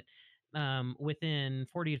complicated. But within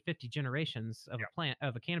 40 to 50 generations of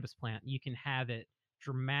a cannabis plant, you can have it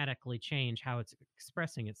dramatically change how it's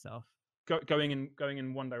expressing itself. Going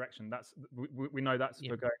in one direction. That's we know that's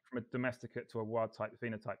for going from a domesticate to a wild type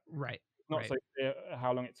phenotype. Right. Not so clear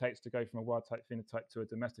how long it takes to go from a wild type phenotype to a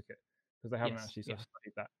domesticate, because they haven't actually sort of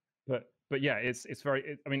studied that. But yeah, it's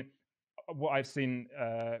very. I mean, what I've seen,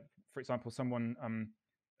 for example, someone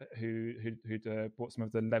who'd bought some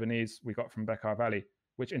of the Lebanese we got from Bekaa Valley,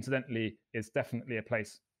 which incidentally is definitely a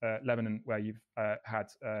place, Lebanon, where you've had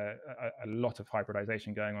a lot of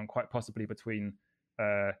hybridization going on, quite possibly between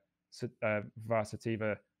var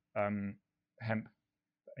sativa hemp,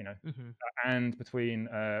 and between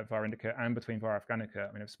var indica and between var afghanica.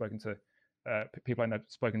 I mean, I've spoken to people I know,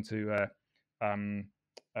 spoken to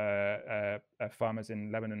farmers in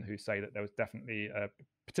Lebanon who say that there was definitely a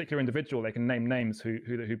particular individual, they can name names,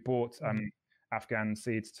 who bought Afghan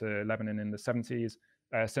seeds to Lebanon in the 70s.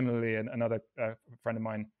 Similarly, another friend of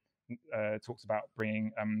mine talks about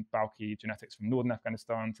bringing Balki genetics from northern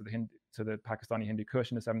Afghanistan to the Pakistani Hindu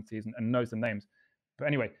Kush in the 70s, and knows the names. But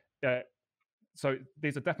anyway, so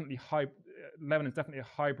these are definitely Lebanon is definitely a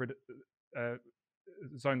hybrid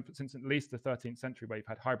zone since at least the 13th century, where you've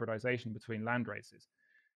had hybridization between land races.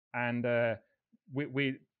 And a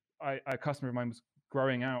customer of mine was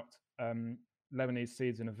growing out Lebanese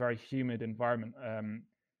seeds in a very humid environment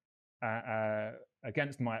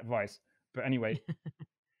against my advice. But anyway,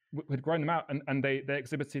 we'd grown them out, and they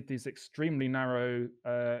exhibited these extremely narrow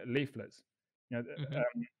leaflets.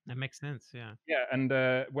 That makes sense. Yeah. Yeah, and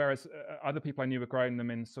whereas other people I knew were growing them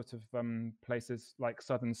in sort of places like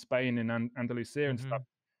southern Spain, in Andalusia and stuff,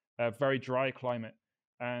 very dry climate,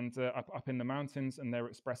 and up in the mountains, and they were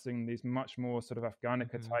expressing these much more sort of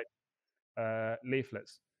Afghanica type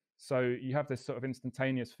leaflets. So you have this sort of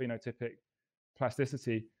instantaneous phenotypic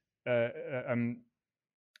plasticity, and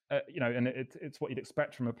it's what you'd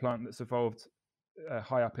expect from a plant that's evolved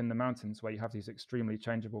high up in the mountains, where you have these extremely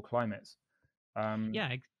changeable climates.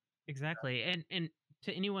 Exactly. And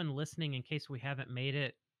to anyone listening, in case we haven't made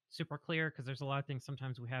it super clear, because there's a lot of things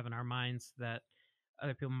sometimes we have in our minds that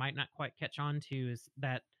other people might not quite catch on to, is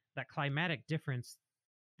that climatic difference,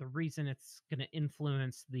 the reason it's going to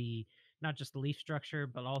influence the not just the leaf structure,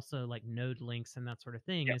 but also like node lengths and that sort of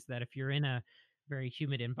thing, is that if you're in a very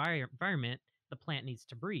humid environment, the plant needs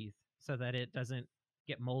to breathe so that it doesn't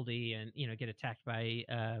get moldy and get attacked by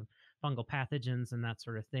fungal pathogens and that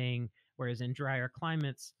sort of thing. Whereas in drier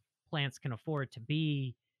climates, plants can afford to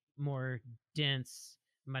be more dense,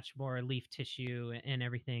 much more leaf tissue and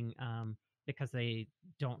everything, because they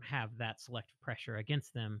don't have that selective pressure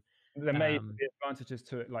against them. There may be advantages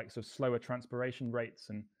to it, like sort of slower transpiration rates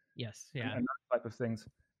and and that type of things.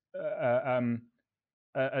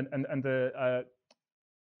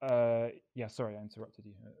 Sorry, I interrupted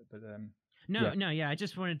you, but No, no, yeah. I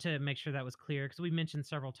just wanted to make sure that was clear because we mentioned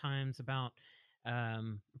several times about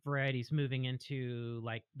varieties moving into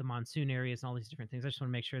like the monsoon areas and all these different things. I just want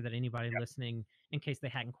to make sure that anybody listening, in case they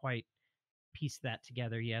hadn't quite pieced that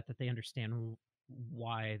together yet, that they understand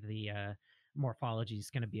why the morphology is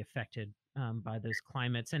going to be affected by those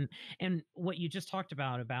climates. And what you just talked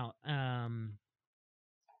about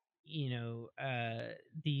you know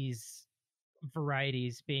these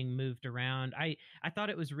varieties being moved around. I thought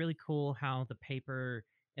it was really cool how the paper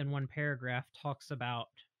in one paragraph talks about,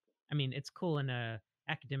 I mean, it's cool in a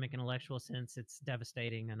academic intellectual sense, it's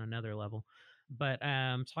devastating on another level, but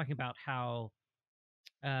talking about how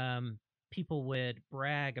um people would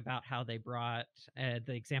brag about how they brought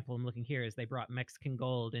the example I'm looking here is they brought Mexican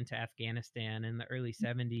gold into Afghanistan in the early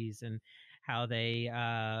 70s, and how they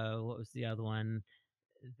what was the other one,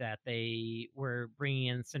 that they were bringing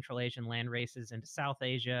in Central Asian land races into South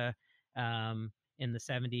Asia in the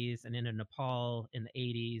 70s, and into Nepal in the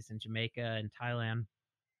 80s, and Jamaica and Thailand.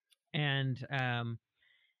 And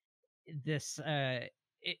this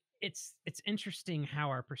it's interesting how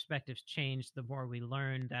our perspectives changed the more we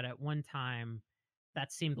learned that at one time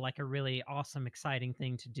that seemed like a really awesome, exciting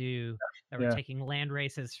thing to do. That we're Yeah. taking land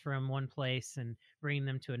races from one place and bringing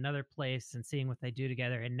them to another place and seeing what they do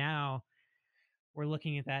together. And now we're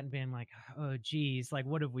looking at that and being like, oh geez, like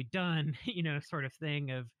what have we done? Sort of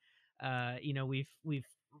thing of we've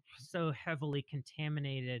so heavily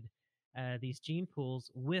contaminated these gene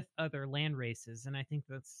pools with other land races. And I think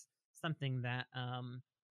that's something that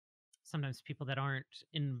sometimes people that aren't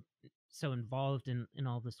so involved in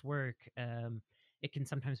all this work, it can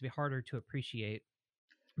sometimes be harder to appreciate,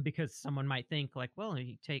 because someone might think like, well,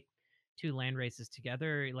 you take two land races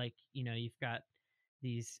together, like you've got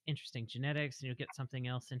these interesting genetics and you'll get something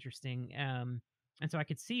else interesting. And so I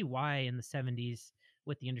could see why in the 70s,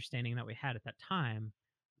 with the understanding that we had at that time,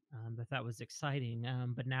 that was exciting.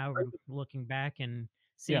 But now we're looking back and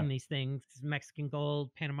Yeah. seeing these things, Mexican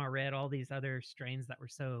gold, Panama red, all these other strains that were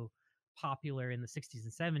so popular in the 60s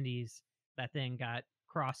and 70s that then got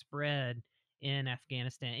crossbred in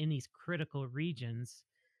Afghanistan in these critical regions.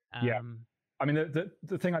 Yeah. I mean,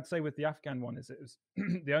 the thing I'd say with the Afghan one is it was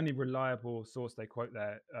the only reliable source they quote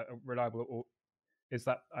there, is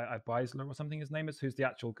that Beisler or something his name is, who's the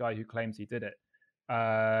actual guy who claims he did it.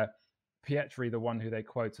 Pietri, the one who they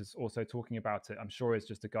quote as also talking about it, I'm sure is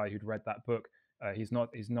just a guy who'd read that book. He's not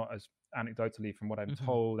as anecdotally, from what I'm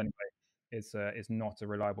told anyway, is not a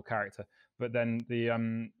reliable character. But then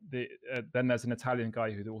then there's an Italian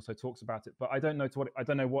guy who also talks about it. But I don't know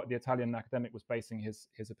what the Italian academic was basing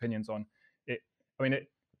his opinions on.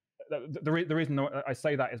 The reason I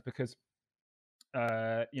say that is because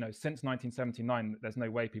since 1979, there's no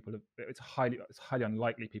way it's highly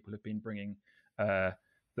unlikely people have been bringing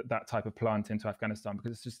that type of plant into Afghanistan,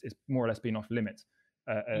 because it's more or less been off limits.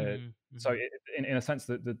 So in a sense,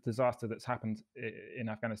 the disaster that's happened in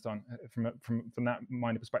Afghanistan from that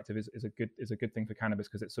minor perspective is a good thing for cannabis,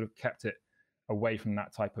 because it sort of kept it away from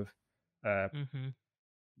that type of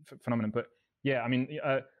phenomenon. But yeah, I mean,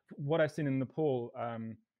 what I've seen in Nepal,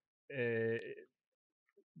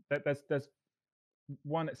 there's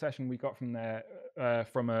one session we got from there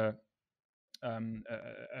from a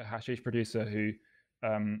hashish producer who,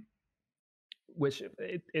 which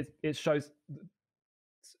it shows.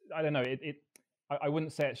 I don't know. I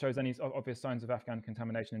wouldn't say it shows any obvious signs of Afghan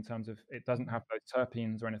contamination in terms of it doesn't have those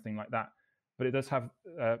terpenes or anything like that, but it does have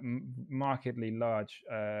markedly large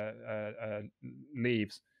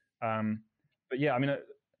leaves. But yeah, I mean,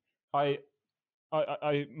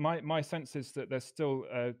 my sense is that there's still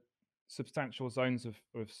substantial zones of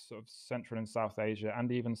sort of Central and South Asia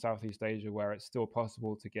and even Southeast Asia where it's still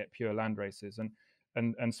possible to get pure land races, and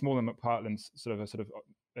Small and McPartland sort of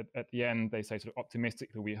at the end they say sort of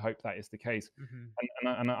optimistically we hope that is the case,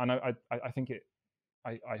 and I think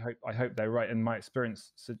I hope they're right, and my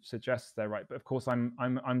experience suggests they're right. But of course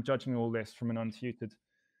I'm judging all this from an untutored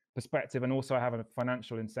perspective, and also I have a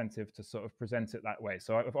financial incentive to sort of present it that way.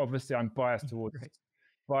 So obviously I'm biased towards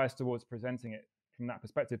presenting it from that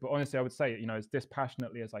perspective. But honestly, I would say, as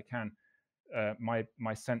dispassionately as I can,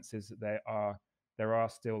 my sense is that there are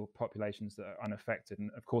still populations that are unaffected,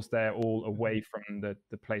 and of course they're all away from the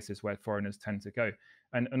places where foreigners tend to go.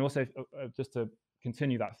 And also, just to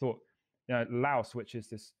continue that thought, Laos, which is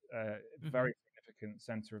this very significant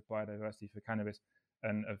center of biodiversity for cannabis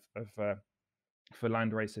and for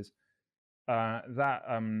land races, that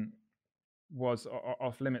was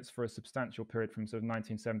off limits for a substantial period from sort of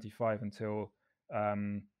 1975 until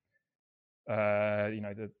the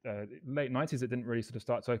late 90s. It didn't really sort of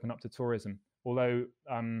start to open up to tourism, although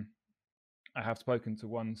I have spoken to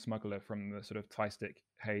one smuggler from the sort of Thai stick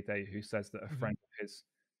heyday who says that a friend of his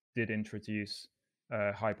did introduce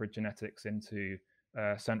hybrid genetics into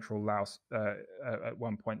central Laos at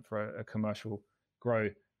one point for a commercial grow.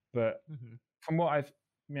 But from what I've,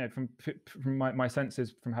 from my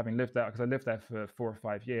senses from having lived there, because I lived there for 4 or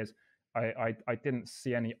 5 years, I didn't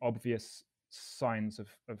see any obvious signs of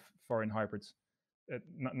foreign hybrids.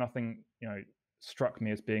 Nothing, struck me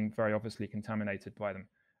as being very obviously contaminated by them.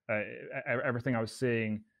 Everything I was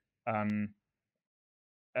seeing, and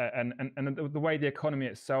the way the economy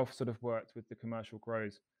itself sort of worked with the commercial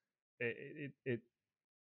grows, it's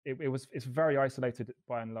very isolated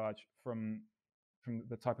by and large from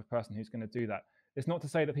the type of person who's going to do that. It's not to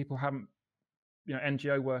say that people haven't,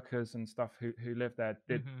 NGO workers and stuff who live there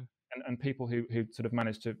did, and people who sort of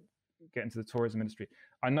managed to get into the tourism industry.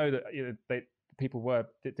 I know that people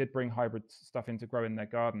did bring hybrid stuff in to grow in their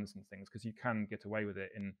gardens and things, because you can get away with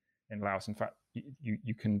it in Laos. In fact,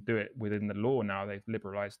 you can do it within the law now. They've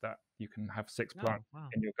liberalized that. You can have 6 plants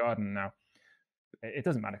in your garden now. It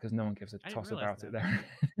doesn't matter because no one gives a toss about it there.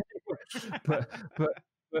 but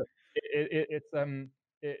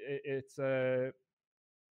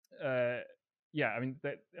yeah, I mean,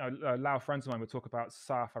 Lao friends of mine would talk about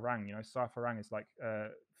sa farang. Sa farang is like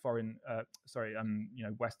foreign,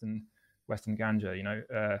 Western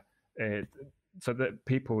ganja. So that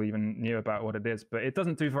people even knew about what it is, but it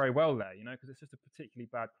doesn't do very well there, because it's just a particularly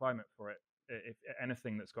bad climate for it. If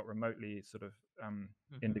anything that's got remotely sort of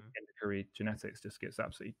indicatory genetics just gets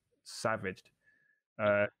absolutely savaged.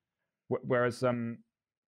 Whereas the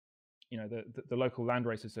local land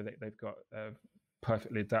races, so they've got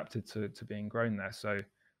perfectly adapted to being grown there. So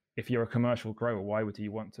if you're a commercial grower, why would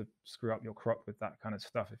you want to screw up your crop with that kind of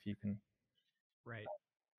stuff if you can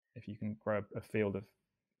grow a field of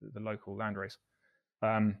the local land race?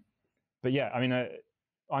 But yeah, I mean,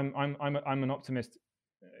 I'm an optimist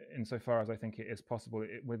insofar as I think it is possible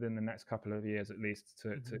within the next couple of years at least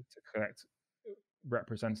to collect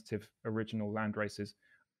representative original land races,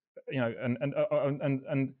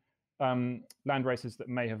 and land races that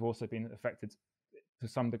may have also been affected to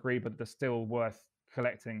some degree, but they're still worth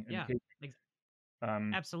collecting and keeping.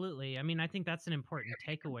 Absolutely. I mean, I think that's an important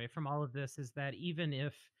takeaway from all of this, is that even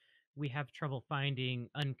if we have trouble finding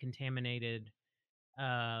uncontaminated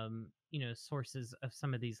sources of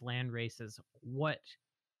some of these land races, what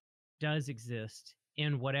does exist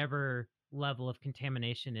in whatever level of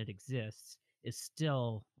contamination it exists is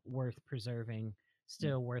still worth preserving,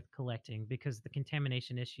 still worth collecting, because the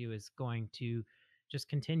contamination issue is going to just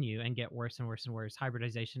continue and get worse and worse and worse.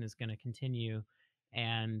 Hybridization is going to continue,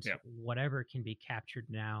 and whatever can be captured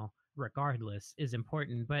now regardless is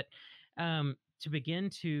important. But to begin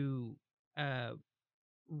to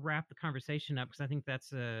wrap the conversation up, because I think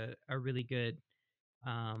that's a really good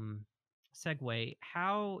segue,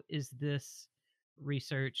 how is this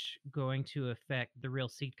research going to affect the Real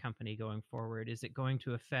Seed Company going forward? Is it going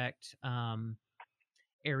to affect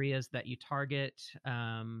areas that you target,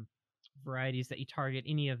 varieties that you target,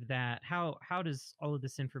 any of that? How does all of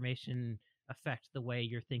this information affect the way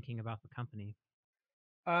you're thinking about the company?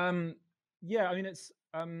 Yeah, I mean, it's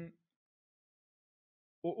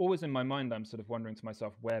always in my mind. I'm sort of wondering to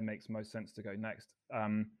myself where makes most sense to go next,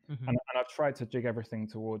 and I've tried to jig everything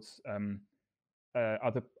towards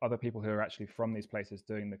other people who are actually from these places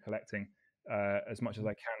doing the collecting as much as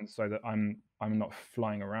I can, so that I'm not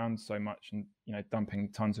flying around so much and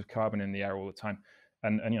dumping tons of carbon in the air all the time,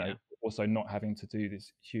 and also not having to do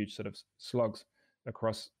these huge sort of slugs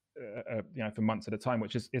across for months at a time,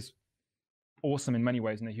 which is awesome in many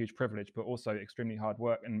ways and a huge privilege, but also extremely hard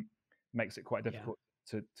work and makes it quite difficult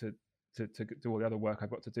to do all the other work I've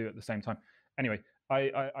got to do at the same time. Anyway,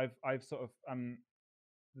 I've sort of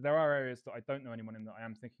there are areas that I don't know anyone in that I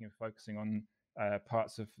am thinking of focusing on,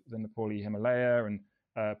 parts of the Nepali Himalaya and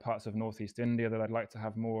parts of Northeast India that I'd like to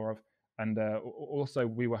have more of. And also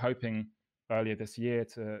we were hoping earlier this year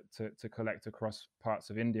to collect across parts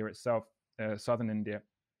of India itself, southern India.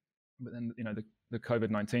 But then, the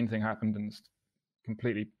COVID-19 thing happened and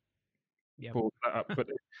completely pulled that up.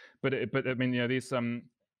 But I mean, these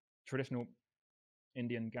traditional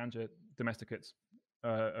Indian ganja domesticates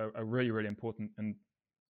are really, really important. And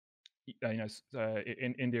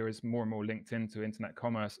in India is more and more linked into internet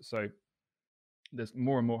commerce, so there's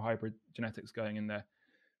more and more hybrid genetics going in there.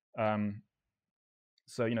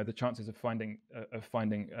 So the chances of finding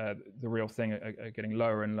the real thing are getting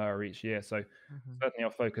lower and lower each year. So certainly I'll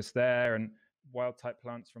focus there. And wild type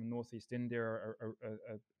plants from Northeast India are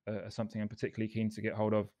something I'm particularly keen to get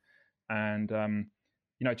hold of. And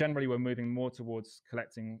generally we're moving more towards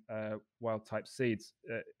collecting wild type seeds.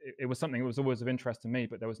 It was something that was always of interest to me,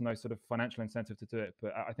 but there was no sort of financial incentive to do it.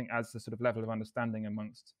 But I think as the sort of level of understanding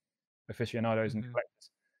amongst aficionados and collectors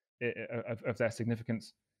of their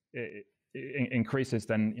significance increases,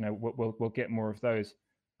 then we'll get more of those.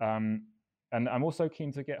 And I'm also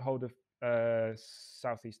keen to get hold of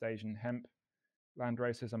Southeast Asian hemp land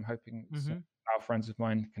races. I'm hoping our friends of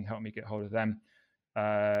mine can help me get hold of them.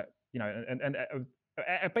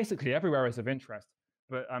 Basically everywhere is of interest.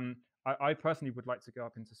 But I personally would like to go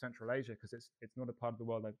up into Central Asia, because it's not a part of the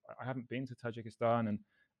world I haven't been to. Tajikistan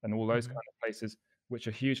and all those kind of places, which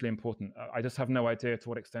are hugely important. I just have no idea to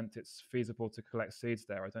what extent it's feasible to collect seeds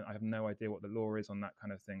there. I have no idea what the law is on that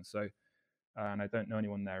kind of thing. So, and I don't know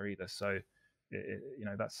anyone there either. So,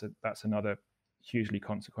 that's another hugely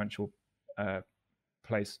consequential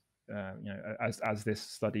place. As this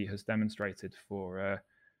study has demonstrated for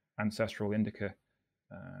ancestral indica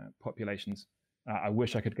populations. I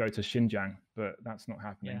wish I could go to Xinjiang, but that's not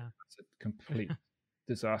happening. Yeah. It's a complete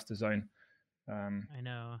disaster zone. I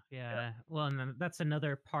know. Yeah. Well, and then that's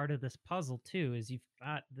another part of this puzzle too, is you've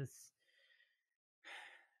got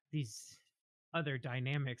these other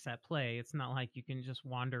dynamics at play. It's not like you can just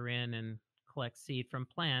wander in and collect seed from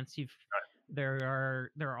plants. There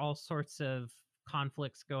are all sorts of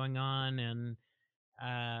conflicts going on, and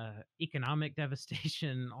economic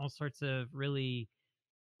devastation, all sorts of really,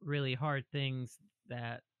 really hard things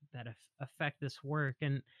that affect this work.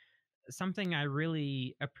 And something I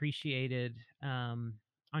really appreciated on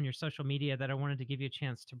your social media that I wanted to give you a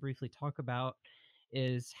chance to briefly talk about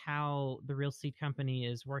is how the Real Seed Company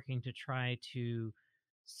is working to try to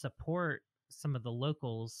support some of the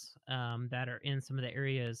locals that are in some of the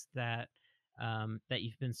areas that that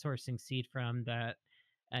you've been sourcing seed from. That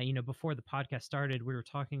before the podcast started, we were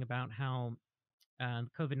talking about how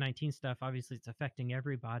COVID-19 stuff, obviously it's affecting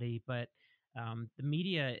everybody, but the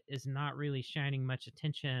media is not really shining much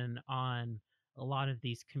attention on a lot of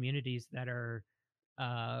these communities that are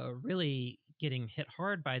really getting hit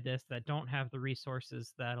hard by this, that don't have the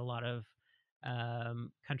resources that a lot of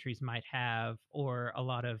countries might have, or a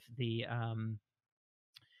lot of the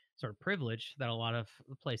sort of privilege that a lot of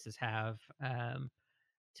places have.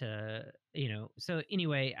 So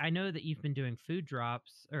anyway, I know that you've been doing food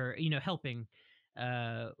drops, or helping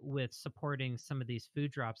with supporting some of these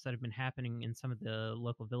food drops that have been happening in some of the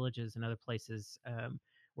local villages and other places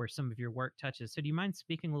where some of your work touches. So do you mind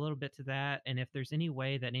speaking a little bit to that, and if there's any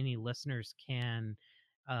way that any listeners can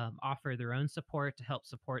offer their own support to help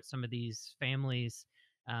support some of these families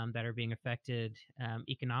that are being affected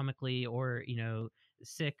economically, or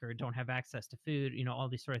sick, or don't have access to food, all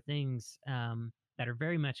these sort of things that are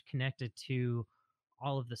very much connected to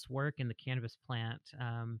all of this work in the cannabis plant.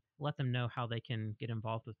 Let them know how they can get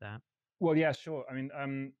involved with that. Well, yeah, sure. I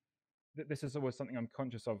mean, this is always something I'm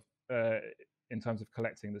conscious of in terms of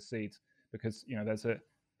collecting the seeds, because there's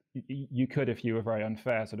you could, if you were very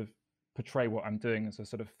unfair, sort of portray what I'm doing as a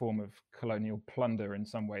sort of form of colonial plunder in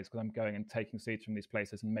some ways, because I'm going and taking seeds from these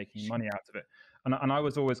places and making money out of it. And I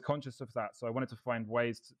was always conscious of that, so I wanted to find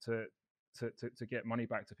ways to get money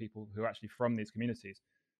back to people who are actually from these communities.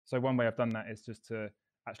 So one way I've done that is just to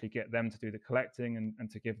actually get them to do the collecting, and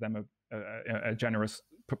to give them a generous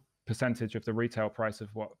percentage of the retail price of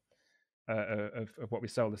what we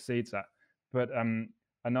sell the seeds at. But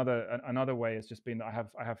another way has just been that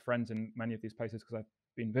I have friends in many of these places, because I've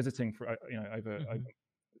been visiting for over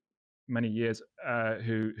many years,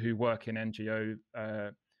 who work in NGO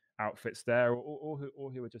outfits there, or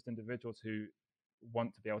who are just individuals who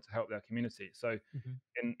want to be able to help their community. So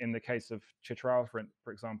in the case of Chitral,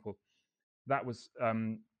 for example, that was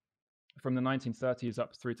from the 1930s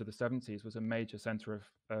up through to the 70s, was a major center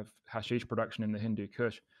of hashish production in the Hindu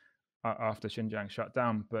Kush after Xinjiang shut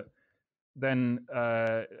down. But then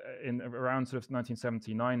in around sort of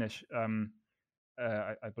 1979-ish,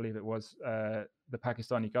 I believe it was, the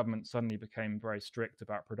Pakistani government suddenly became very strict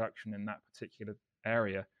about production in that particular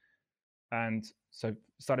area, and so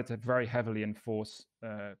started to very heavily enforce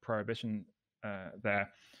prohibition there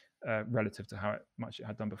relative to how much it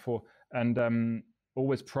had done before, and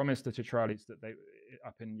always promised the Chitralis that they,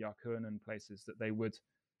 up in Yakun and places, that they would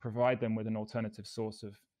provide them with an alternative source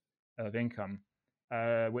of income,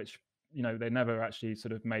 which they never actually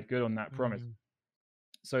sort of made good on that promise.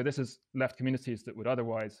 So this has left communities that would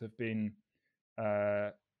otherwise have been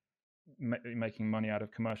making money out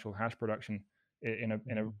of commercial hash production in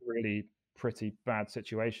a really pretty bad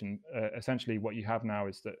situation. Essentially, what you have now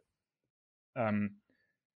is that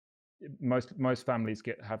most families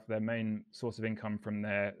have their main source of income from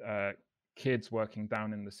their kids working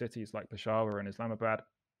down in the cities like Peshawar and Islamabad,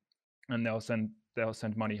 and they'll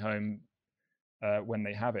send money home when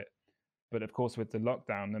they have it. But of course, with the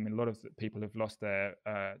lockdown, I mean, a lot of people have lost their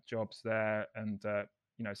jobs there, and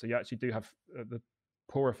so you actually do have the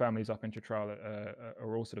poorer families up in Chitral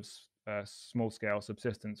are all sort of small scale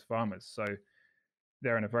subsistence farmers. So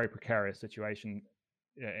they're in a very precarious situation,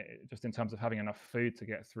 just in terms of having enough food to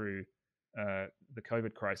get through the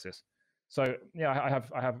COVID crisis. So yeah,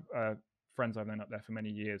 I have friends I've known up there for many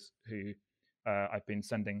years who I've been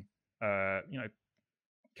sending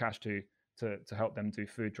cash to help them do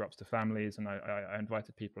food drops to families, and I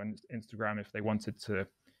invited people on Instagram if they wanted to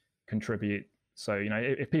contribute. So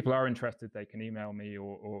if people are interested, they can email me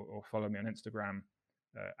or follow me on Instagram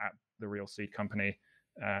at The Real Seed Company,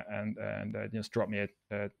 and just drop me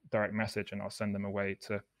a direct message, and I'll send them away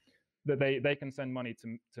to that they can send money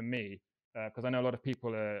to me, because I know a lot of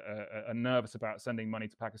people are nervous about sending money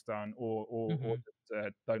to Pakistan, or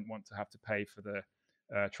just, don't want to have to pay for the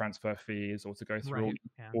transfer fees, or to go through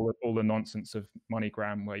all the nonsense of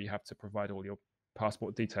MoneyGram, where you have to provide all your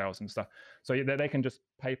passport details and stuff. So they can just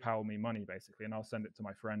PayPal me money basically, and I'll send it to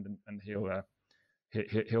my friend, and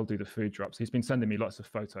he'll do the food drops. He's been sending me lots of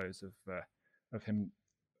photos of him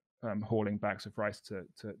hauling bags of rice to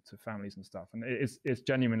families and stuff, and it's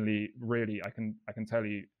genuinely, really, I can tell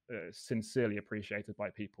you, sincerely appreciated by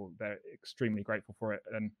people. They're extremely grateful for it,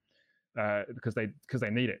 and because they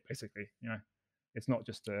need it basically. It's not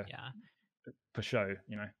just for show.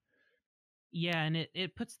 Yeah, and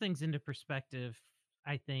it puts things into perspective,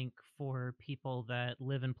 I think, for people that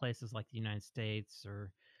live in places like the United States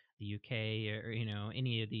or the UK, or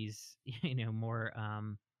any of these more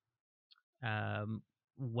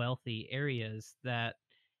wealthy areas, that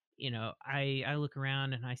I look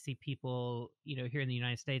around and I see people here in the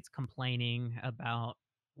United States complaining about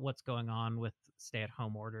what's going on with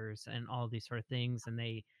stay-at-home orders and all these sort of things, and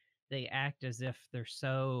they act as if they're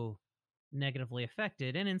so negatively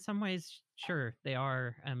affected, and in some ways, sure, they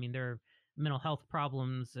are. I mean, there are mental health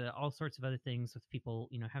problems, all sorts of other things with people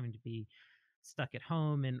having to be stuck at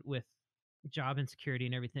home, and with job insecurity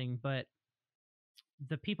and everything. But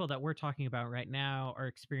the people that we're talking about right now are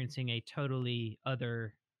experiencing a totally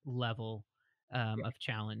other level of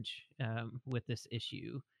challenge with this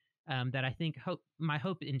issue, that I think my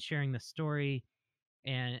hope in sharing the story,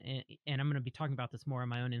 and I'm going to be talking about this more on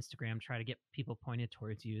my own Instagram, try to get people pointed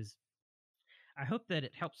towards you, is I hope that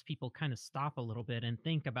it helps people kind of stop a little bit and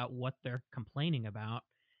think about what they're complaining about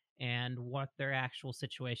and what their actual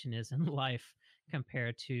situation is in life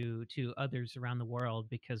compared to others around the world,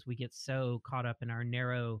 because we get so caught up in our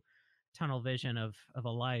narrow tunnel vision of a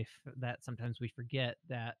life that sometimes we forget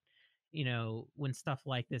that when stuff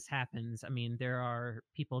like this happens, I mean, there are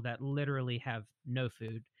people that literally have no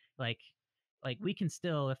food. Like we can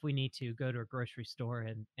still, if we need to, go to a grocery store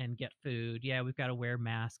and get food. Yeah, we've got to wear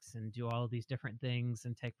masks and do all of these different things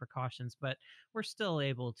and take precautions, but we're still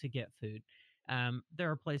able to get food.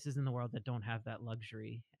 There are places in the world that don't have that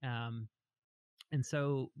luxury. And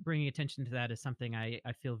so bringing attention to that is something I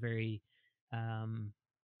feel very, I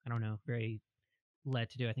don't know, very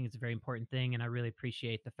led to do. I think it's a very important thing, and I really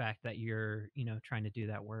appreciate the fact that you're, trying to do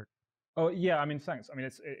that work. Oh yeah, I mean, thanks. I mean,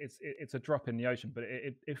 it's a drop in the ocean, but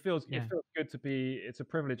it feels good to be. It's a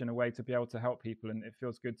privilege in a way to be able to help people, and it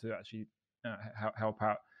feels good to actually help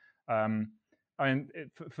out. I mean,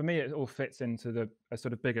 for me, it all fits into a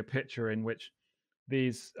sort of bigger picture in which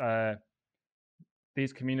these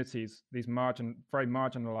communities, these very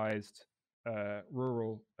marginalized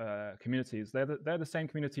rural communities, they're the same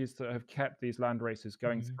communities that have kept these land races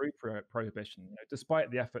going through prohibition. Despite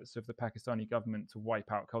the efforts of the Pakistani government to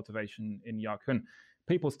wipe out cultivation in Yarkun,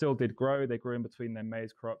 people still did grow. They grew in between their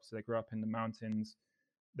maize crops. They grew up in the mountains.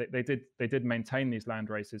 They did maintain these land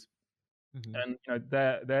races, and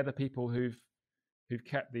they're the people who've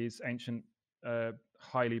kept these ancient,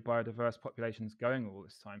 highly biodiverse populations going all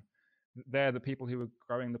this time. They're the people who are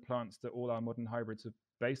growing the plants that all our modern hybrids are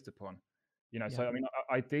based upon. So I mean,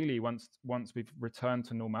 ideally, once we've returned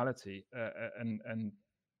to normality, and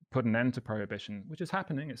put an end to prohibition, which is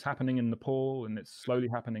happening. It's happening in Nepal, and it's slowly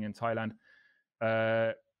happening in Thailand.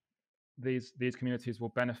 These communities will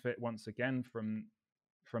benefit once again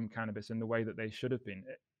from cannabis in the way that they should have been.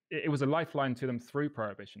 It was a lifeline to them through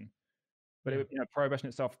prohibition, but prohibition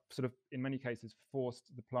itself sort of, in many cases,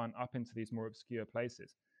 forced the plant up into these more obscure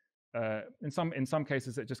places. In some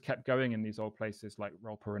cases, it just kept going in these old places like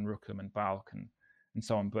Rolpa and Rookham and Balk and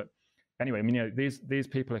so on. But anyway, I mean, these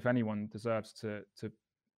people, if anyone deserves to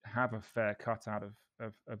have a fair cut out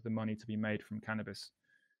of the money to be made from cannabis,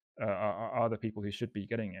 are the people who should be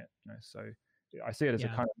getting it. So I see it as a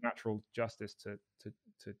kind of natural justice to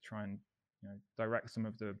try and direct some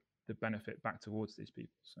of the benefit back towards these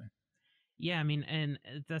people. So Yeah, I mean, and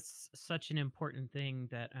that's such an important thing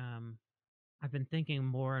that I've been thinking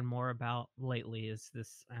more and more about lately is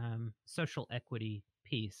this social equity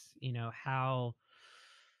piece. You know, how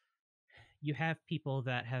you have people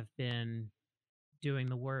that have been doing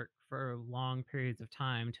the work for long periods of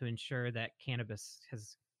time to ensure that cannabis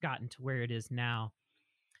has gotten to where it is now.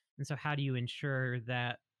 And so, how do you ensure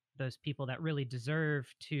that those people that really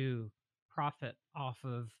deserve to profit off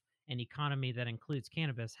of an economy that includes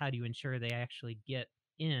cannabis, how do you ensure they actually get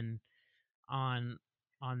in on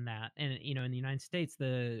that? And you know, in the United States,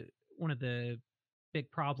 the one of the big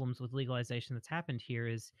problems with legalization that's happened here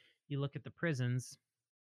is you look at the prisons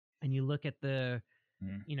and you look at the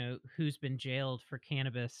Mm. you know who's been jailed for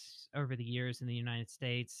cannabis over the years in the United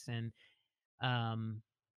States, and um,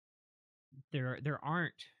 there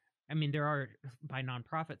aren't. I mean, there are by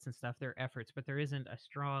nonprofits and stuff. There are efforts, but there isn't a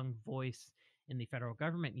strong voice in the federal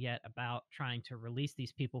government yet about trying to release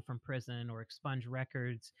these people from prison or expunge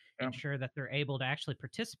records, Yeah. ensure that they're able to actually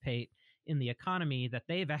participate in the economy that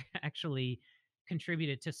they've actually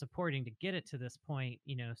contributed to supporting to get it to this point,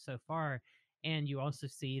 you know, so far. And you also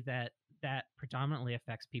see that that predominantly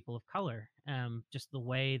affects people of color. Just the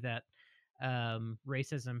way that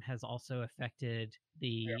racism has also affected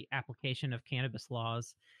the application of cannabis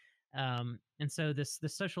laws. And so this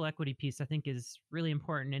social equity piece, I think, is really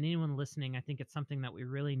important. And anyone listening, I think it's something that we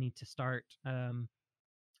really need to start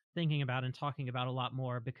thinking about and talking about a lot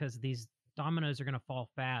more, because these dominoes are going to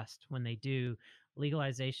fall fast when they do.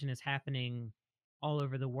 Legalization is happening all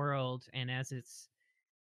over the world, and as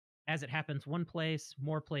it happens one place,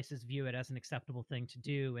 more places view it as an acceptable thing to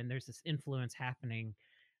do, and there's this influence happening,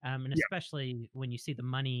 and Yeah. especially when you see the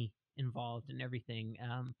money involved and everything.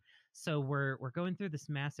 So we're going through this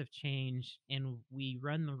massive change, and we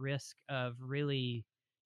run the risk of really,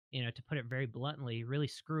 you know, to put it very bluntly, really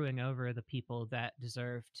screwing over the people that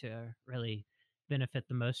deserve to really benefit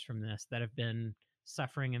the most from this, that have been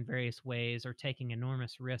suffering in various ways or taking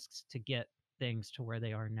enormous risks to get things to where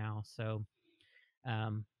they are now. So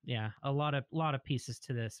yeah, a lot of pieces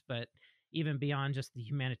to this, but even beyond just the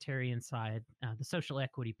humanitarian side, the social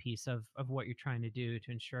equity piece of what you're trying to do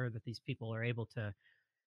to ensure that these people are able to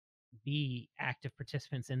be active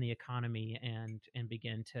participants in the economy and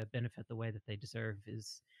begin to benefit the way that they deserve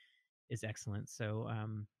is excellent. So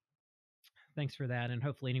thanks for that, and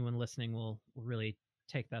hopefully anyone listening will really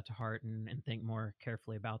take that to heart and think more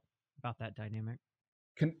carefully about that dynamic.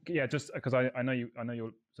 Yeah, just because I know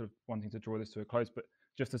you're sort of wanting to draw this to a close, but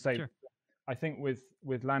just to say, Sure. I think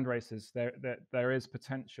with land races there is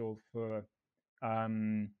potential for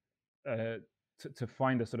um, to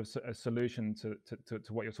find a sort of a solution to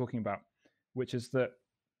what you're talking about, which is that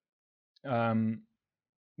um,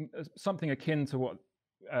 something akin to what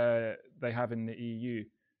they have in the EU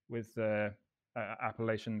with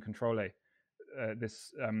appellation control,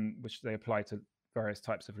 this which they apply to various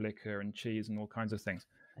types of liquor and cheese and all kinds of things.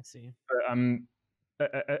 I see. But,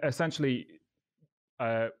 essentially,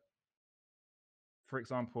 uh, for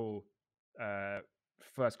example, uh,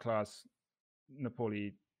 first class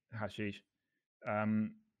Nepali hashish,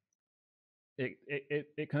 um,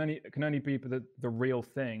 it can only be the real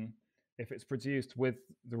thing if it's produced with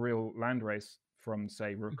the real landrace from,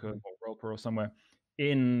 say, Rukka or Rolpa or somewhere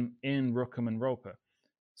in Rukkum and Rolpa.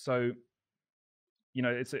 So, you know,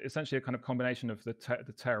 it's essentially a kind of combination of the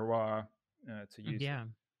terroir, to use Yeah.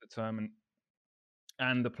 the term,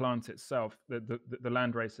 and the plant itself, the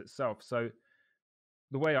landrace itself. So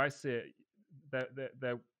the way I see it,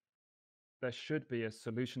 there should be a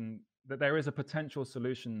solution, that there is a potential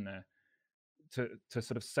solution there to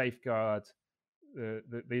sort of safeguard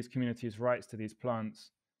these communities' rights to these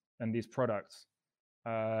plants and these products.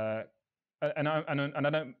 And I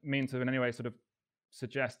don't mean to in any way sort of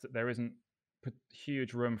suggest that there isn't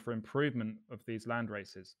huge room for improvement of these land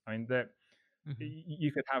races. I mean, that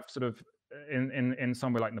you could have sort of in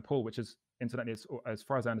somewhere like Nepal, which is incidentally, as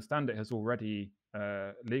far as I understand it, has already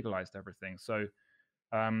legalized everything. So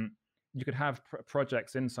you could have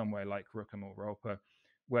projects in somewhere like Rukkum or Rolpa,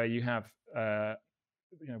 where you have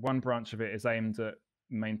one branch of it is aimed at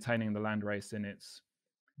maintaining the landrace in its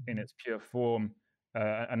pure form.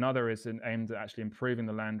 Another is aimed at actually improving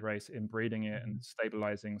the landrace, inbreeding it, and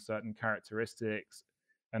stabilizing certain characteristics,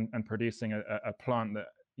 and producing a plant that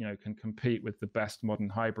can compete with the best modern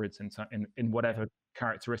hybrids in whatever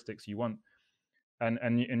characteristics you want.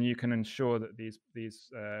 And you can ensure that these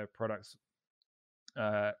products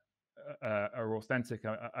are authentic.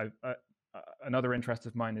 Another interest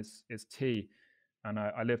of mine is tea, and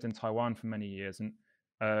I lived in Taiwan for many years, and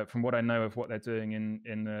from what I know of what they're doing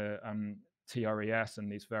in the TRES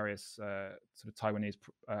and these various sort of Taiwanese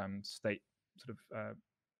state sort of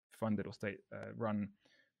funded or state run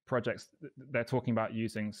projects, they're talking about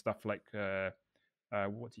using stuff like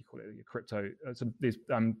what do you call it, crypto, these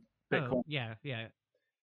Bitcoin.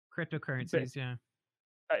 Cryptocurrencies,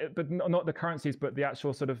 but not the currencies, but the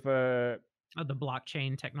actual sort of the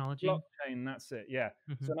blockchain technology. Blockchain, that's it. Yeah.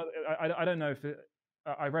 So I don't know if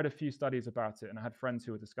I read a few studies about it, and I had friends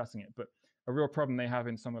who were discussing it. But a real problem they have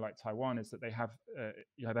in somewhere like Taiwan is that they have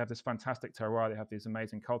they have this fantastic terroir. They have these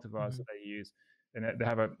amazing cultivars that they use, and they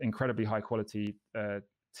have an incredibly high quality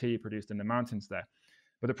tea produced in the mountains there.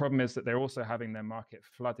 But the problem is that they're also having their market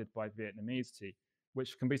flooded by Vietnamese tea,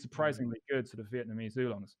 which can be surprisingly good, sort of Vietnamese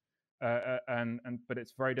oolongs. But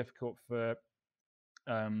it's very difficult for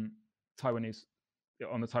Taiwanese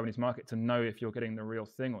on the Taiwanese market to know if you're getting the real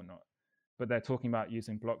thing or not. But they're talking about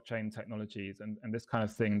using blockchain technologies and this kind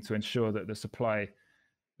of thing to ensure that the supply,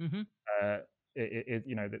 they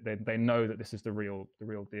know that this is the real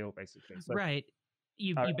deal, basically. So, right.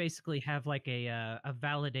 You basically have like a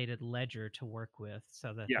validated ledger to work with,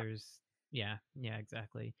 so that there's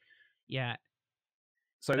exactly. Yeah.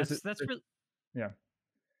 So that's really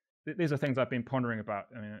these are things I've been pondering about.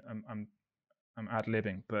 I mean, I'm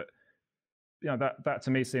ad-libbing, but that to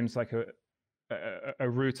me seems like a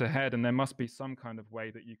route ahead, and there must be some kind of way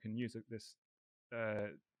that you can use this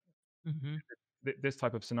this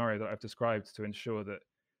type of scenario that I've described to ensure that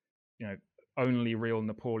only real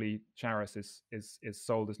Nepali charas is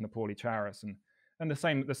sold as Nepali charas, and the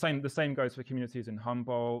same goes for communities in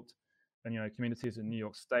Humboldt and communities in New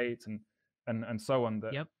York State and so on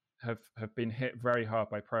that have been hit very hard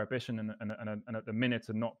by prohibition and at the minute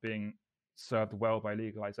are not being served well by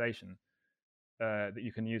legalization. That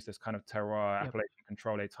you can use this kind of terroir appellation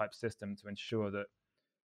control type system to ensure that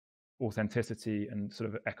authenticity and sort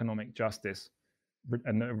of economic justice,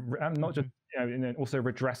 and not just also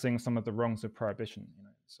redressing some of the wrongs of prohibition.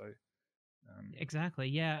 So exactly,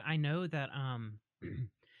 yeah. I know that I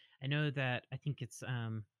think it's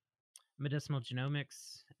medicinal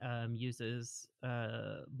genomics uses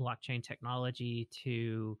blockchain technology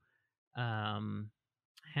to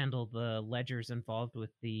handle the ledgers involved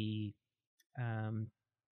with the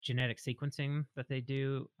genetic sequencing that they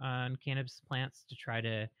do on cannabis plants to try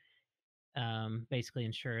to basically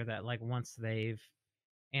ensure that, like, once they've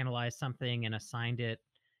analyzed something and assigned it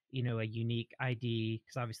a unique ID,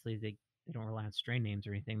 because obviously they don't rely on strain names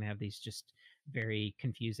or anything. They have these just very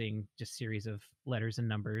confusing just series of letters and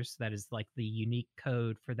numbers that is like the unique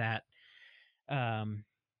code for that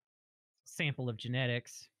sample of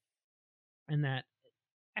genetics, and that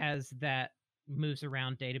as that moves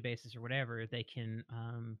around databases or whatever, they can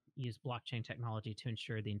use blockchain technology to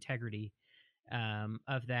ensure the integrity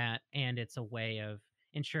of that. And it's a way of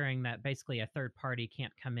ensuring that basically a third party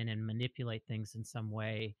can't come in and manipulate things in some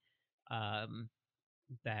way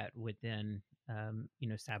that would then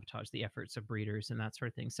sabotage the efforts of breeders and that sort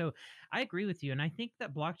of thing. So I agree with you, and I think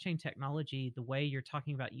that blockchain technology, the way you're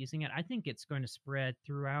talking about using it, I think it's going to spread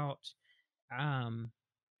throughout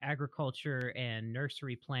agriculture and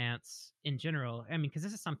nursery plants in general. I mean, because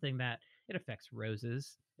this is something that it affects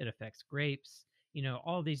roses, it affects grapes,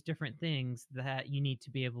 all these different things that you need to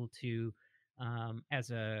be able to, as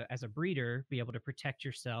a breeder, be able to protect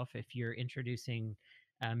yourself if you're introducing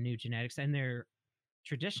new genetics. And there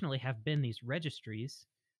traditionally have been these registries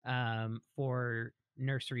for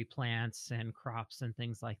nursery plants and crops and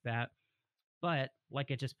things like that. But like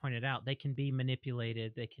I just pointed out, they can be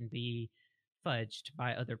manipulated, they can be fudged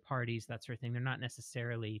by other parties, that sort of thing. They're not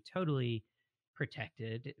necessarily totally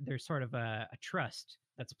protected. There's sort of a trust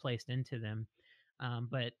that's placed into them.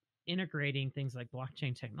 But integrating things like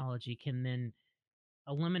blockchain technology can then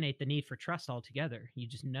eliminate the need for trust altogether. You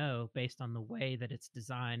just know, based on the way that it's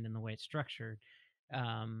designed and the way it's structured,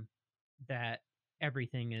 that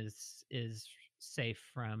everything is safe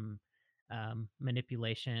from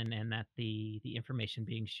manipulation, and that the information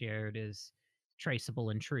being shared is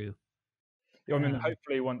traceable and true. I mean,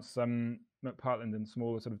 hopefully once McPartland and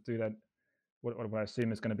Small sort of do that, what I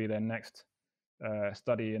assume is going to be their next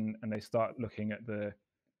study, and they start looking at the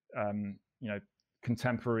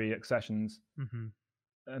contemporary accessions,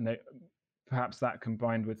 and they perhaps that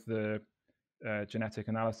combined with the genetic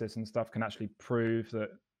analysis and stuff can actually prove that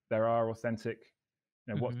there are authentic,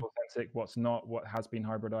 what's authentic, what's not, what has been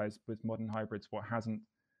hybridized with modern hybrids, what hasn't.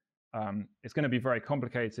 It's going to be very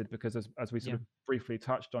complicated because as we sort of briefly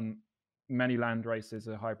touched on, many land races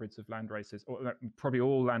are hybrids of land races, or probably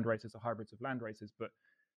all land races are hybrids of land races, but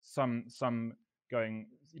some going,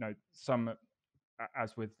 some,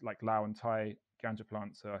 as with like Lao and Thai ganja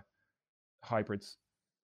plants, are hybrids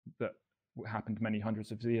that happened many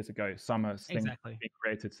hundreds of years ago. Some are things being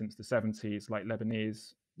created since the 70s, like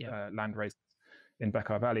Lebanese land races. in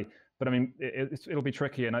Bekaa Valley. But I mean, it'll be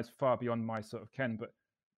tricky, and it's far beyond my sort of ken. But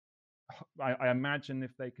I imagine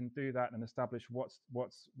if they can do that and establish what's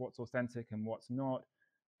authentic and what's not,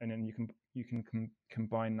 and then you can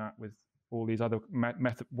combine that with all these other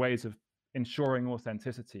ways of ensuring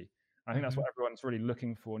authenticity. I think that's what everyone's really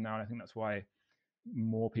looking for now, and I think that's why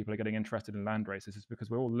more people are getting interested in land races, is because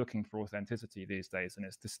we're all looking for authenticity these days, and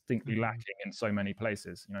it's distinctly lacking in so many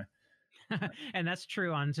places, you know. And that's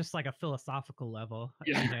true on just like a philosophical level.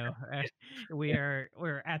 Yeah. You know,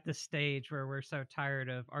 we're at this stage where we're so tired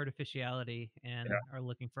of artificiality and are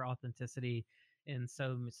looking for authenticity in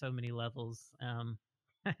so many levels. And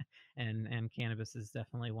cannabis is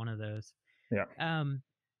definitely one of those. Yeah.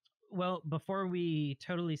 Well, before we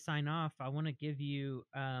totally sign off, I want to give you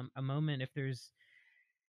a moment if there's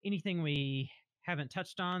anything we haven't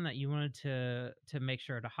touched on that you wanted to make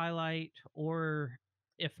sure to highlight, or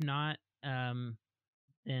if not,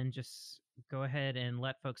 then just go ahead and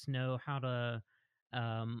let folks know how to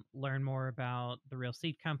learn more about the Real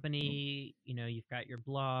Seed Company. You know, you've got your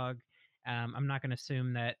blog. I'm not going to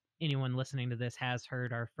assume that anyone listening to this has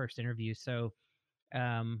heard our first interview, so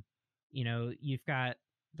you know, you've got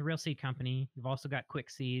the Real Seed Company. You've also got Quick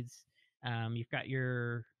Seeds. You've got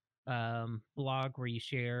your blog where you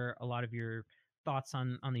share a lot of your thoughts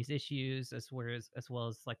on these issues, as well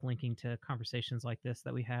as like linking to conversations like this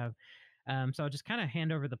that we have. So I'll just kind of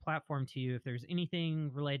hand over the platform to you. If there's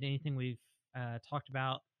anything related to anything we've talked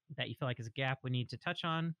about that you feel like is a gap we need to touch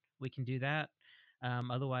on, we can do that.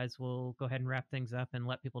 Otherwise, we'll go ahead and wrap things up and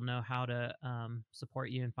let people know how to support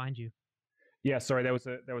you and find you. Yeah, sorry, there was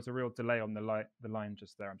a real delay on the line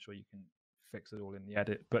just there. I'm sure you can fix it all in the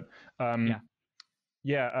edit. But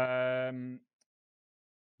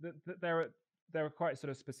there are quite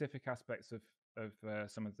sort of specific aspects of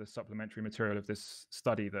some of the supplementary material of this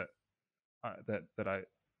study that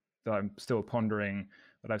I'm still pondering,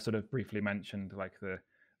 that I've sort of briefly mentioned, like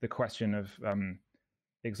the question of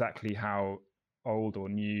exactly how old or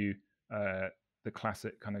new the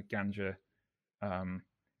classic kind of ganja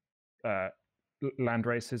land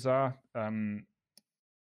races are.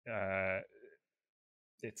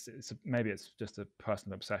 Maybe it's just a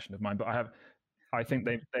personal obsession of mine, but I think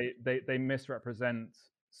they misrepresent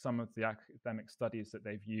some of the academic studies that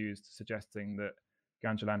they've used, suggesting that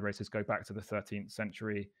ganja land races go back to the 13th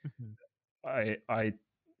century.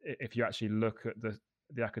 If you actually look at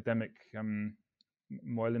the academic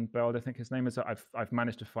Moylan-Beld, I think his name is, I've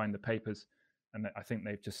managed to find the papers, and I think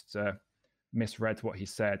they've just misread what he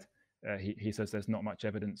said. He says there's not much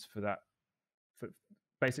evidence for that.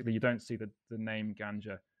 Basically, you don't see the name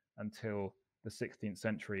ganja until the 16th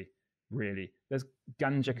century, really. There's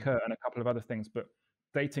ganja kurt and a couple of other things, but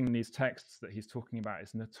dating these texts that he's talking about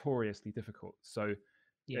is notoriously difficult. So,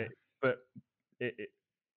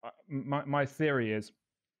 my theory is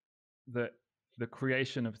that the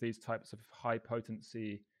creation of these types of high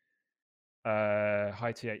potency,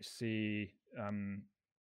 high THC,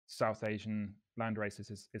 South Asian land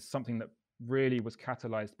races is something that really was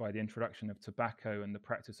catalyzed by the introduction of tobacco and the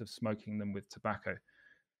practice of smoking them with tobacco.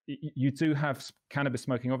 You do have cannabis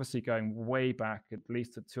smoking, obviously, going way back, at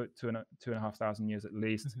least to 2,500 years at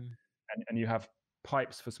least, and you have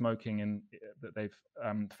pipes for smoking that they've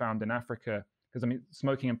found in Africa. Because I mean,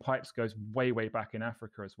 smoking in pipes goes way back in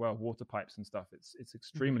Africa as well, water pipes and stuff. It's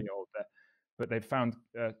extremely old there, but they've found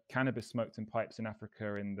cannabis smoked in pipes in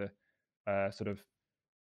Africa in the sort of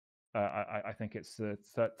I think it's the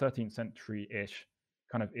 13th century-ish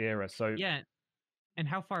kind of era. So yeah, and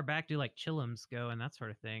how far back do like chillums go and that sort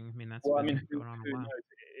of thing? I mean, that's been going on a while.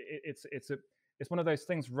 It's one of those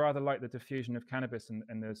things, rather like the diffusion of cannabis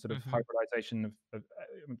and the sort of hybridization of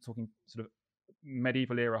I'm talking sort of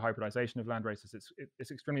medieval era hybridization of land races.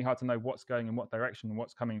 It's extremely hard to know what's going in what direction and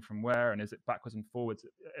what's coming from where, and is it backwards and forwards.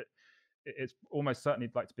 It's almost certainly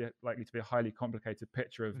likely to be a highly complicated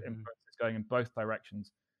picture of influences going in both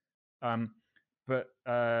directions. But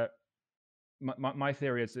my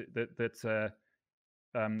theory is that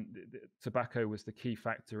tobacco was the key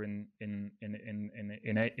factor in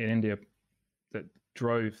India that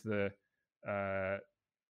drove the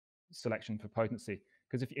selection for potency.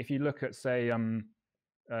 Because if you look at, say,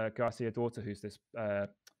 Garcia Dorta, who's this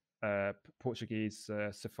Portuguese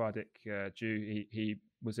Sephardic Jew, he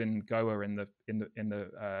was in Goa in the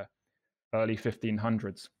early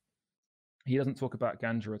 1500s. He doesn't talk about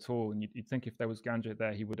ganja at all, and you'd think if there was ganja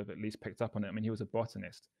there, he would have at least picked up on it. I mean, he was a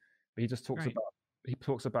botanist, but he just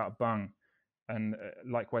talks about bung, and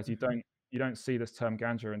likewise, you don't see this term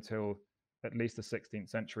ganja until at least the 16th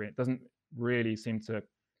century. It doesn't really seem to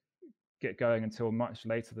get going until much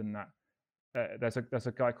later than that. There's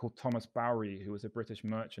a guy called Thomas Bowery, who was a British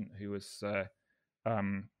merchant who was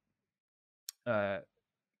um,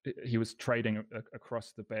 he was trading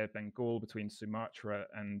across the Bay of Bengal between Sumatra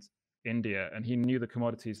and India, and he knew the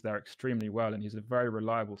commodities there extremely well, and he's a very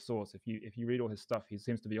reliable source. If you read all his stuff, he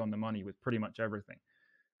seems to be on the money with pretty much everything.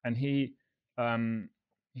 And he says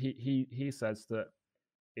that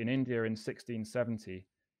in India in 1670,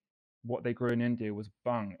 what they grew in India was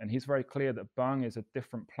bhang, and he's very clear that bhang is a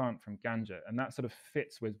different plant from ganja, and that sort of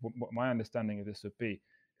fits with what my understanding of this would be.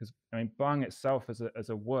 Because I mean, bhang itself as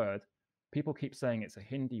a word, people keep saying it's a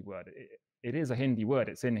Hindi word. It is a Hindi word.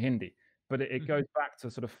 It's in Hindi, but it goes back to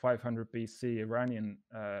sort of 500 BC Iranian,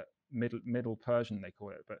 Middle Persian they call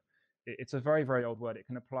it. But it's a very, very old word. It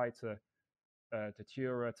can apply to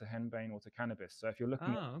datura, to henbane, or to cannabis. So if you're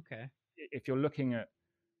looking at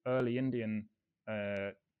early Indian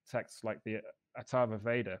texts like the Atharva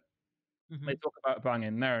Veda, they talk about bhang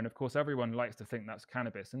in there, and of course everyone likes to think that's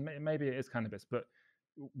cannabis, and maybe it is cannabis, but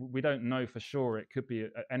we don't know for sure. It could be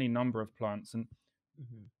any number of plants, and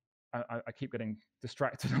I keep getting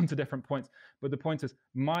distracted onto different points. But the point is,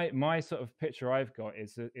 my sort of picture I've got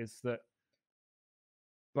is that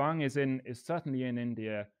bhang is certainly in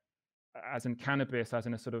India, as in cannabis, as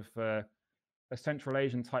in a sort of a Central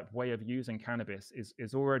Asian type way of using cannabis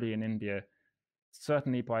is already in India.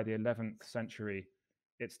 Certainly by the 11th century,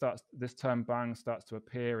 this term bhang starts to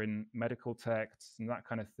appear in medical texts and that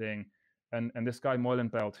kind of thing. And this guy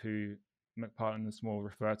Moilenbeld, who McPartland and Small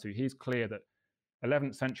refer to, he's clear that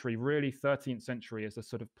 11th century, really 13th century, is a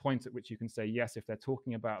sort of point at which you can say, yes, if they're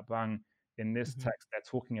talking about bhang in this text, they're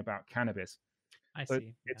talking about cannabis. I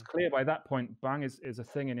see. It's clear by that point, bhang is a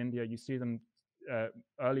thing in India. You see them,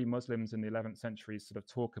 early Muslims in the 11th century sort of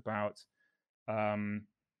talk about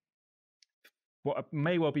what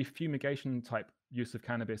may well be fumigation type use of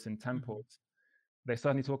cannabis in temples. They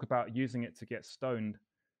certainly talk about using it to get stoned,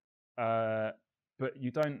 but you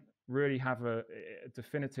don't really have a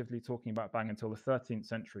definitively talking about bhang until the 13th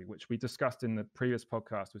century, which we discussed in the previous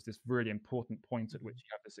podcast, was this really important point at which you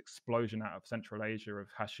have this explosion out of Central Asia of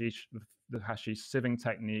hashish. The hashish sieving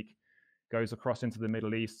technique goes across into the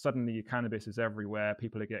Middle East. Suddenly cannabis is everywhere.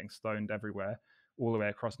 People are getting stoned everywhere, all the way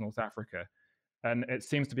across North Africa. And it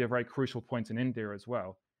seems to be a very crucial point in India as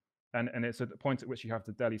well. And it's at the point at which you have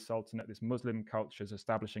the Delhi Sultanate, this Muslim culture is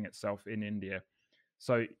establishing itself in India.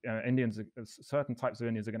 So certain types of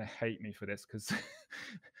Indians are going to hate me for this, because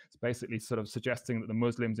it's basically sort of suggesting that the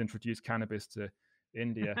Muslims introduced cannabis to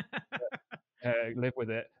India. Live with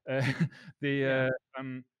it.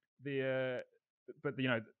 But you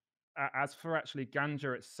know, as for actually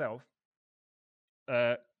ganja itself,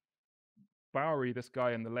 Bowery, this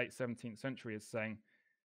guy in the late 17th century, is saying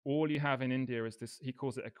all you have in India is this, he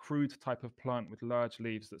calls it a crude type of plant with large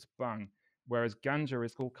leaves that's bhang, whereas ganja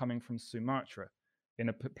is all coming from Sumatra in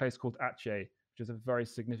a place called Aceh, which is a very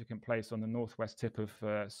significant place on the northwest tip of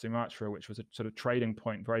Sumatra, which was a sort of trading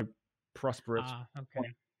point, very prosperous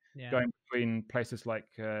point, going between places like,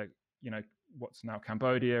 what's now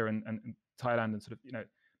Cambodia and Thailand, and sort of,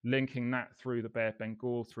 linking that through the Bay of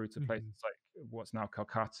Bengal through to places like what's now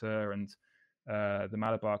Calcutta and the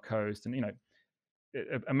Malabar coast, and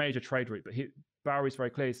a major trade route. But Bowery's very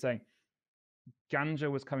clear. He's saying ganja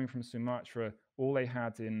was coming from Sumatra. All they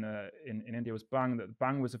had in India was bhang. That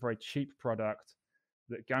bhang was a very cheap product.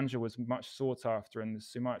 That ganja was much sought after, and the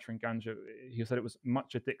Sumatran ganja, he said, it was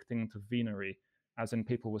much addicting to venery, as in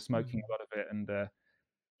people were smoking a lot of it and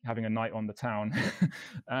having a night on the town.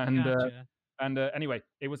 And anyway,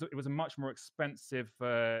 it was a much more expensive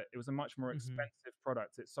expensive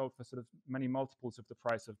product. It sold for sort of many multiples of the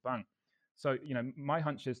price of bhang. So my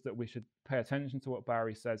hunch is that we should pay attention to what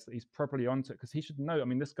Bowery says, that he's probably onto it, because he should know. I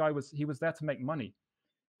mean, this guy was there to make money.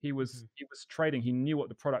 He was trading. He knew what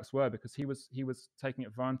the products were, because he was taking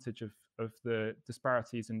advantage of the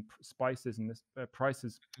disparities in spices and this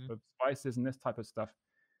prices of spices and this type of stuff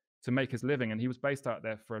to make his living. And he was based out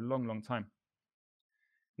there for a long, long time.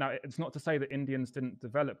 Now, it's not to say that Indians didn't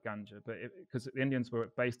develop ganja, but because the Indians were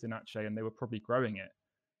based in Aceh and they were probably growing it.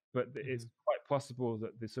 But it's quite possible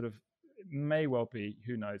that the sort of, it may well be,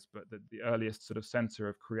 who knows, but the earliest sort of center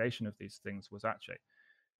of creation of these things was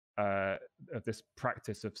Aceh, of this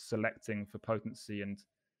practice of selecting for potency and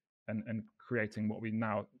creating what we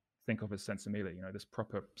now think of as sensimilla, this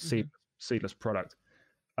proper seedless product.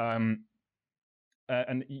 And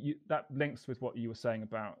that links with what you were saying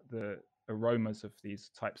about the aromas of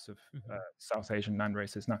these types of South Asian land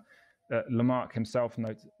races. Now, Lamarck himself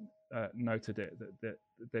noted it, that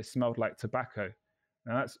they smelled like tobacco.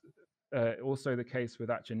 Now, that's also the case with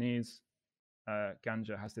Achenese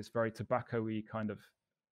ganja. Has this very tobacco-y kind of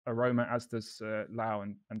aroma, as does Lao,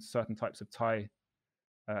 and certain types of Thai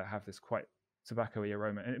have this quite tobacco-y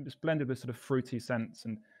aroma, and it was blended with sort of fruity scents.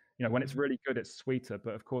 And when it's really good, it's sweeter.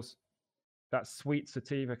 But of course, that sweet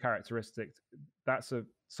sativa characteristic, that's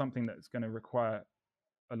something that's going to require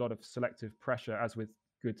a lot of selective pressure, as with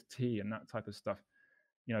good tea and that type of stuff.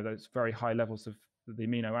 Those very high levels of the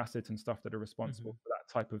amino acids and stuff that are responsible for that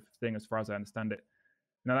type of thing, as far as I understand it.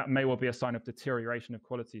 Now, that may well be a sign of deterioration of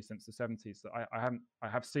quality since the 70s. I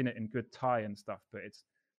have seen it in good Thai and stuff, but it's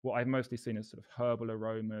what I've mostly seen is sort of herbal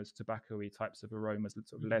aromas, tobacco-y types of aromas,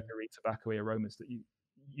 sort of leathery tobacco-y aromas that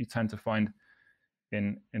you tend to find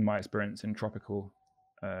in my experience in tropical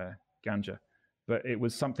ganja. But it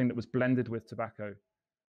was something that was blended with tobacco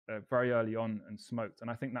very early on and smoked.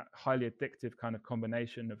 And I think that highly addictive kind of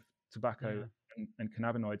combination of tobacco and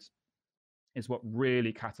cannabinoids is what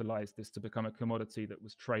really catalyzed this to become a commodity that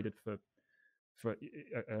was traded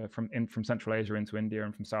from Central Asia into India,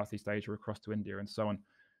 and from Southeast Asia across to India, and so on.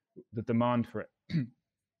 The demand for it,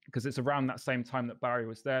 because it's around that same time that Barry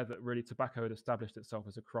was there that really tobacco had established itself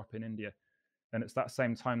as a crop in India, and it's that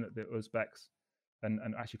same time that the Uzbeks and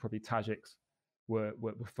actually probably Tajiks were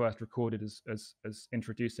first recorded as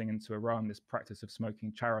introducing into Iran this practice of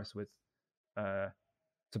smoking charas with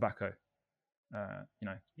tobacco.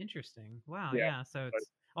 Interesting. Wow. Yeah. So it's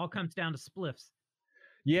all comes down to spliffs.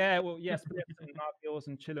 Yeah. Well, yeah, spliffs and nargils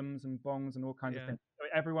and chillums and bongs and all kinds of things. I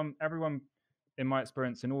mean, everyone, in my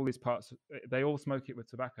experience, in all these parts, they all smoke it with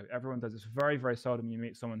tobacco. Everyone does. It's very, very seldom you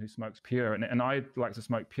meet someone who smokes pure. And I like to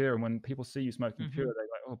smoke pure. And when people see you smoking pure, they're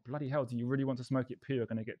like, "Oh, bloody hell! Do you really want to smoke it pure? You're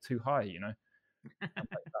going to get too high, I'm like, that's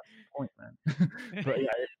the point, man." But yeah,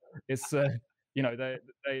 it's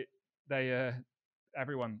they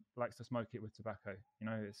everyone likes to smoke it with tobacco.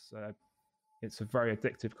 It's a very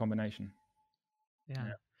addictive combination.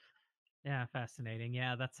 Yeah, fascinating.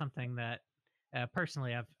 Yeah, that's something that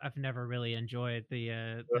personally I've never really enjoyed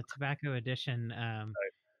the tobacco addition.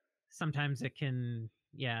 Sometimes it can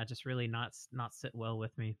just really not sit well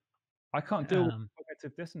with me. I can't deal with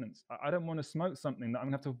cognitive dissonance. I don't want to smoke something that I'm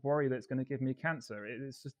going to have to worry that it's going to give me cancer.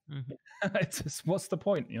 It's just, it's just, what's the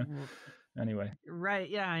point, Anyway. Right.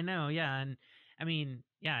 Yeah, I know. Yeah. And I mean,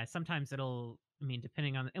 sometimes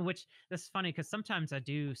depending on, in which, this is funny because sometimes I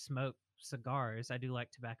do smoke cigars. I do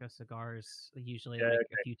like tobacco cigars, usually a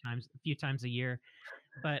few times a year.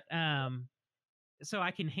 But so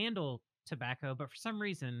I can handle tobacco, but for some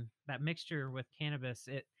reason that mixture with cannabis,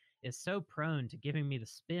 it is so prone to giving me the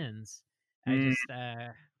spins. I just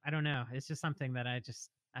I don't know. It's just something that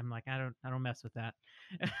I'm like, I don't mess with that.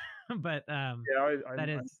 But that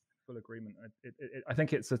is I'm full agreement. I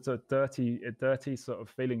think it's a dirty sort of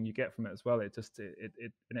feeling you get from it as well. It just it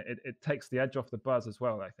takes the edge off the buzz as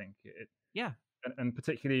well. I think and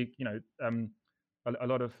particularly a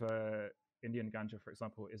lot of Indian ganja, for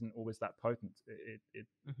example, isn't always that potent.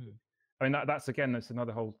 I mean that's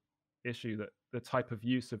another whole issue, that the type of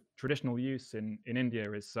use of traditional use in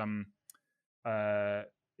India is a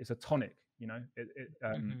tonic.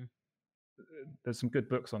 There's some good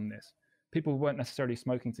books on this. People weren't necessarily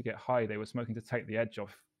smoking to get high; they were smoking to take the edge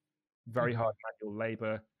off very hard manual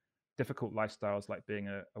labor, difficult lifestyles like being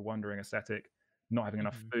a wandering ascetic, not having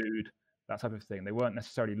enough food, that type of thing. They weren't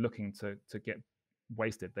necessarily looking to get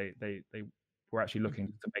wasted. They were actually looking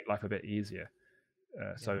to make life a bit easier.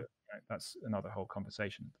 So that's another whole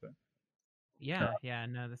conversation. But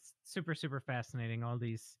no, that's super, super fascinating. All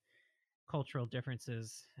these cultural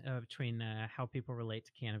differences between how people relate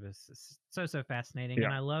to cannabis is so fascinating.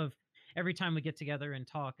 And I love every time we get together and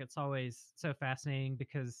talk. It's always so fascinating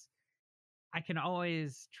because I can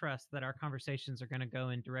always trust that our conversations are going to go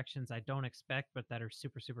in directions I don't expect, but that are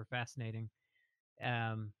super, super fascinating.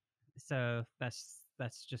 So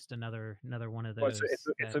that's just another one of those.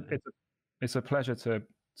 It's a pleasure to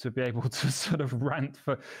be able to sort of rant,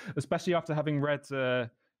 especially after having read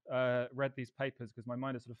these papers, because my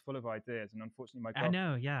mind is sort of full of ideas, and unfortunately my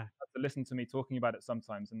girlfriend has to listen to me talking about it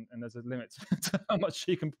sometimes, and there's a limit to how much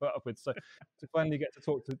she can put up with. So to finally get to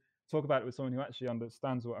talk about it with someone who actually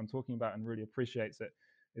understands what I'm talking about and really appreciates it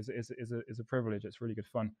is a privilege. It's really good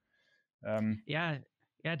fun. Yeah,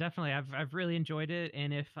 definitely. I've really enjoyed it,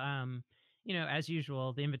 and if as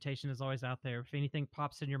usual, the invitation is always out there. If anything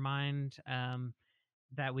pops in your mind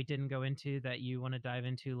that we didn't go into that you want to dive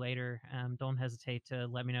into later, don't hesitate to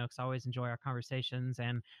let me know, because I always enjoy our conversations,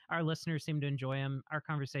 and our listeners seem to enjoy them. Our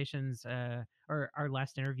conversations, or our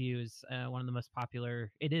last interview is one of the most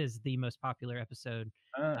popular. It is the most popular episode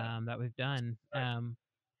that we've done.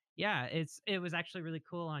 It was actually really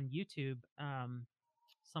cool on YouTube.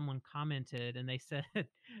 Someone commented and they said,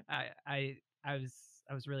 I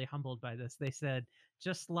was really humbled by this. They said,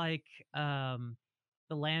 just like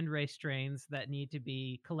the landrace strains that need to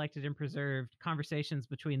be collected and preserved. Conversations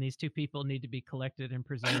between these two people need to be collected and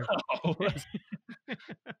preserved. Oh, that's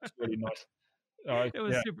really nice. It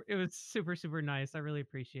was Yeah, super. It was super super nice. I really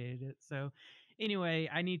appreciated it. So, anyway,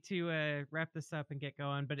 I need to wrap this up and get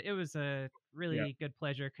going. But it was a yeah. really good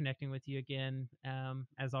pleasure connecting with you again,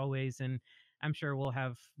 as always. And I'm sure we'll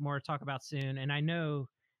have more to talk about soon. And I know,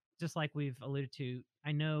 just like we've alluded to,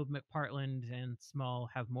 I know McPartland and Small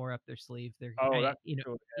have more up their sleeve. Oh, that's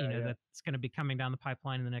cool. Yeah, yeah, That's going to be coming down the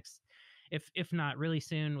pipeline in the next, if not really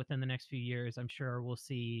soon, within the next few years. I'm sure we'll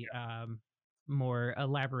see more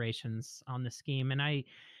elaborations on the scheme. And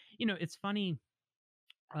it's funny.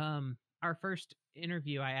 Our first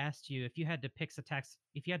interview, I asked you if you had to pick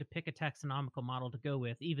a taxonomical model to go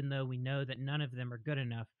with, even though we know that none of them are good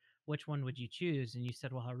enough, which one would you choose? And you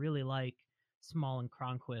said, well, I really like Small and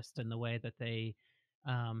Cronquist and the way that they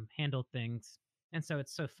handled things. And so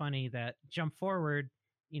it's so funny that jump forward,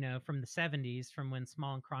 from the 70s, from when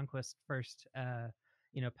Small and Cronquist first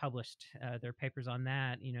published their papers on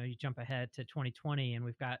that. You jump ahead to 2020, and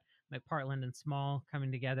we've got McPartland and Small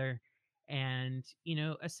coming together, and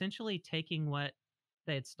essentially taking what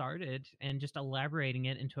they had started and just elaborating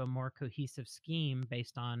it into a more cohesive scheme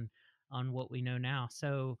based on what we know now.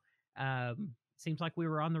 So seems like we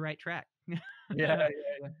were on the right track. yeah, yeah,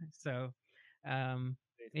 So um,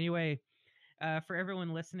 anyway, for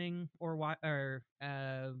everyone listening or watching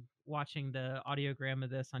the audiogram of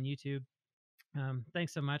this on YouTube,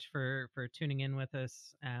 thanks so much for tuning in with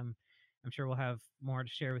us. I'm sure we'll have more to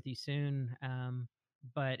share with you soon.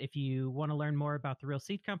 But if you want to learn more about the Real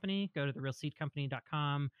Seed Company, go to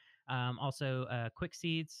therealseedcompany.com. Also,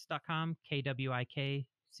 quickseeds.com, KWIK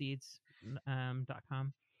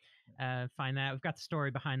seeds.com. Find that. We've got the story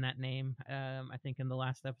behind that name, I think, in the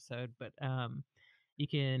last episode. But you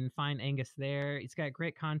can find Angus there. He's got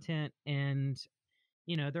great content, and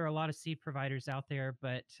there are a lot of seed providers out there,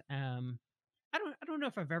 but I don't know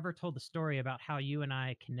if I've ever told the story about how you and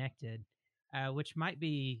I connected, which might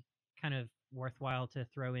be kind of worthwhile to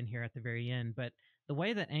throw in here at the very end. But the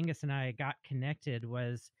way that Angus and I got connected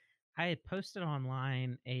was I had posted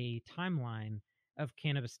online a timeline of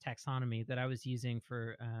cannabis taxonomy that I was using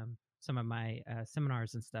for some of my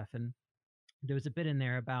seminars and stuff, and there was a bit in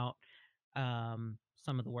there about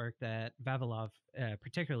some of the work that Vavilov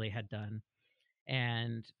particularly had done,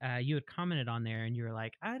 and you had commented on there, and you were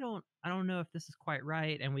like, I don't know if this is quite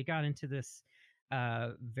right, and we got into this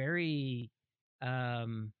very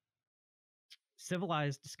um,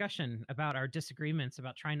 civilized discussion about our disagreements,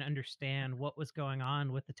 about trying to understand what was going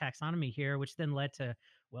on with the taxonomy here, which then led to,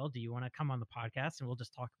 well, do you want to come on the podcast and we'll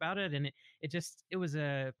just talk about it? And it was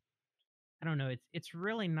a, I don't know, it's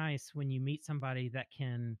really nice when you meet somebody that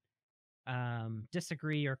can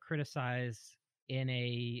disagree or criticize in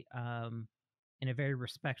a um, in a very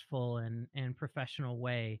respectful and professional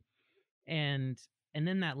way. And and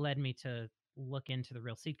then that led me to look into the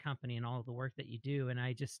Real Seed Company and all of the work that you do. And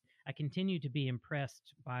I continue to be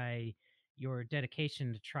impressed by your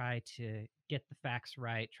dedication to try to get the facts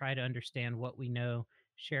right, try to understand what we know,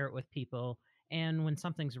 share it with people. And when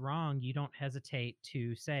something's wrong, you don't hesitate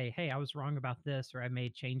to say, hey, I was wrong about this, or I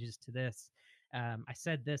made changes to this. I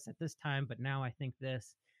said this at this time, but now I think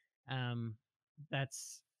this. Um,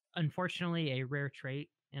 that's unfortunately a rare trait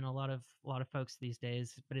in a lot of folks these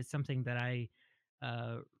days, but it's something that I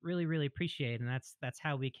really really appreciate, and that's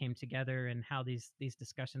how we came together and how these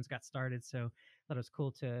discussions got started. So I thought it was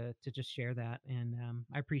cool to just share that, and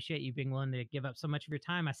I appreciate you being willing to give up so much of your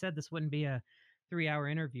time. I said this wouldn't be a 3-hour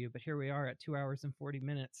interview, but here we are at 2 hours and 40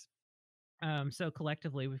 minutes. So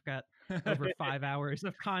collectively, we've got over 5 hours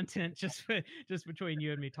of content just between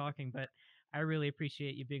you and me talking. But I really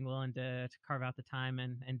appreciate you being willing to carve out the time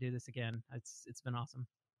and do this again. It's been awesome.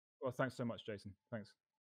 Well, thanks so much, Jason. Thanks.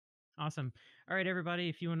 Awesome. All right, everybody.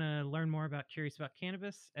 If you want to learn more about Curious About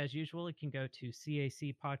Cannabis, as usual, you can go to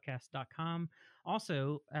cacpodcast.com.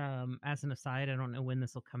 Also, as an aside, I don't know when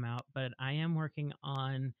this will come out, but I am working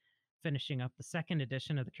on finishing up the second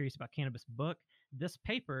edition of the Curious About Cannabis book. This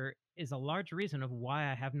paper is a large reason of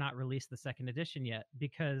why I have not released the second edition yet,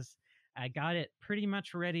 because I got it pretty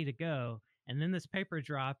much ready to go. And then this paper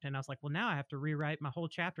dropped, and I was like, well, now I have to rewrite my whole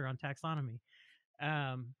chapter on taxonomy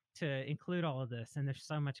to include all of this. And there's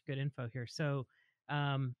so much good info here. So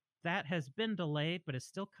that has been delayed, but is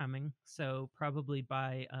still coming. So probably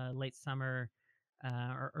by late summer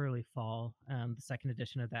or early fall, the second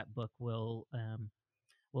edition of that book will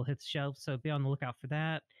hit the shelves. So be on the lookout for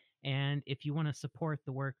that. And if you want to support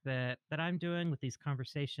the work that I'm doing with these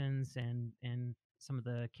conversations and some of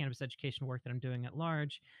the cannabis education work that I'm doing at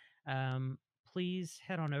large, please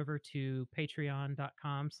head on over to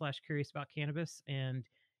patreon.com/curiousaboutcannabis, and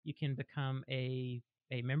you can become a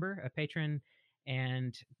member, a patron.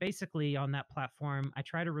 And basically on that platform, I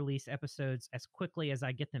try to release episodes as quickly as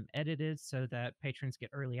I get them edited so that patrons get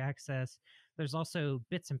early access. There's also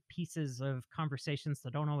bits and pieces of conversations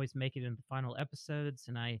that don't always make it into the final episodes,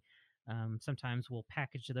 and I sometimes will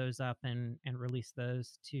package those up and release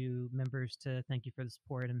those to members to thank you for the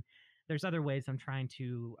support. And there's other ways I'm trying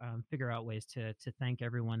to figure out ways to thank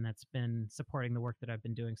everyone that's been supporting the work that I've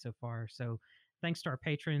been doing so far. So thanks to our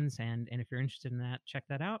patrons, and if you're interested in that, check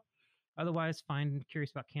that out. Otherwise, find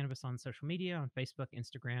Curious About Cannabis on social media, on Facebook,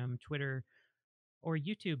 Instagram, Twitter, or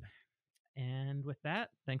YouTube. And with that,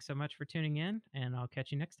 thanks so much for tuning in, and I'll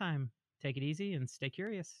catch you next time. Take it easy and stay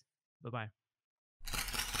curious. Bye-bye.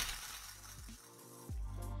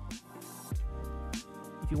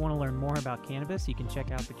 If you want to learn more about cannabis, you can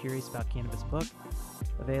check out the Curious About Cannabis book,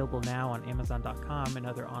 available now on Amazon.com and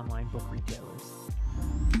other online book retailers.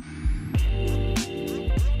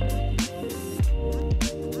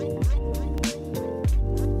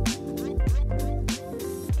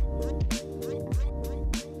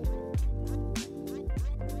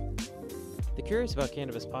 The Curious About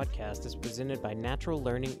Cannabis podcast is presented by Natural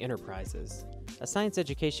Learning Enterprises, a science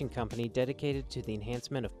education company dedicated to the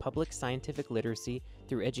enhancement of public scientific literacy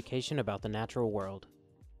through education about the natural world.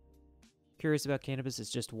 Curious About Cannabis is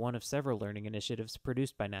just one of several learning initiatives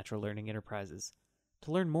produced by Natural Learning Enterprises.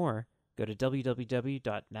 To learn more, go to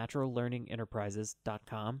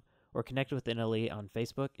www.naturallearningenterprises.com or connect with NLE on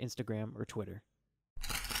Facebook, Instagram, or Twitter.